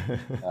interview.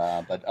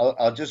 But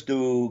I'll just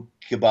do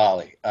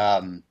Kibale.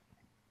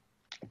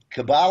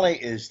 Kibale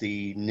is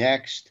the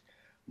next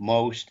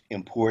most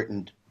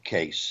important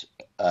case.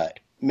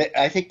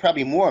 I think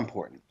probably more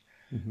important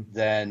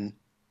than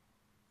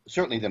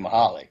certainly than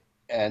Mahale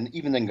and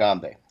even than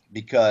Gombe,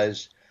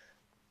 because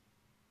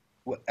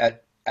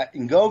at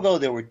Ngogo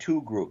there were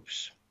 2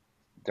 groups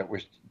that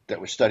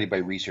were studied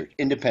by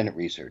independent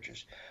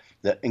researchers.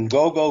 The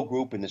Ngogo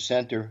group in the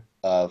center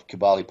of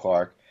Kibale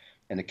Park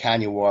and the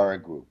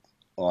Kanyawara group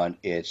on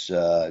its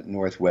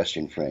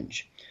northwestern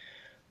fringe.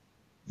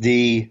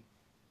 The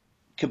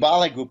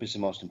Kibale group is the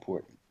most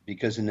important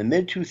because in the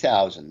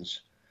mid-2000s,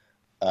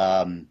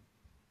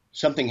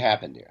 something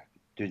happened there.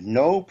 There's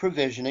no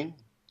provisioning.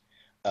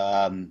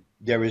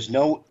 There is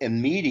no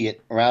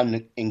immediate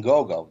around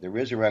Ngogo. There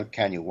is around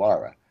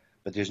Kanyawara,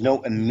 but there's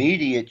no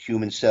immediate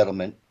human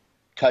settlement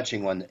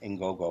touching on the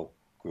Ngogo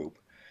group.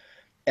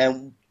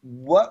 And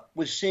what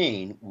was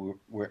seen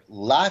were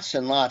lots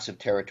and lots of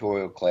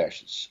territorial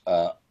clashes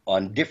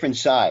on different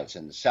sides,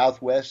 in the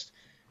southwest,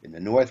 in the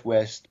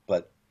northwest,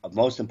 but of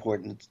most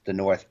importance, the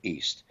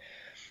northeast.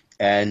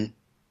 And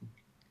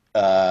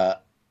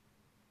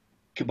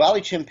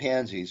Kibale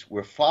chimpanzees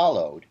were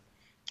followed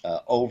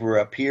over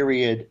a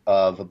period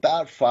of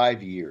about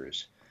 5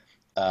 years,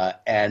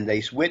 and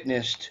they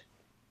witnessed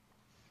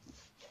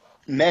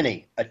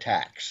many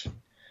attacks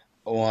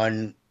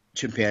on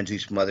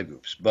chimpanzees from other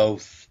groups,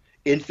 both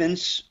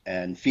infants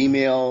and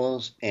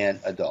females and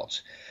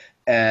adults.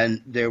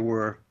 And there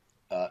were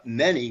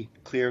many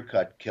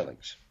clear-cut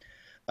killings.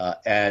 I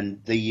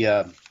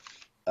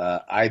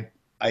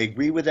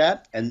agree with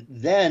that. And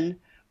then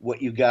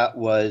what you got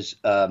was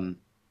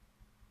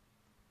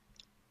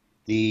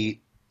the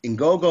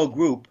Ngogo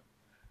group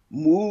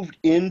moved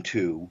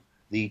into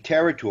the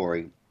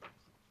territory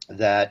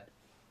that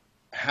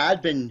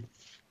had been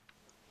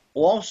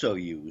also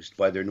used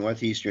by their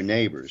northeastern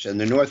neighbors, and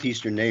the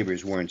northeastern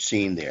neighbors weren't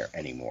seen there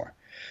anymore.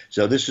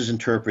 So this is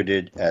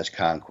interpreted as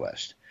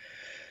conquest.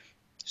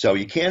 So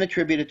you can't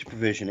attribute it to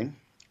provisioning.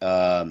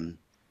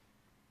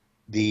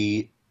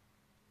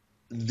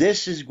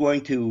 This is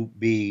going to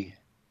be,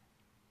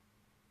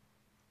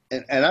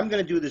 and I'm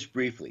going to do this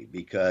briefly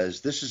because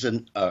this is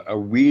a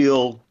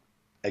real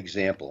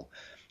example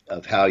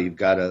of how you've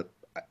got to,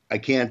 I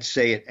can't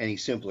say it any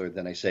simpler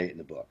than I say it in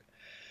the book.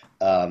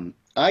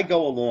 I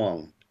go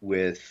along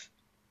with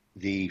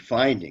the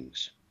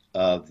findings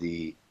of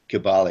the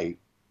Kibale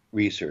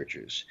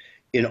researchers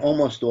in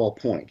almost all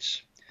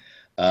points.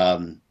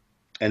 An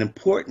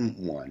important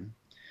one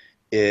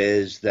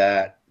is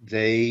that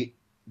they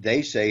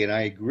say, and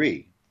I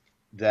agree,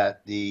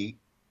 that the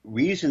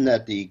reason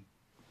that the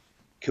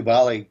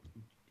Kibale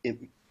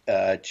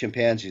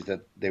chimpanzees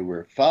that they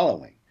were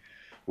following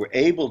were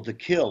able to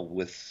kill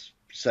with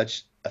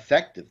such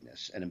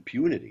effectiveness and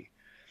impunity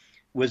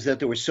was that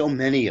there were so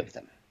many of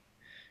them.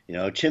 You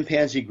know,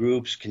 chimpanzee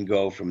groups can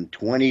go from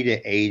 20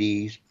 to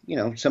 80, you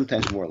know,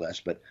 sometimes more or less,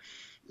 but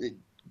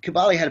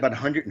Kibale had about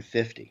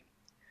 150.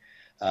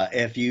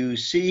 If you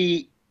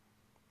see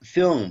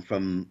film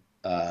from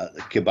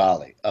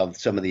Kibale of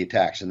some of the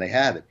attacks, and they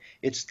have it,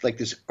 it's like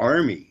this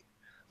army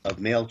of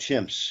male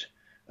chimps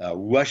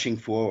rushing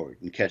forward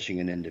and catching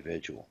an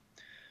individual.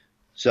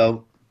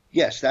 So,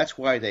 yes, that's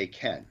why they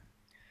can.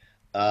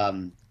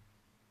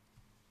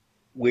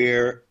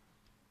 Where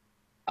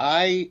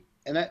I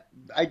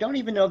don't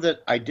even know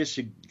that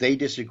they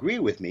disagree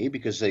with me,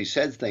 because they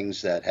said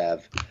things that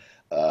have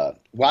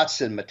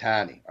Watson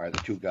Matani are the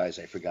two guys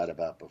I forgot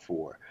about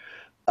before,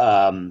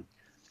 who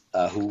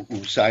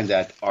signed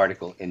that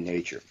article in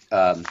Nature.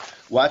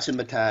 Watson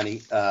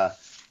Matani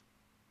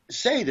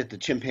say that the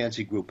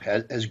chimpanzee group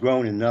has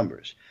grown in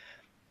numbers.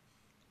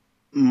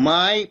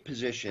 My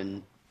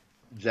position,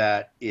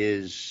 that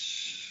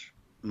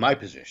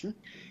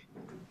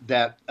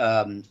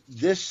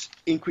this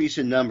increase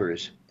in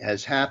numbers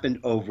has happened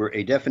over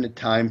a definite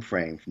time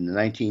frame from the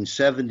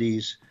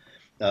 1970s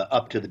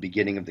up to the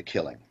beginning of the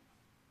killing.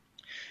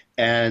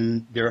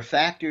 And there are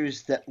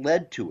factors that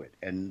led to it,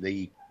 and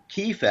the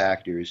key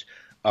factors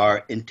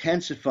are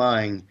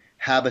intensifying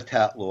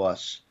habitat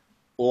loss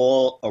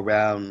all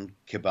around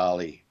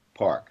Kibale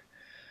Park.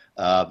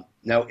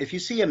 Now, if you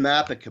see a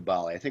map of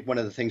Kibale, I think one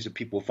of the things that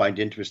people find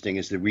interesting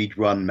is the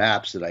redrum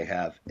maps that I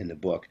have in the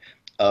book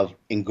of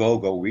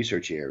Ngogo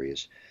research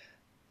areas.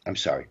 I'm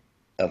sorry,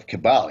 of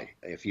Kibale.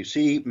 If you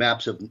see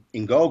maps of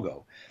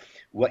Ngogo,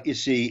 what you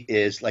see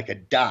is like a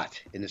dot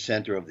in the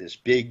center of this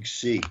big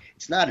sea.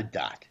 It's not a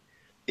dot.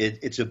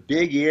 It's a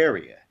big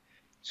area.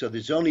 So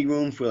there's only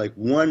room for like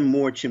one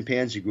more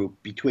chimpanzee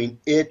group between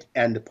it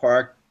and the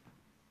park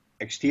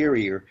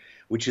exterior,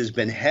 which has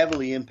been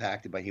heavily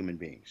impacted by human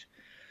beings.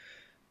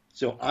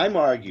 So I'm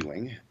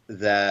arguing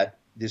that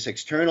this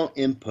external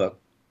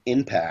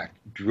impact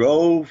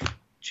drove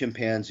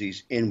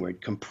chimpanzees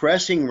inward,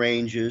 compressing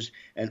ranges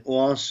and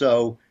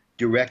also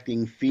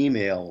directing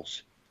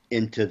females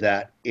into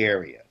that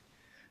area.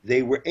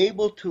 They were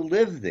able to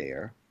live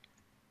there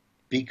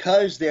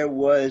because there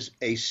was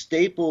a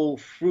staple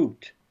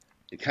fruit,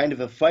 a kind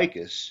of a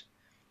ficus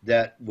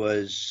that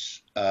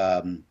was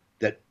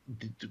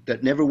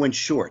that never went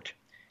short,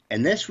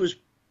 and this was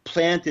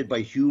planted by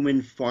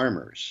human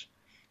farmers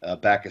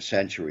back a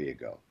century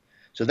ago.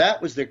 So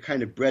that was their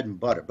kind of bread and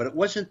butter, but it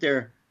wasn't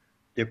their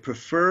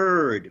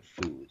preferred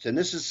foods. And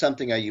this is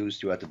something I use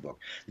throughout the book.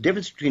 The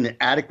difference between an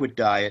adequate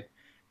diet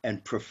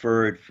and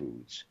preferred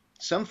foods.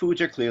 Some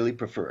foods are clearly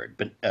preferred,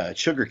 but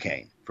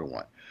sugarcane, for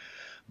one.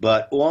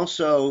 But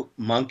also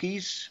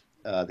monkeys.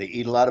 They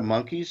eat a lot of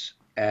monkeys.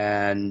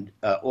 And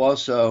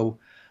also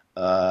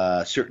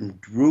certain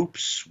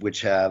groups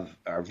which are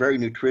very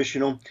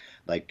nutritional,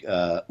 like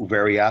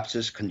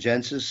Uvariopsis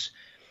congensis.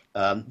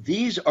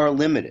 These are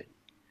limited.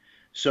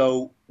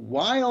 So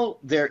while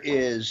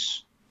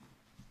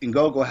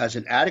Ngogo has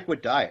an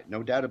adequate diet,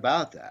 no doubt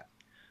about that.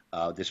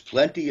 There's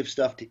plenty of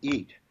stuff to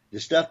eat. The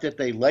stuff that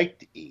they like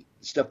to eat,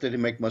 the stuff that they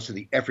make most of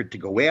the effort to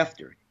go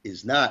after,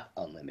 is not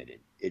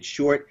unlimited. It's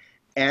short,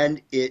 and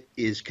it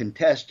is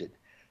contested,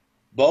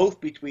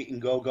 both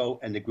between Ngogo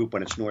and the group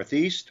on its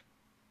northeast,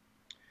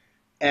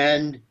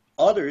 and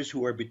others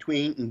who are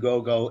between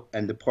Ngogo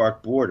and the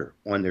park border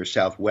on their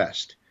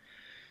southwest.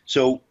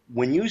 So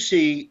when you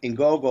see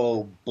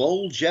Ngogo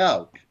bulge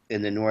out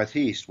in the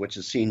Northeast, which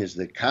is seen as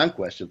the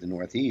conquest of the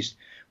Northeast,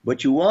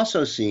 what you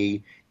also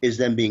see is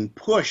them being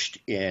pushed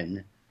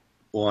in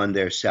on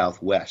their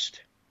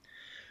Southwest.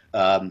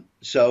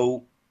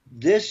 So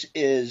this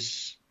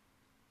is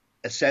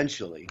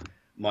essentially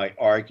my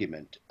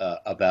argument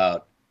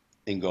about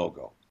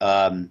Ngogo.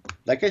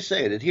 Like I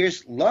say, it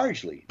adheres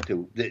largely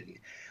to the.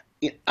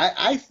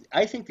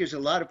 I think there's a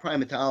lot of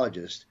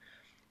primatologists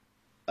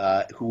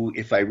who,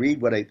 if they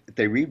read what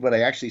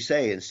I actually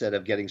say instead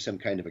of getting some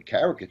kind of a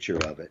caricature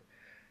of it,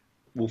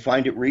 will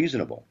find it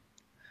reasonable.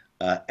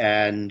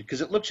 And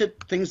because it looks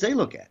at things they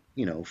look at,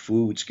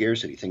 food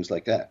scarcity, things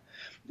like that.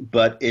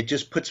 But it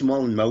just puts them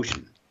all in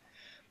motion.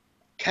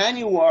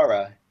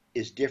 Kanyawara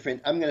is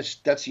different.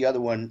 That's the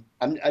other one.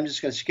 I'm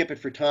just gonna skip it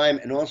for time,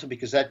 and also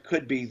because that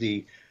could be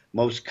the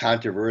most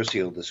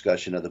controversial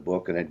discussion of the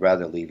book, and I'd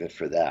rather leave it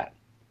for that.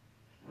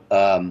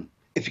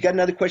 If you got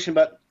another question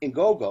about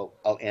Ngogo,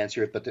 I'll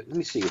answer it. But let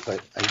me see if I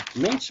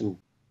made some.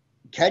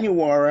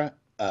 Kanyawara,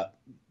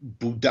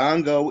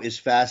 Budongo is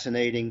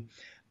fascinating.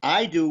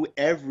 I do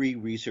every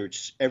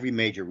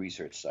major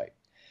research site.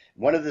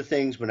 One of the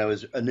things when I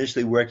was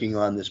initially working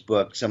on this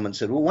book, someone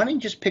said, well, why don't you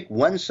just pick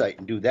one site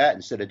and do that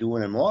instead of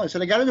doing them all? I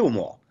said, I got to do them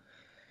all.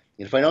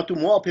 And if I don't do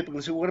them all, people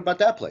can say, well, what about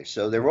that place?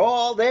 So they're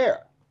all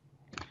there.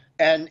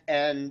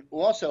 And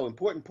also,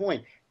 important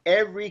point,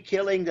 every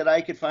killing that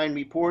I could find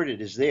reported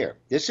is there.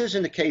 This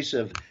isn't a case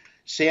of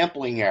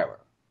sampling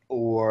error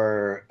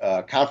or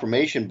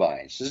confirmation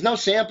bias. There's no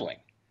sampling.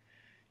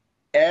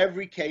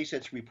 Every case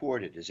that's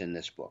reported is in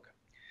this book.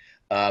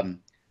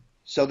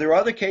 So there are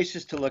other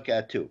cases to look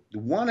at too. The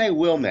one I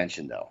will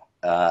mention though,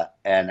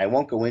 and I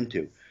won't go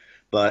into,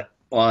 but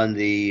on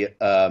the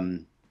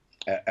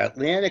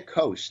Atlantic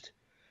coast,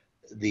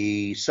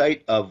 the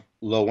site of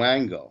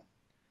Loango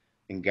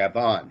in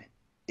Gabon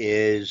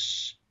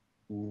is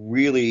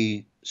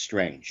really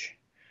strange.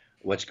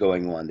 What's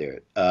going on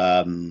there?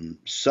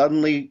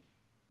 Suddenly,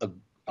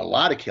 a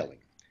lot of killing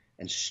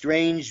and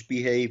strange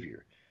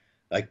behavior,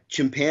 like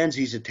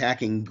chimpanzees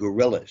attacking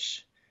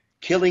gorillas,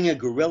 killing a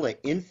gorilla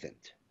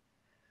infant.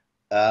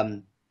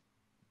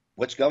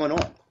 What's going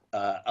on?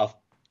 Of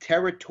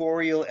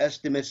territorial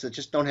estimates that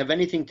just don't have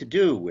anything to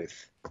do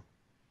with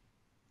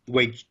the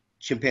way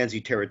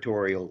chimpanzee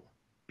territorial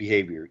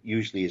behavior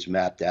usually is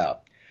mapped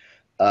out.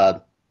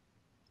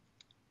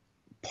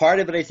 Part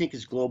of it, I think,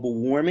 is global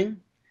warming,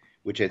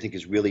 which I think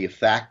is really a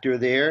factor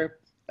there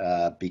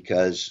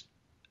because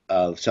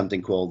of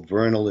something called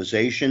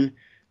vernalization.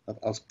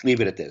 I'll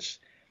leave it at this,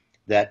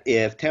 that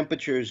if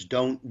temperatures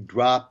don't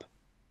drop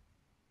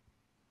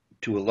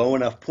to a low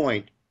enough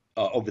point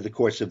over the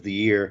course of the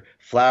year,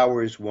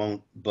 flowers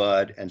won't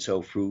bud, and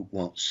so fruit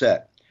won't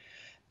set.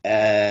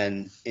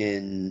 And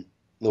in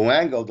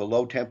Loango, the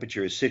low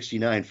temperature is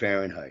 69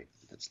 Fahrenheit.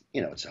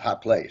 It's a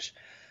hot place.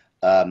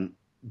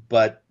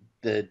 But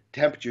the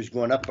temperature's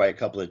gone up by a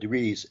couple of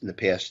degrees in the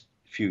past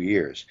few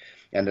years.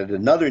 And at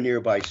another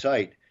nearby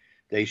site,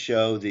 they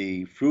show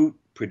the fruit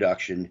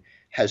production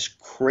has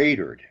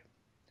cratered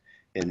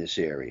in this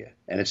area.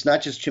 And it's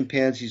not just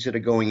chimpanzees that are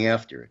going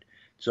after it.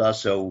 It's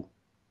also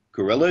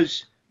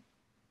gorillas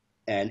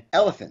and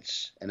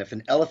elephants. And if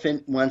an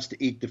elephant wants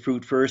to eat the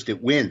fruit first,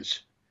 it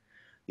wins.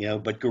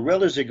 But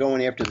gorillas are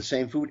going after the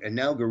same food, and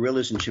now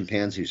gorillas and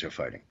chimpanzees are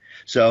fighting.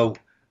 So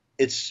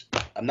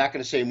I'm not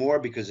going to say more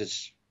because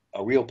it's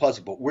a real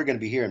puzzle, but we're going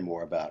to be hearing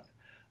more about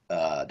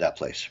that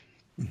place.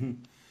 Mm-hmm.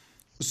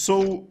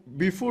 So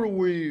before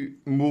we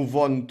move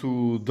on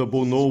to the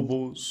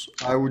bonobos,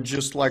 I would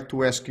just like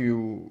to ask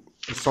you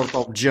a sort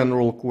of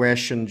general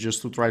question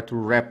just to try to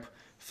wrap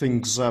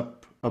things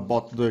up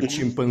about the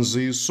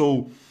chimpanzees.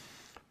 So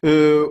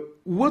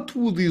what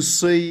would you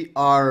say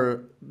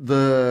are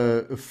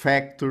the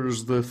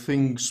factors, the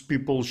things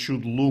people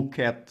should look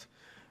at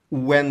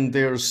when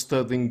they're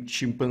studying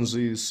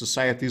chimpanzee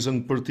societies,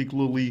 and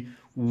particularly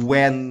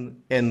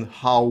when and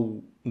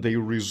how they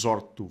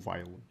resort to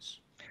violence?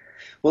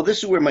 Well, this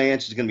is where my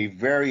answer is going to be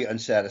very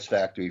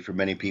unsatisfactory for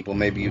many people,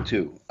 maybe you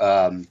too.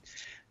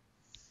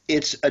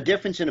 It's a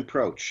difference in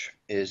approach,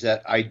 is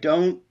that I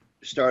don't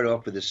start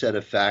off with a set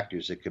of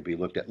factors that could be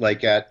looked at,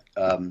 like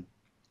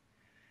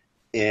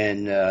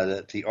in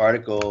the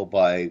article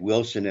by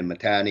Wilson and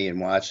Matani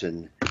and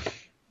Watson,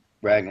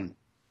 Brigham,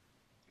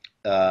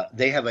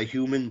 they have a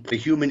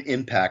human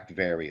impact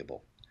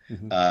variable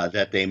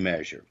that they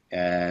measure,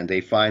 and they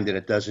find that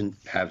it doesn't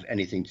have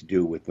anything to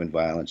do with when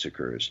violence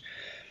occurs.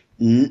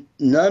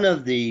 None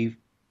of the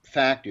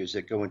factors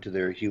that go into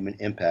their human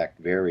impact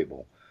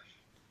variable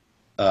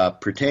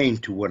pertain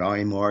to what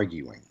I'm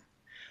arguing.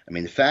 I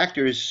mean, the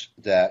factors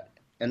that,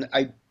 and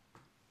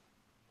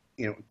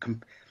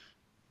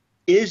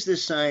is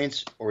this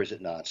science or is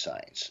it not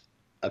science?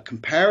 A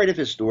comparative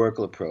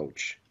historical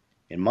approach,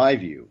 in my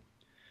view,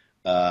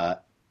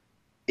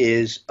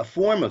 is a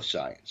form of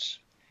science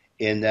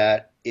in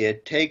that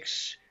it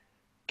takes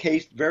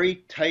very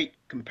tight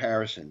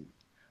comparison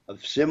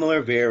of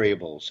similar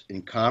variables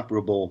in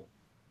comparable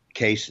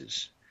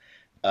cases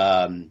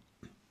and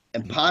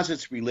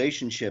posits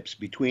relationships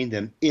between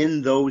them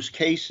in those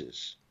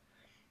cases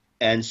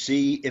and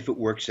see if it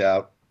works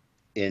out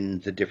in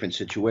the different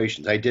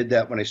situations. I did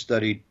that when I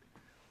studied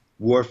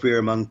warfare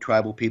among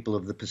tribal people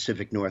of the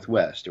Pacific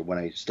Northwest, or when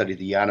I studied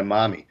the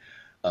Yanomami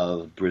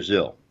of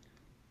Brazil.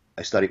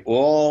 I studied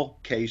all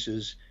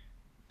cases,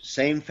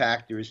 same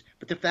factors,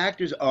 but the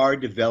factors are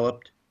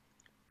developed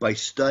by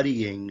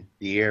studying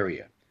the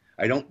area.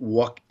 I don't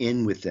walk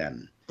in with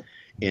them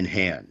in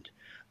hand.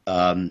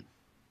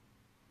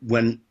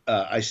 When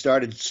I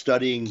started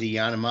studying the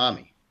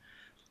Yanomami,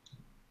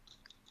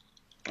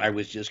 I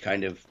was just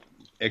kind of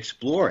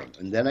exploring.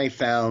 And then I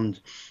found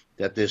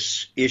that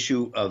this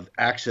issue of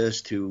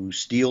access to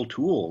steel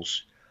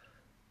tools,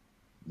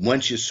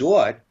 once you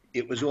saw it,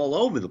 it was all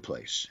over the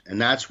place.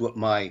 And that's what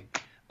my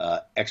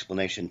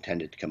explanation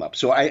tended to come up.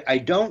 So I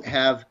don't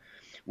have,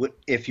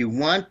 if you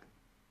want,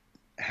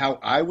 how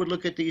I would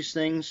look at these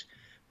things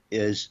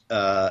is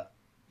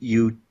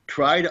you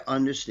try to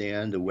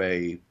understand the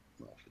way,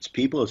 well, if it's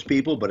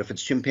people, but if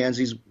it's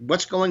chimpanzees,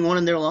 what's going on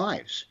in their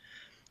lives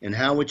and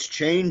how it's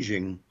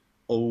changing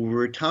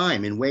over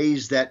time in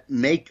ways that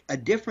make a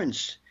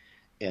difference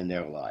in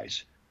their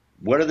lives.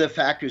 What are the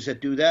factors that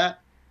do that?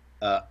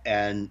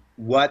 And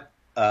what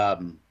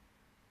doesn't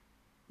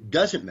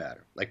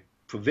matter? Like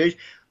provision.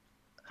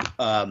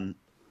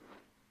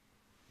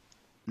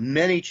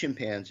 Many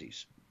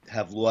chimpanzees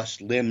have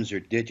lost limbs or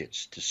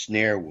digits to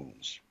snare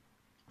wounds.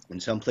 In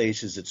some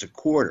places, it's a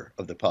quarter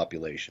of the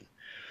population.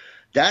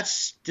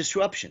 That's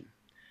disruption.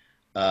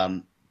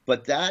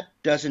 But that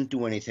doesn't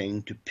do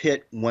anything to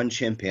pit one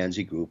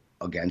chimpanzee group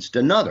against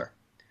another.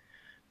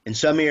 In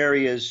some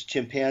areas,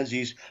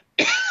 chimpanzees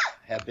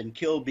have been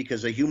killed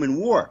because a human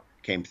war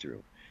came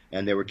through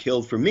and they were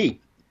killed for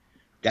meat.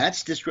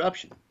 That's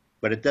disruption,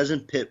 but it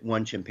doesn't pit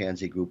one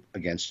chimpanzee group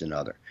against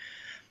another.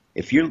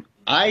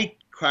 I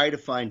try to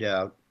find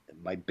out,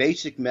 my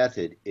basic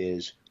method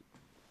is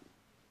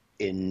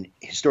in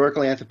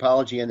historical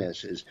anthropology, and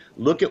this is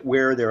look at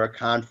where there are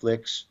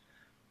conflicts,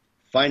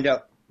 find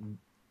out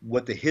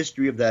what the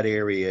history of that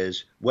area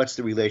is, what's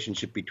the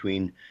relationship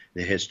between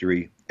the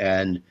history,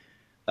 and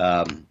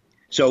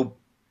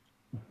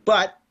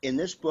but in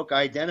this book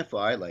I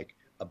identify like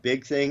a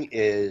big thing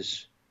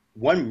is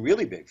one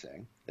really big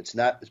thing. It's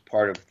not as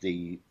part of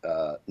the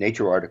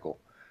Nature article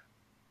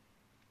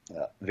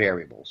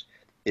variables,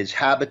 is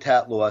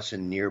habitat loss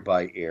in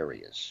nearby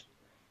areas.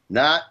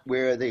 Not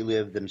where they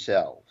live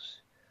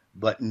themselves,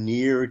 but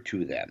near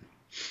to them.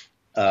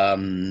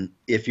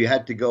 If you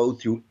had to go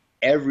through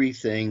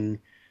everything,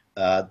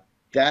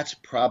 that's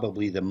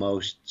probably the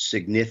most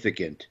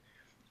significant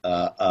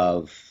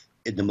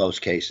in the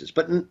most cases,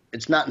 but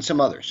it's not in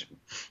some others.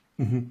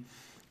 Mm-hmm.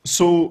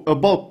 So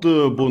about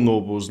the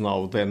bonobos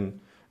now then,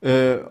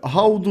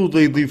 how do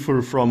they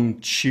differ from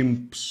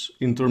chimps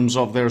in terms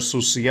of their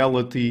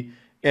sociality,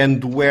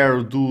 and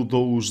where do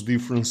those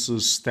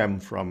differences stem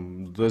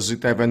from? Does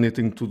it have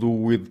anything to do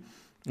with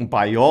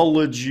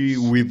biology,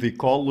 with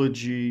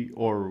ecology,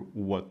 or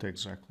what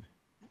exactly?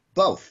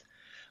 Both.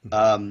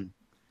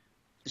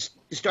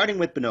 Starting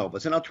with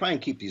bonobos, and I'll try and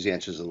keep these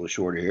answers a little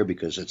shorter here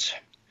because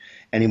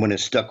anyone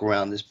who's stuck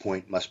around this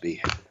point must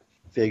be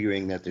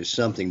figuring that there's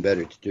something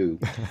better to do.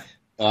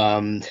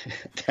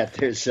 That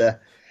there's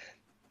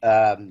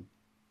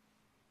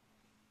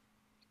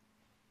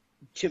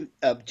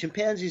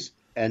chimpanzees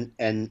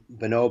and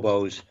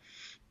bonobos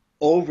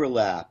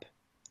overlap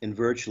in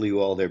virtually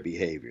all their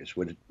behaviors.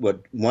 What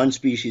one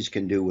species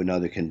can do,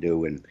 another can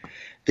do, and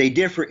they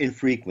differ in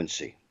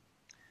frequency.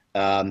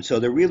 So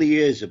there really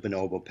is a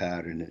bonobo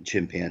pattern, a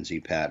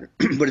chimpanzee pattern,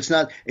 but it's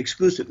not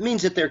exclusive. It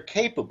means that they're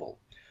capable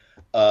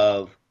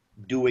of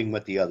doing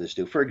what the others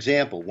do. For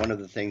example, one of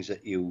the things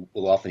that you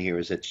will often hear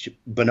is that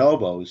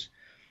bonobos,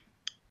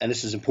 and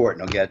this is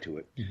important, I'll get to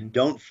it,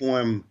 don't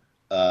form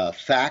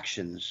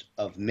factions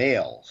of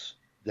males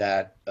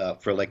that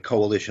for like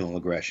coalitional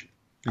aggression.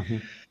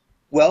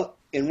 Well,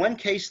 in one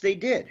case they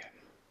did.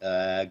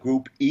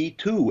 Group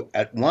E2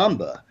 at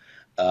Wamba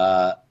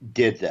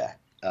did that.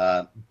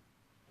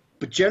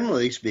 But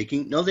generally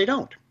speaking, no, they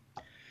don't.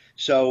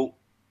 So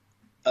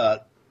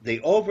they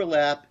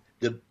overlap.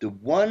 The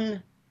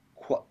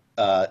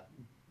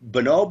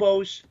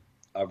bonobos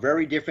are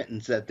very different in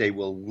that they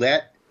will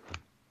let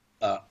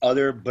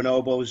other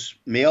bonobos,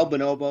 male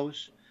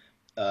bonobos,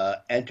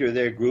 enter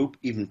their group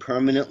even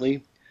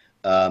permanently.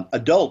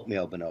 Adult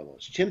male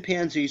bonobos.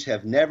 Chimpanzees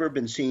have never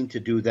been seen to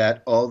do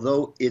that,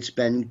 although it's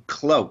been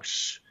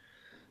close.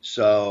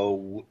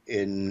 So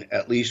in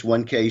at least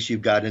one case,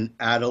 you've got an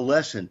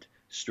adolescent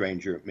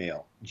stranger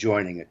male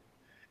joining it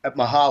at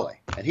Mahale,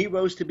 and he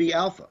rose to be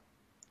alpha.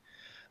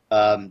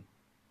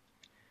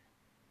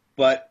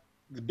 But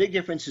the big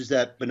difference is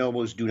that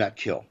bonobos do not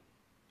kill,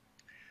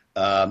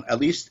 at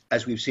least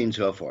as we've seen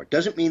so far.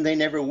 Doesn't mean they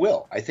never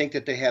will. I think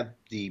that they have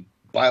the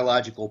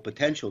biological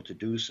potential to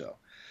do so.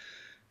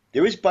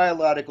 There is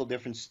biological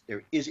difference,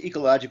 there is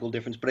ecological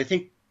difference, but I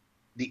think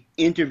the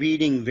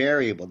intervening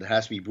variable that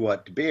has to be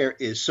brought to bear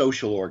is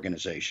social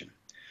organization.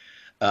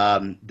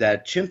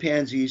 That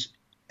chimpanzees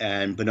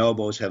and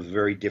bonobos have a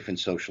very different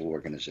social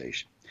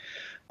organization.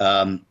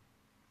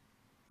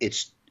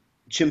 It's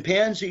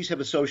chimpanzees have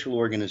a social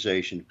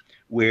organization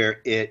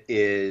where it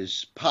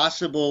is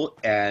possible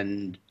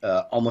and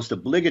almost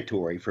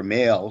obligatory for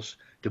males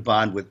to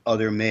bond with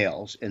other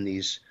males in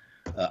these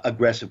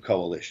aggressive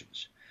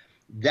coalitions.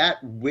 That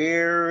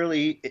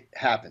rarely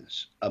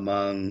happens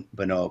among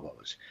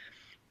bonobos.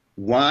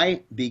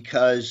 Why?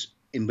 Because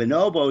in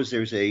bonobos,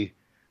 there's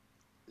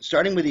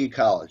starting with the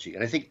ecology,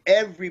 and I think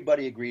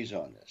everybody agrees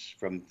on this,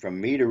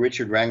 from me to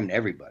Richard Wrangman,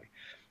 everybody,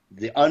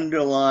 the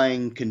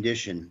underlying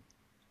condition,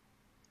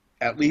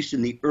 at least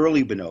in the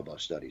early bonobo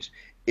studies,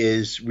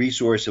 is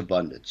resource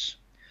abundance.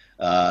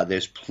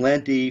 There's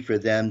plenty for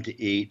them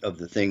to eat of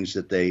the things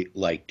that they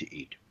like to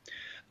eat.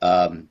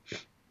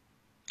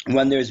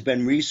 When there's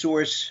been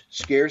resource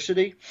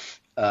scarcity,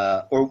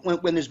 or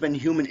when there's been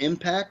human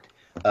impact,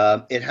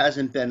 it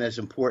hasn't been as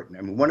important.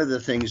 I mean, one of the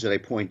things that I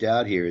point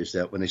out here is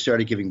that when they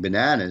started giving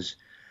bananas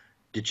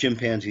to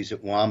chimpanzees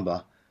at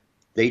Wamba,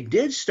 they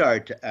did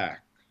start to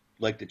act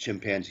like the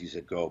chimpanzees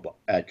at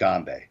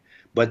Gombe,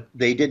 but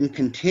they didn't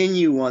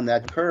continue on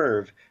that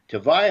curve to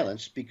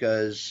violence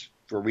because,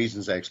 for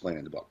reasons I explain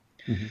in the book.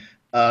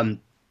 Mm-hmm.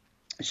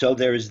 So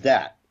there's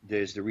that.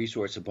 There's the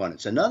resource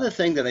abundance. Another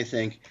thing that I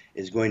think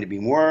is going to be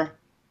more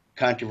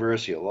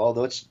controversial,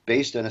 although it's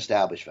based on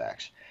established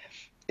facts,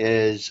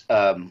 is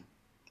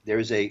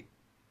there's and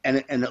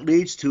it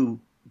leads to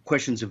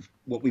questions of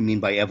what we mean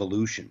by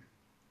evolution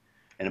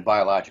in a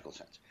biological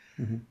sense.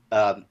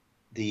 Mm-hmm.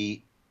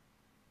 The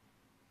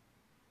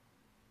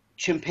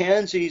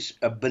chimpanzees,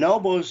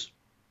 bonobos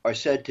are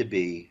said to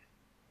be,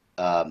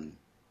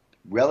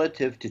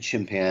 relative to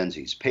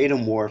chimpanzees,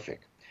 paedomorphic,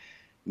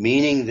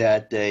 meaning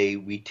that they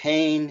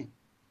retain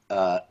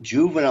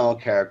juvenile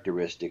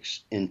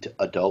characteristics into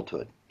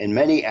adulthood in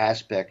many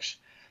aspects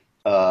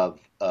of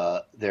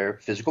their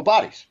physical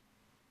bodies.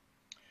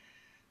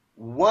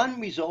 One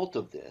result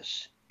of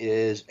this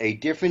is a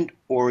different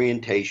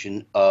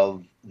orientation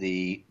of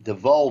the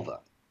vulva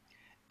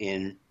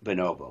in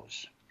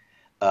bonobos.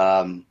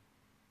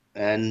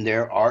 And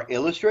there are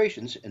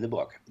illustrations in the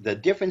book. The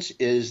difference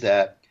is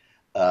that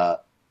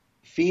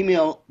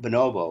female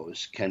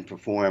bonobos can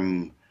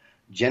perform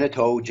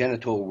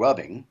genital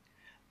rubbing.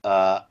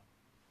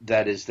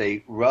 That is,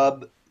 they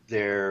rub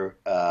their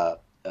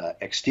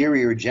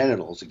exterior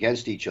genitals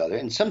against each other,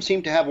 and some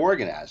seem to have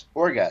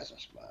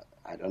orgasms.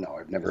 I don't know.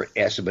 I've never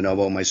asked a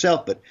bonobo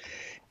myself, but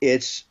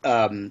it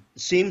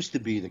seems to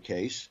be the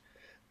case.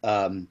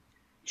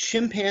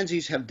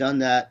 Chimpanzees have done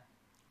that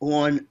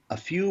on a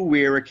few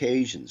rare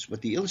occasions.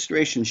 What the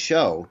illustrations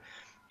show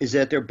is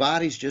that their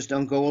bodies just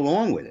don't go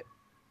along with it.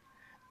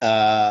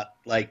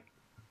 Like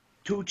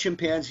two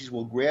chimpanzees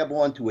will grab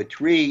onto a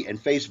tree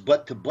and face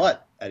butt to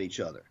butt at each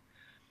other,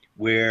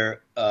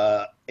 where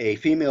a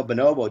female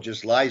bonobo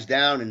just lies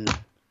down and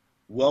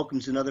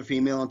welcomes another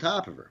female on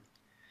top of her.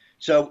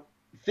 So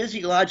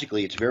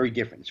physiologically, it's very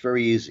different. It's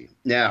very easy.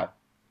 Now,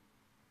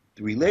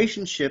 the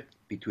relationship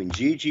between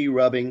GG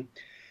rubbing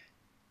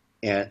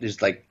and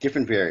there's like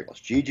different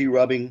variables: GG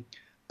rubbing,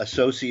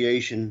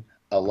 association,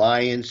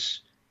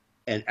 alliance,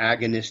 and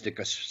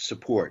agonistic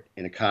support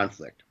in a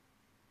conflict.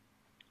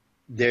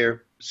 They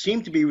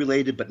seem to be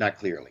related, but not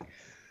clearly.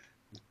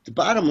 The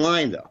bottom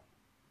line, though,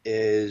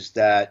 is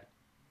that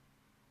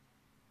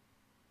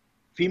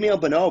female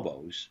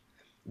bonobos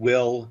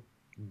will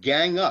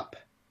gang up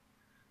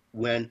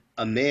when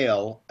a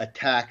male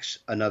attacks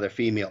another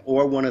female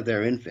or one of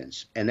their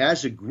infants, and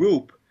as a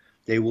group,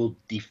 they will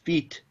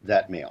defeat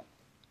that male.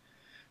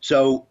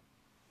 So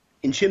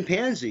in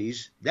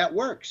chimpanzees, that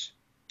works.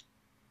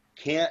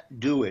 Can't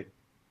do it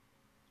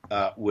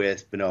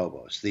with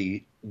bonobos.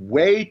 The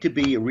way to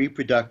be a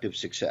reproductive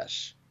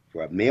success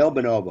for a male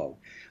bonobo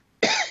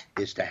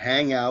is to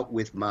hang out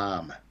with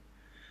mom.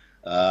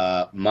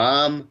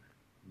 Mom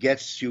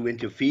gets you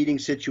into feeding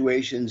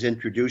situations,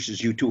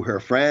 introduces you to her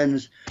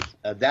friends.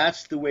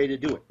 That's the way to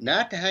do it.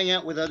 Not to hang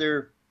out with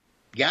other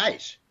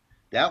guys.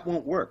 That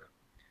won't work.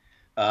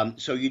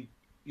 So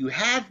you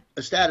have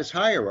a status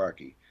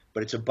hierarchy,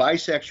 but it's a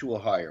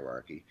bisexual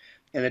hierarchy,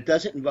 and it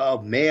doesn't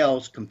involve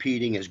males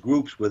competing as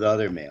groups with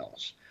other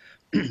males.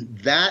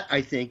 That,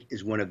 I think,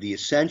 is one of the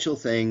essential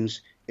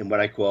things in what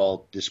I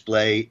call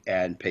display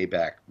and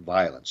payback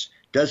violence.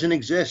 Doesn't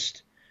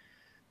exist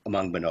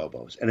among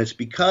bonobos, and it's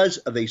because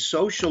of a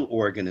social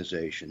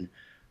organization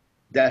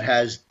that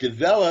has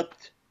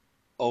developed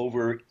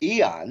over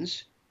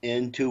eons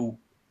into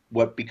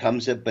what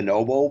becomes a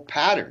bonobo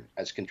pattern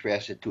as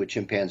contrasted to a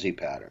chimpanzee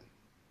pattern.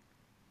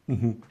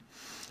 Mm-hmm.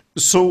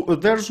 So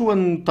there's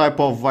one type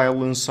of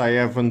violence I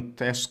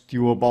haven't asked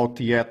you about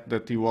yet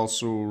that you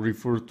also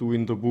refer to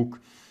in the book.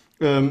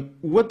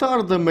 What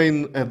are the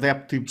main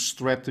adaptive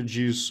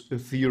strategies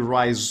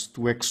theorized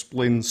to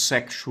explain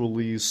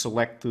sexually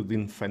selected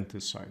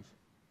infanticide?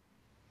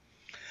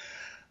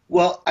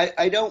 Well,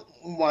 I don't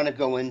want to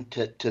go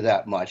into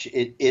that much.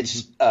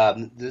 It's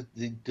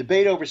the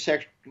debate over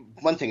sex.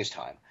 One thing is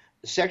time.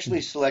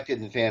 Sexually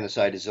selected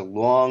infanticide is a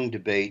long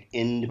debate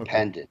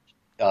independent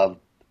of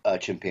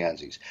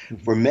chimpanzees.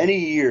 For many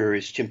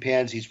years,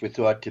 chimpanzees were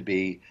thought to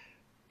be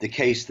the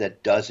case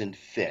that doesn't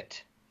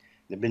fit.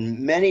 There have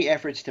been many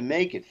efforts to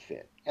make it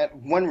fit.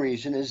 One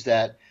reason is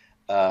that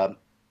a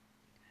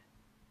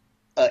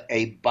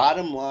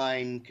bottom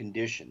line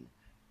condition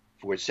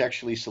for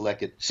sexually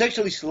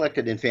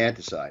selected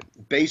infanticide,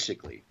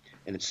 basically,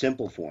 in its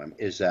simple form,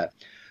 is that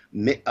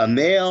a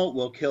male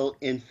will kill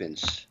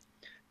infants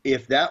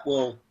if that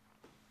will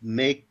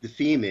make the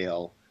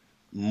female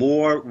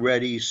more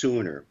ready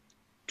sooner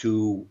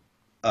to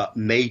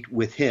mate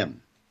with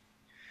him.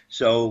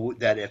 So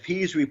that if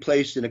he's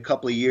replaced in a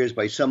couple of years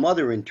by some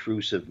other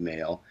intrusive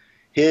male,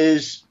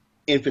 his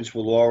infants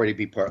will already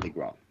be partly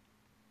grown.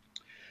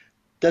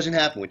 Doesn't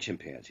happen with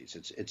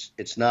chimpanzees.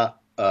 It's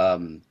not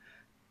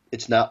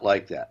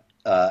like that.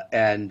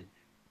 And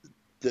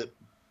the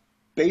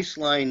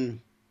baseline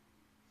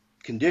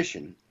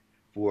condition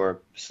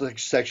for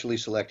sexually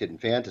selected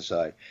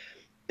infanticide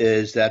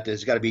is that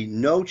there's got to be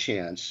no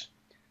chance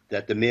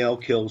that the male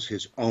kills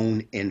his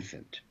own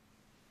infant.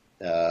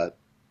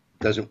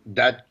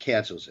 That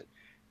cancels it.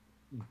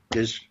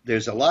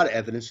 There's a lot of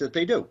evidence that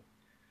they do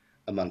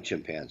among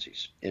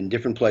chimpanzees in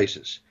different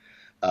places.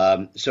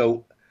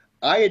 So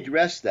I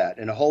addressed that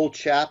in a whole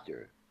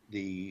chapter,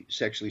 the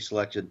sexually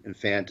selected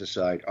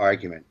infanticide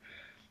argument,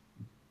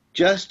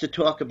 just to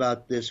talk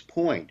about this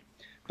point,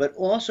 but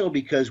also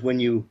because when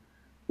you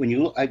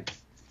look, I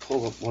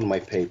pull up one of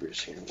my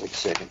papers here. Wait a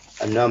second.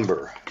 A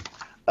number.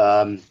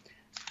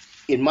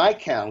 In my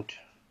count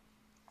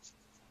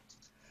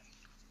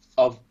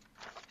of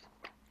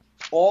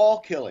all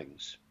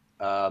killings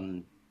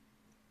of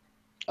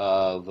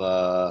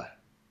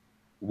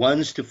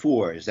ones to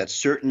fours, that's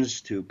certains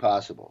to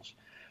possibles,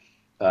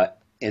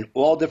 in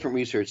all different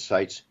research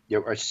sites,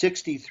 there are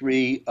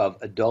 63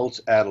 of adults,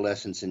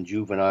 adolescents, and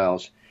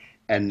juveniles,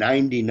 and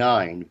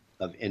 99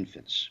 of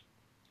infants.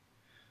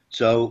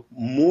 So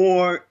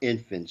more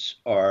infants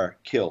are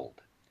killed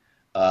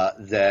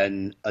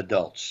than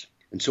adults.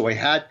 And so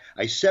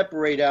I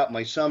separate out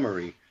my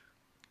summary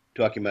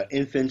talking about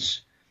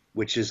infants,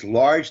 which is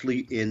largely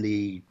in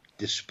the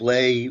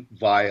display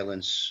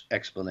violence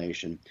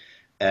explanation,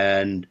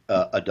 and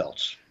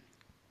adults.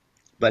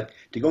 But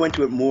to go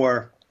into it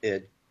more,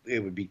 it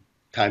would be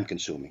time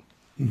consuming.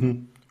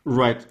 Mm-hmm.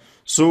 Right.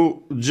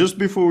 So just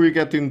before we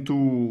get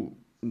into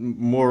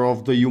more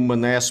of the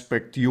human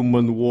aspect,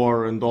 human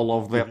war and all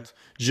of that,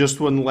 mm-hmm. just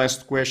one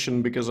last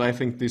question, because I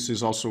think this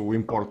is also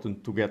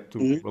important to get to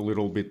mm-hmm. a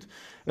little bit.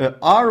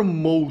 Are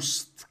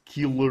most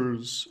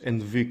killers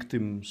and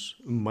victims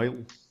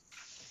male?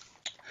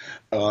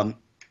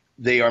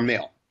 They are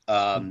male.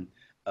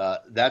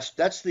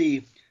 That's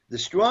the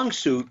strong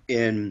suit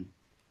in,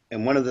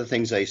 and one of the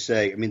things I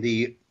say, I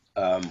mean,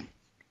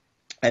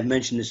 I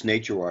mentioned this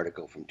Nature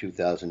article from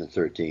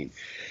 2013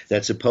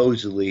 that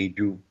supposedly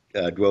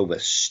drove a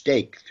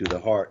stake through the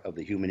heart of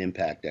the human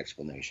impact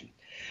explanation.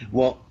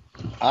 Well,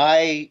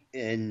 I,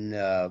 in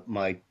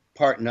my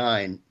part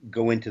 9,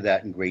 go into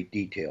that in great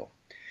detail.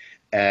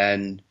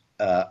 And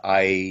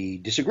I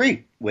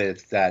disagree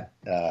with that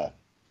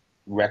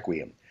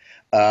requiem.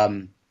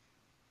 One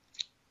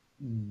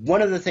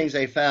of the things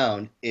I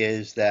found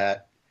is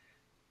that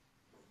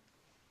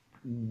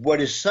what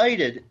is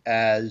cited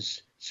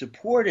as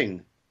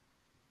supporting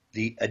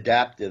the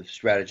adaptive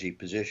strategy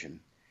position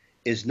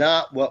is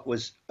not what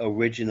was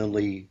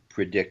originally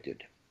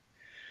predicted.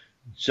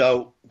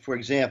 So, for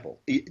example,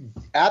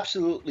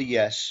 absolutely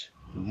yes,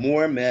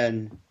 more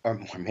men, or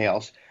more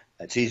males,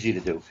 that's easy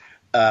to do,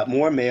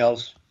 more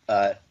males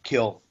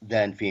kill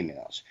than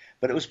females.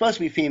 But it was supposed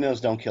to be females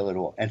don't kill at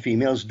all, and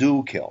females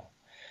do kill.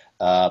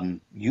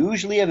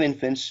 Usually of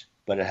infants,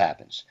 but it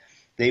happens.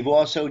 They've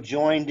also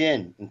joined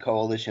in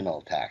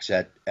coalitional attacks.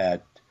 At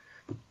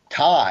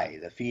Thai,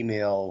 the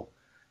female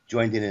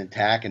joined in an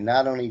attack, and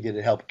not only did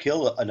it help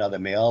kill another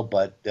male,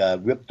 but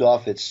ripped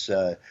off its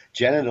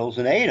genitals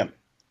and ate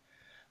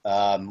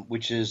them,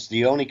 which is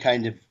the only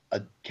kind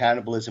of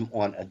cannibalism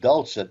on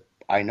adults that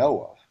I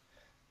know of.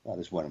 Well,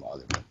 there's one of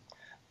other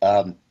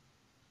ones.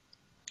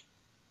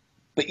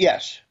 But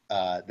yes,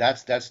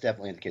 that's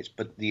definitely the case.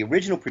 But the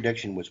original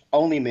prediction was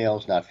only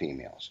males, not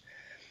females.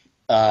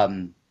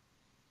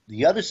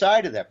 The other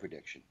side of that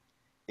prediction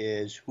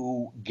is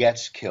who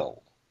gets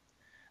killed,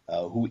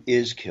 who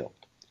is killed.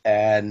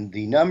 And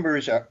the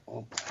numbers are,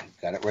 oh,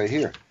 I've got it right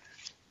here.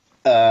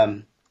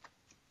 I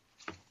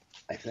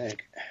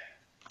think.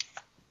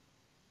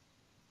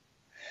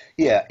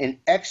 Yeah, in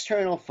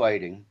external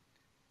fighting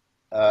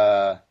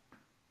of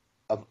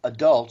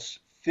adults,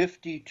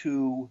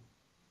 52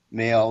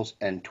 males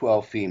and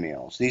 12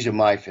 females. These are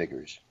my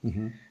figures.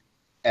 Mm-hmm.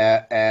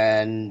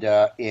 And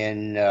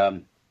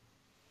in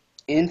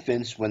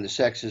infants, when the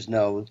sex is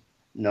known,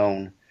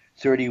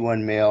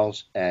 31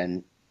 males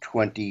and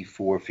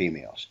 24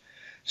 females.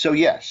 So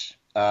yes,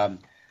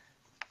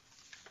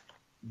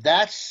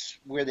 that's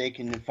where they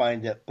can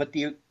find it. But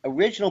the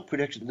original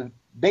prediction,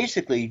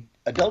 basically,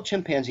 adult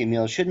chimpanzee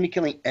males shouldn't be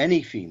killing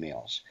any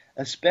females,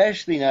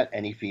 especially not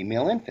any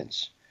female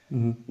infants.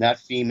 Mm-hmm. Not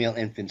female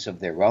infants of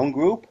their own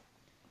group,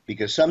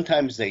 because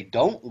sometimes they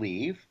don't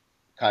leave,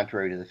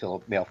 contrary to the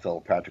male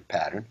philopatric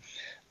pattern.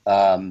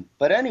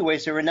 But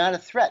anyways, they were not a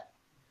threat.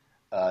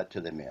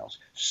 to the males.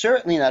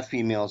 Certainly not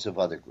females of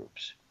other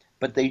groups,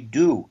 but they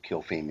do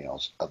kill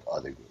females of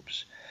other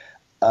groups.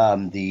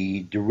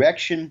 The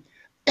direction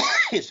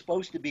is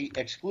supposed to be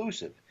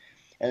exclusive,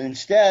 and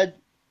instead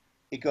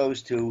it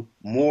goes to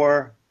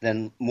more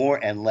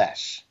and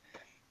less.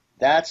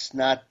 That's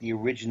not the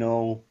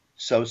original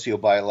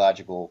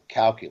sociobiological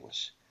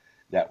calculus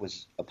that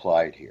was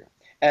applied here.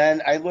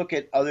 And I look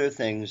at other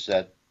things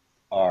that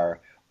are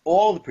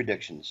all the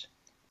predictions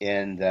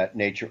in that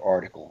Nature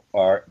article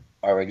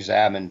are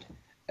examined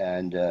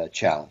and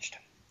challenged.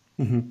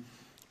 Mm-hmm.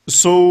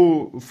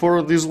 So,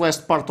 for this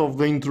last part of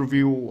the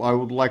interview, I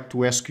would like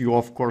to ask you,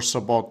 of course,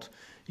 about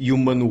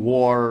human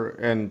war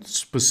and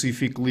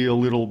specifically a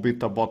little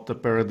bit about the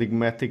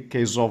paradigmatic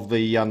case of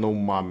the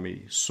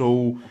Yanomami.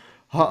 So,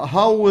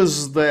 how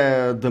has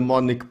the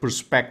demonic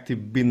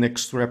perspective been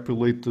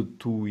extrapolated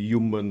to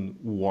human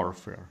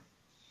warfare?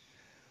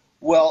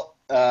 Well,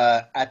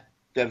 at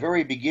the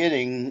very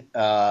beginning,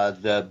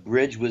 the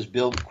bridge was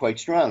built quite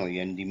strongly,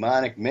 and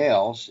demonic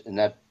males in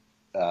that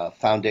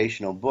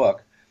foundational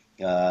book,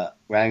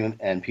 Rang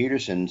and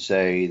Peterson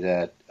say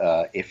that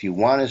if you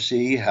want to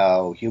see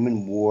how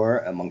human war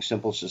among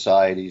simple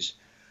societies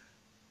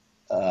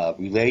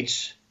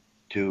relates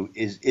to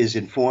is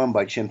informed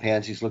by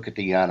chimpanzees, look at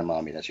the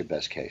Yanomami. That's your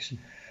best case.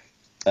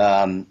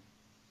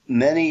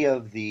 Many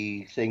of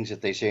the things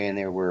that they say in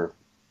there were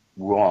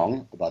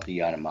wrong about the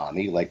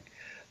Yanomami, like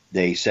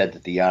they said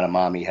that the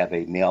Yanomami have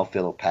a male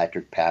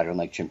philopatric pattern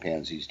like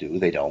chimpanzees do.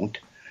 They don't.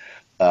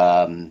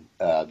 The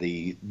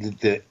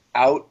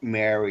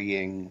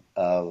outmarrying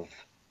of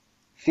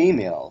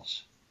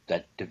females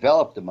that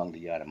developed among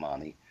the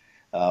Yanomami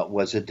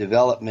was a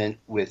development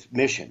with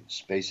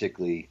missions,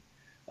 basically,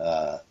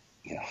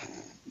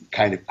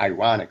 kind of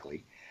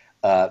ironically.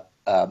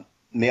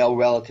 Male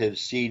relatives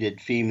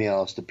ceded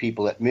females to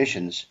people at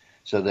missions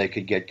so they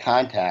could get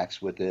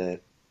contacts with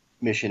the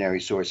missionary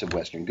source of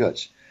Western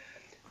goods.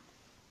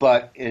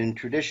 But in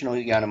traditional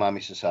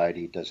Yanomami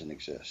society, it doesn't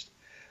exist.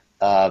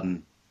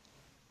 The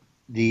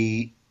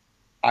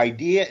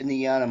idea in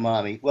the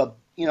Yanomami, well,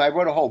 I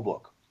wrote a whole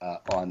book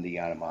on the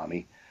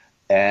Yanomami,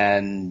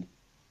 and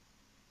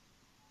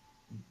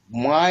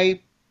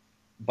by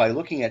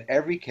looking at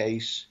every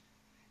case,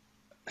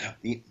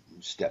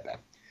 step back.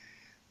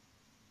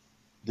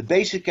 The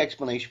basic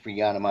explanation for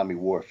Yanomami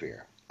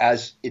warfare,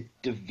 as it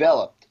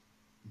developed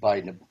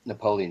by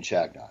Napoleon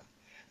Chagnon,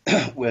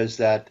 was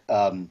that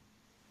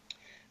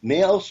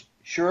males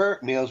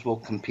will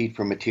compete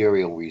for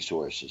material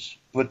resources,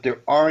 but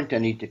there aren't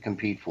any to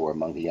compete for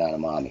among the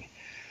Yanomami.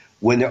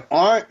 When there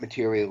aren't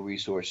material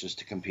resources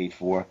to compete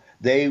for,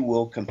 they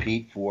will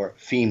compete for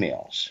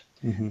females.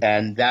 Mm-hmm.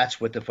 And that's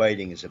what the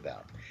fighting is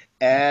about.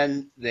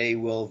 And they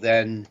will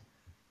then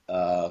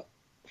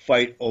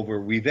fight over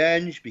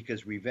revenge,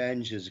 because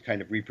revenge is a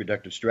kind of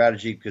reproductive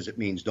strategy, because it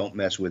means don't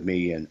mess with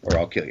me or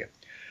I'll kill you.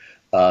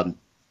 Well,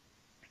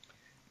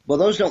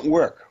 those don't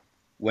work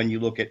when you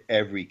look at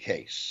every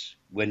case.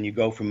 When you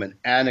go from an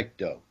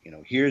anecdote,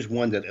 here's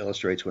one that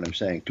illustrates what I'm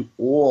saying, to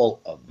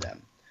all of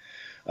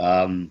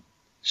them.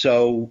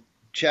 So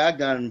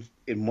Chagnon,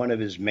 in one of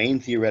his main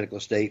theoretical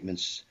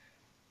statements,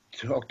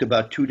 talked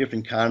about two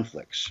different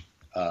conflicts,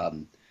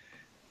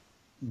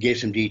 gave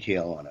some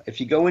detail on it. If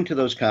you go into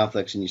those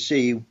conflicts and you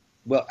see,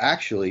 well,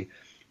 actually,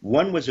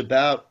 one was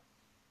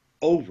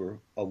over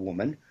a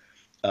woman,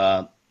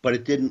 but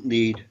it didn't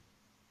lead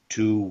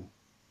to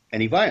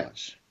any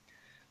violence.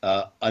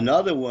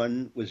 Another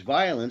one was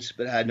violence,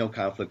 but had no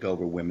conflict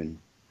over women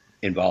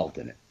involved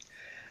in it.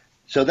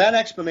 So that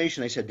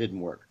explanation, I said,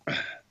 didn't work.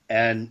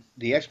 And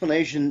the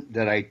explanation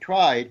that I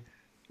tried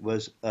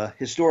was a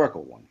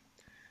historical one.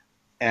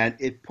 And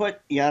it put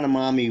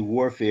Yanomami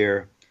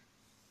warfare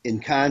in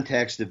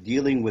context of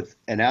dealing with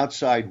an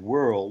outside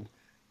world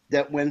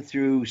that went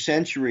through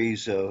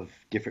centuries of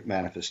different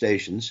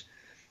manifestations.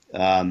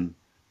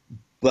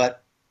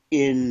 But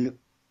in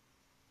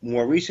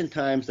more recent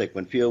times, like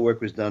when field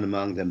work was done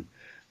among them,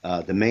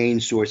 the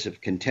main source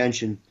of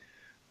contention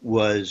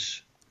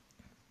was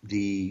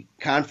the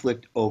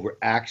conflict over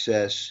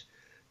access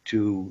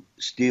to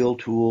steel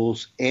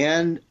tools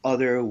and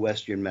other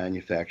Western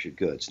manufactured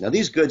goods. Now,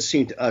 these goods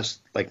seem to us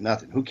like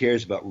nothing. Who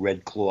cares about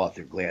red cloth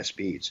or glass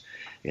beads?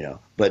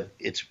 But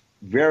it's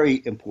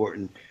very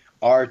important.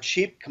 Our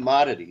cheap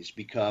commodities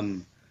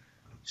become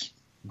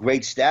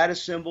great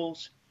status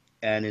symbols,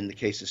 and in the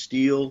case of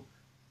steel,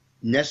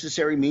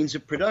 necessary means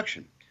of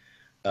production.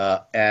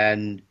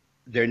 And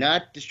they're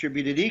not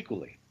distributed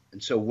equally.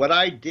 And so what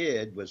I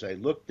did was I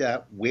looked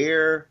at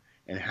where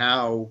and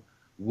how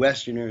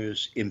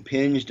Westerners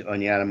impinged on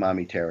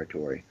Yanomami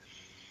territory.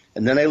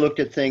 And then I looked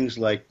at things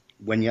like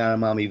when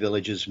Yanomami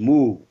villages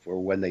move, or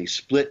when they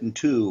split in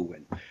two,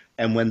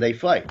 and when they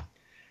fight,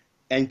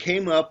 and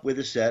came up with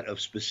a set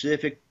of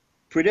specific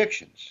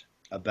predictions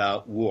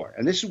about war.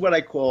 And this is what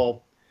I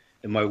call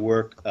in my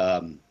work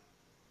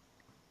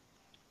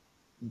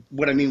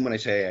what I mean when I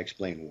say I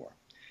explain war.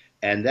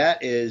 And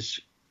that is,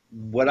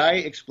 what I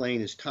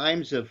explain is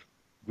times of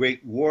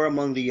great war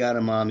among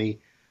Yanomami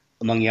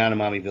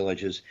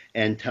villages,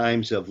 and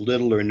times of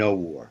little or no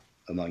war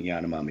among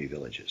Yanomami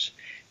villages.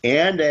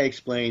 And I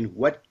explain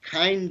what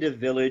kind of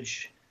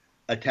village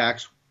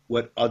attacks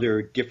what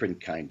other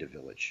different kind of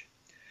village.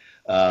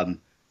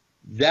 Um,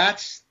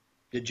 that's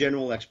the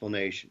general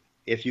explanation.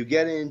 If you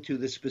get into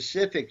the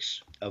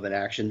specifics of an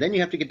action, then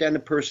you have to get down to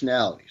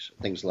personalities,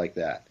 things like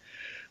that.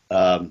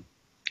 Um,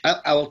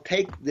 I'll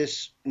take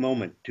this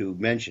moment to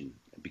mention,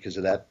 because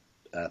of that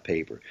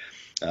paper,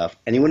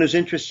 anyone who's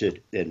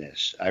interested in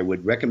this, I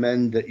would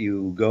recommend that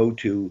you go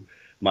to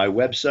my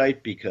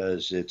website,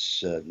 because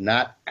it's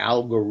not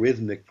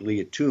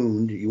algorithmically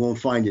attuned. You won't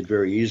find it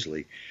very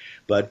easily,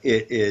 but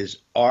it is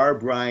R.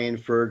 Brian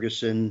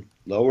Ferguson,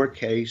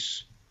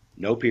 lowercase,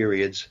 no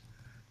periods,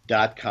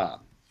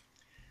 .com.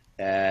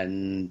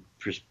 And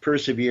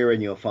persevere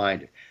and you'll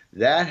find it.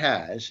 That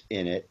has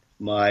in it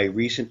my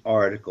recent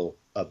article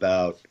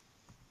about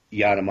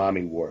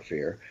Yanomami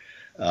warfare.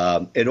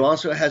 It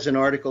also has an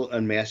article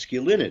on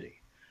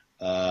masculinity.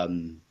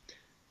 And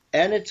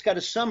it's got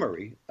a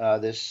summary,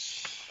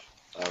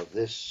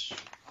 this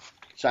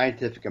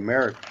Scientific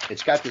American.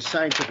 It's got this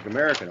Scientific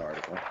American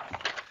article.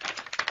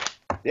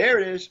 There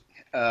it is,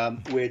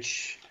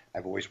 which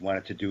I've always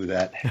wanted to do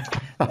that.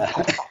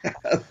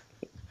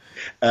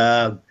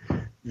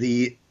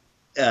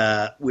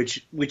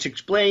 Which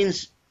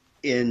explains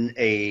in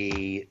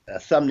a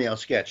thumbnail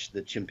sketch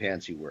the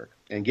chimpanzee work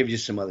and gives you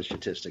some other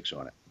statistics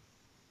on it.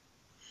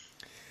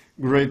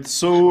 Great.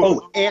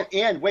 So,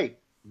 and wait,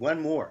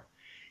 one more.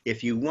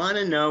 If you want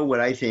to know what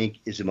I think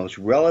is the most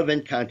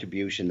relevant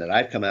contribution that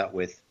I've come out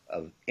with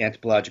of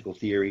anthropological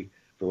theory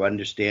for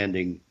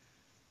understanding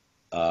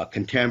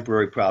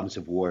contemporary problems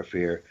of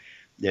warfare,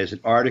 there's an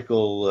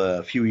article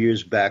a few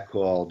years back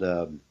called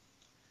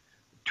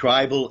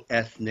Tribal,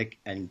 Ethnic,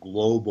 and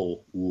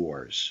Global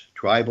Wars.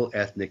 Tribal,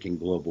 Ethnic, and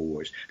Global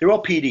Wars. They're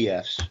all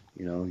PDFs.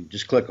 You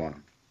just click on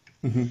them.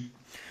 Mm-hmm.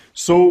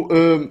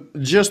 So,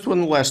 just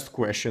one last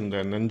question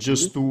then, and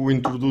just to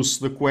introduce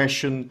the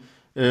question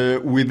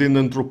within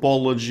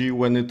anthropology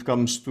when it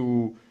comes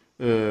to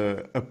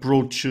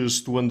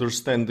approaches to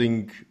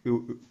understanding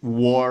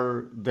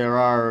war, there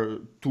are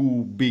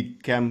two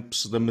big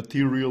camps: the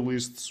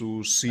materialists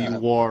who see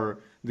war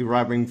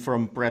deriving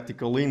from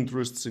practical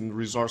interests in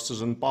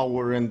resources and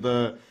power, and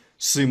the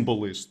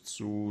symbolists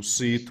who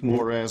see it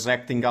more as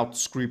acting out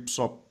scripts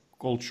of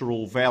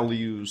cultural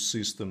value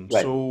systems.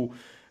 Right. So,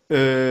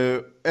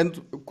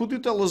 and could you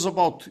tell us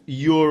about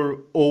your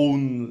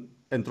own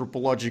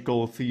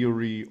anthropological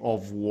theory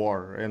of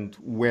war and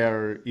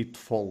where it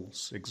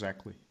falls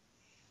exactly?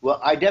 Well,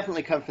 I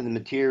definitely come from the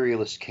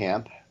materialist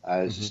camp.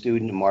 I was a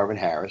student of Marvin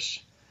Harris.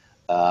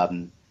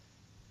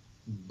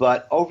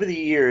 But over the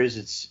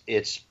years,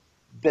 it's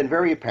been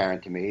very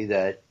apparent to me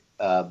that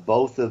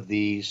both of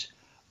these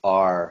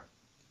are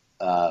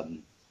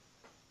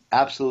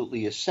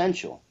absolutely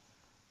essential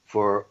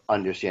for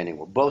understanding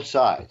war, both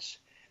sides.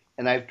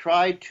 And I've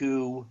tried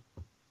to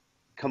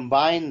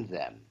combine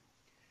them.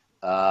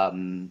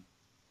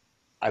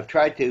 I've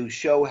tried to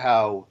show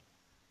how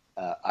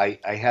I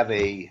have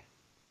a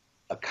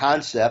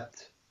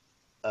concept.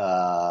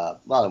 Well,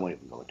 I won't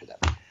even go into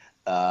that.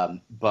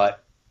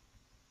 But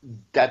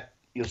that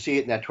you'll see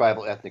it in that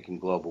tribal, ethnic, and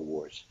global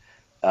wars.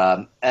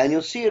 And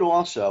you'll see it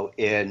also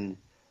in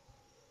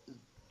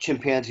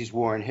Chimpanzees'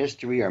 War in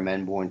History, Are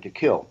Men Born to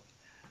Kill?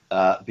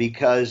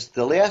 Because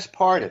the last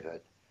part of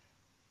it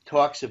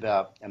talks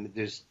about, I mean,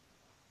 there's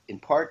I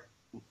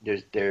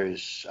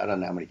don't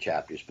know how many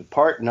chapters, but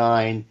part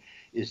 9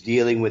 is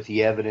dealing with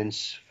the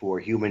evidence for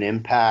human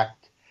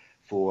impact,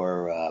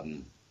 for,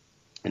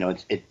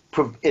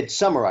 it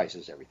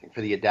summarizes everything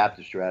for the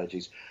adaptive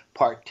strategies.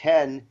 Part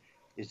 10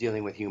 is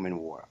dealing with human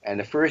war. And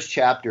the first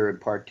chapter in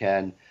part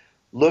 10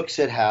 looks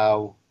at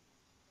how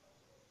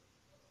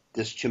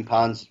this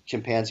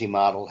chimpanzee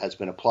model has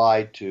been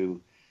applied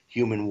to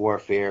human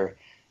warfare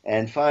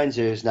and finds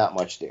there's not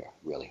much there,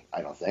 really,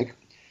 I don't think.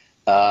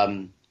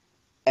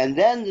 And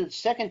then the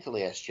second to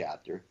last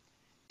chapter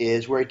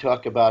is where I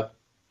talk about,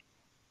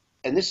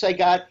 and this I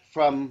got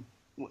from,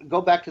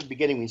 go back to the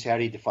beginning when you say, how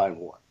do you define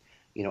war?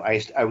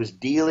 I was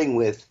dealing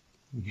with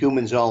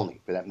humans only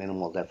for that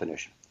minimal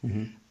definition.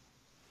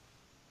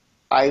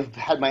 I've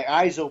had my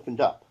eyes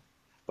opened up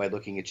by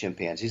looking at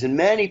chimpanzees, and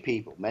many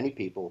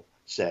people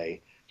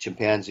say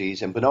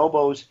chimpanzees and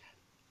bonobos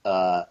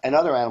and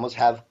other animals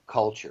have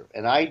culture,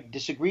 and I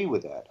disagree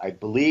with that. I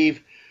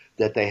believe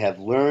that they have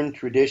learned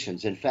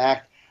traditions. In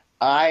fact,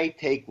 I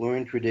take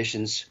learned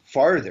traditions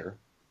farther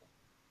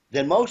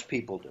than most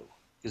people do,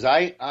 because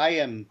I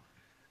am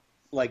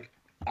like,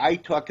 I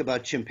talk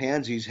about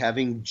chimpanzees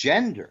having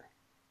gender,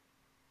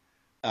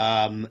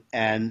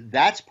 and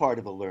that's part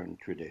of a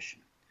learned tradition.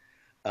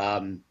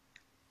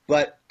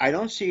 But I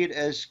don't see it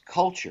as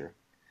culture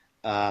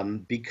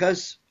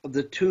because of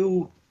the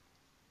two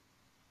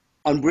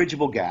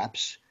unbridgeable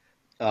gaps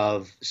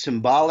of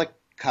symbolic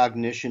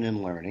cognition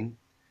and learning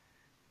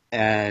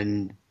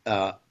and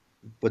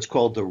what's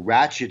called the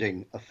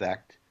ratcheting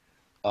effect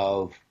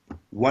of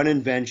one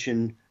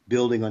invention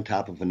building on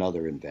top of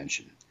another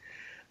invention.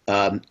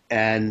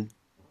 And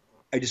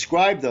I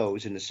describe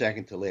those in the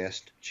second to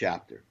last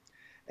chapter.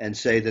 and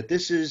say that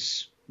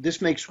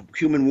this makes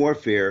human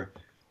warfare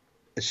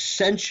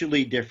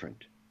essentially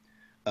different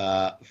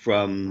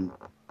from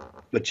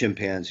what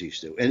chimpanzees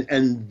do.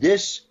 And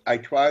this I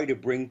try to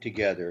bring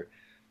together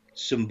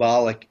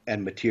symbolic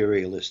and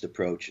materialist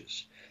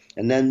approaches.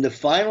 And then the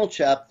final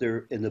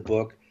chapter in the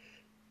book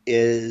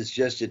is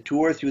just a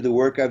tour through the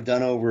work I've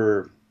done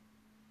over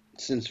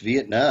since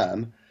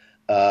Vietnam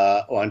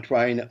on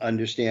trying to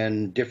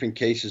understand different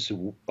cases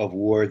of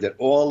war that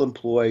all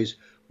employs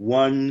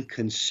one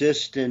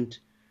consistent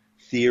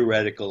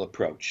theoretical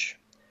approach.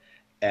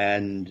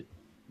 And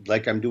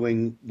like I'm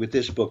doing with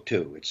this book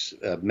too, it's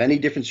many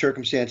different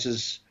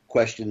circumstances,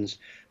 questions,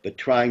 but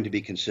trying to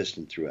be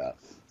consistent throughout.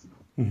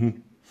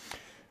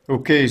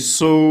 Okay,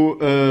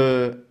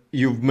 so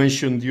you've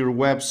mentioned your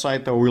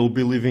website. I will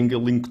be leaving a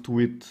link to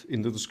it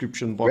in the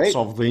description box Great.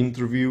 of the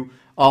interview.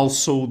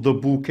 Also, the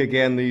book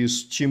again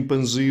is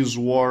Chimpanzees,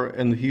 War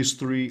and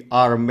History,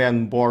 Are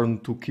Men Born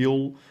to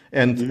Kill?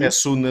 And as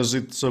soon as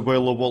it's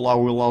available, I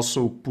will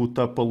also put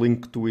up a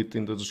link to it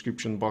in the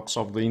description box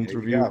of the There you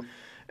interview. go.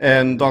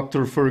 And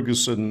Dr.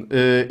 Ferguson,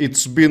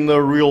 it's been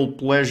a real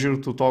pleasure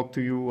to talk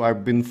to you.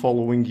 I've been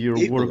following your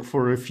work Equally.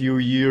 for a few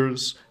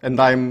years, and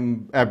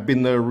I've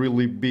been a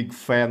really big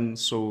fan.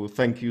 So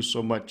thank you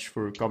so much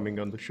for coming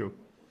on the show.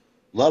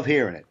 Love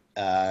hearing it.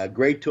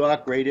 Great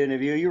talk, great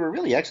interview. You were a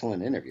really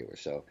excellent interviewer.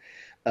 So,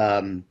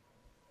 um,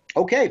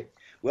 okay.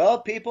 Well,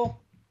 people,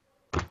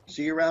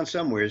 see you around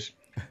somewheres.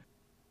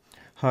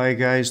 Hi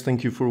guys,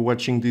 thank you for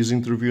watching this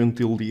interview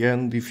until the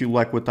end. If you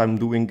like what I'm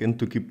doing and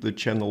to keep the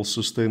channel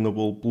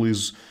sustainable,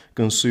 please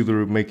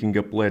consider making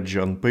a pledge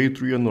on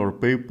Patreon or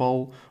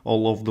PayPal.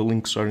 All of the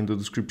links are in the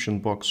description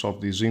box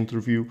of this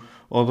interview.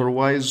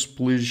 Otherwise,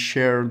 please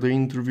share the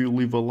interview,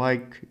 leave a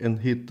like and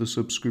hit the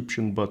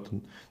subscription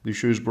button. This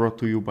show is brought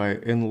to you by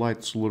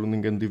Enlights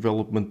Learning and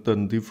Development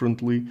Done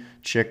Differently.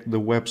 Check the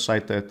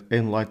website at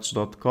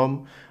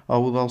enlights.com. I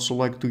would also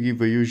like to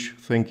give a huge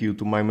thank you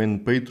to my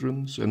main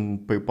patrons and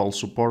PayPal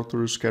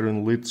supporters,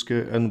 Karen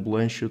Litzke, Anne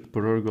Blanchett,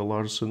 Pererga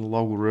Larsen,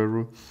 Lau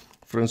Guerrero,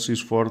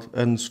 Francis Ford,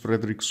 Hans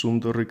Frederick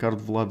Sunda, Ricardo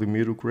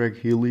Vladimiro, Craig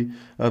Healy,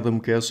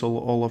 Adam Kessel,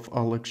 Olaf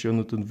Alex,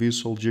 Jonathan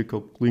Wiesel,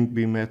 Jacob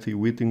Klinkby, Matthew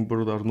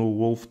Whittingbird, Arno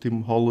Wolf,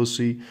 Tim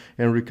Hollacy,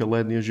 Enrique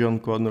Alenia, John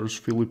Connors,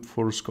 Philip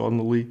Force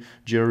Connolly,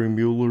 Jerry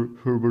Mueller,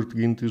 Herbert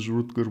Gintis,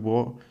 Rutger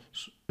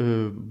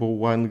Bo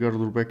Weingard,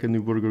 Rebecca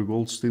Newberger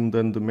Goldstein,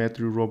 Dan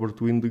Demetrio, Robert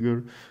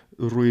Windiger,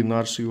 Rui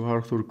Narcio,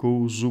 Arthur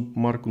Coe, Zup,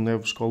 Marco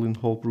Neves, Colin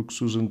Holbrook,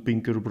 Susan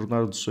Pinker,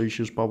 Bernardo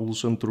Seixas, Pablo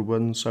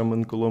Santurban,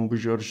 Simon Colombo,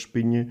 Jorge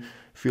Espinha,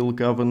 Phil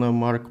Kavanagh,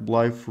 Mark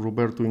Blythe,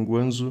 Roberto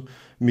Inguanzo,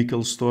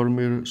 Michael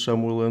Stormer,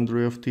 Samuel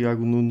Andreev,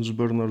 Tiago Nunes,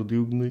 Bernard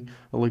Dugny,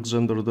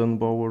 Alexander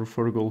Dunbauer,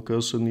 Fergal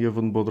Cusson,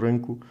 Evan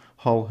Bodrenko,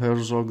 Hal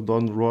Herzog,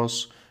 Don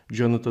Ross,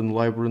 Jonathan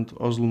Librant,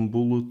 Oslin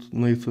Bullitt,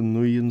 Nathan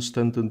Nguyen,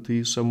 Stanton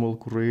T, Samuel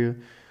Correa,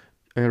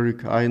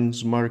 Eric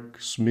Hines, Mark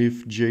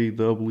Smith,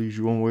 J.W.,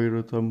 João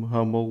Eira, Tom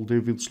Hamel,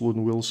 David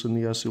Sloan Wilson,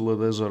 Yacila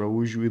Dez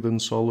Araújo, Eden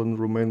Solon,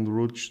 Romain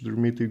Roach,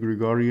 Dmitry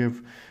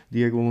Grigoriev,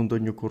 Diego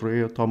Londoño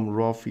Correa, Tom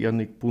Roth,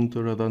 Yannick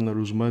Punter, Adana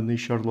Rusmani,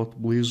 Charlotte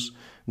Bliss,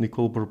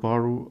 Nicole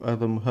Barbaro,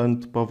 Adam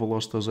Hunt, Pavel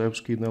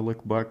Ostaszewski,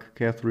 Nelek Bach,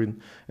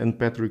 Catherine and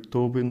Patrick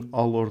Tobin,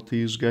 Al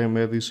Ortiz, Guy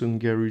Madison,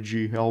 Gary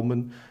G.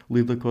 Hellman,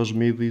 Lida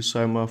Cosmidi,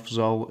 Saima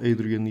Afzal,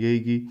 Adrian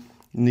Yegi,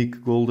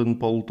 Nick Golden,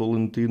 Paulo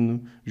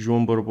Tolentino,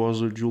 João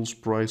Barbosa, Jules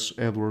Price,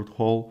 Edward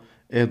Hall,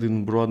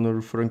 Edin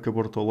Bronner, Franca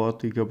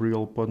Bortolotti,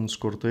 Gabriel Pons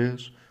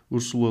Cortez,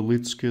 Ursula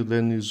Litzke,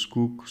 Dennis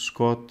Cook,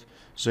 Scott,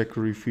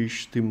 Zachary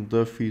Fish, Tim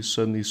Duffy,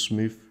 Sonny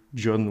Smith,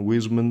 John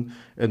Wiseman,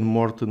 and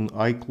Morton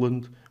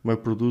Eichland. My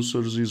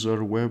producers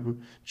Izar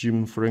Webb,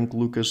 Jim Frank,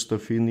 Lucas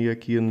Staffinia,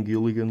 Ian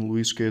Gilligan,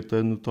 Luís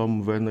Caetano,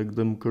 Tom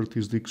Vanagdam,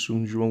 Curtis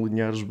Dixon, João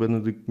Linhares,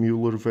 Benedict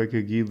Mueller,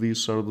 Vega Guidi,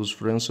 Sardos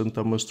France, and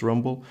Thomas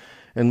Trumbull,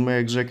 and my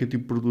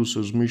executive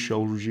producers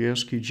Michel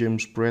Rugieski,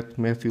 James Pratt,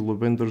 Matthew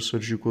Lavender,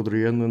 Sergio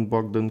Codriano, and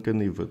Bogdan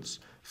Kanivets.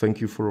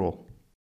 Thank you for all.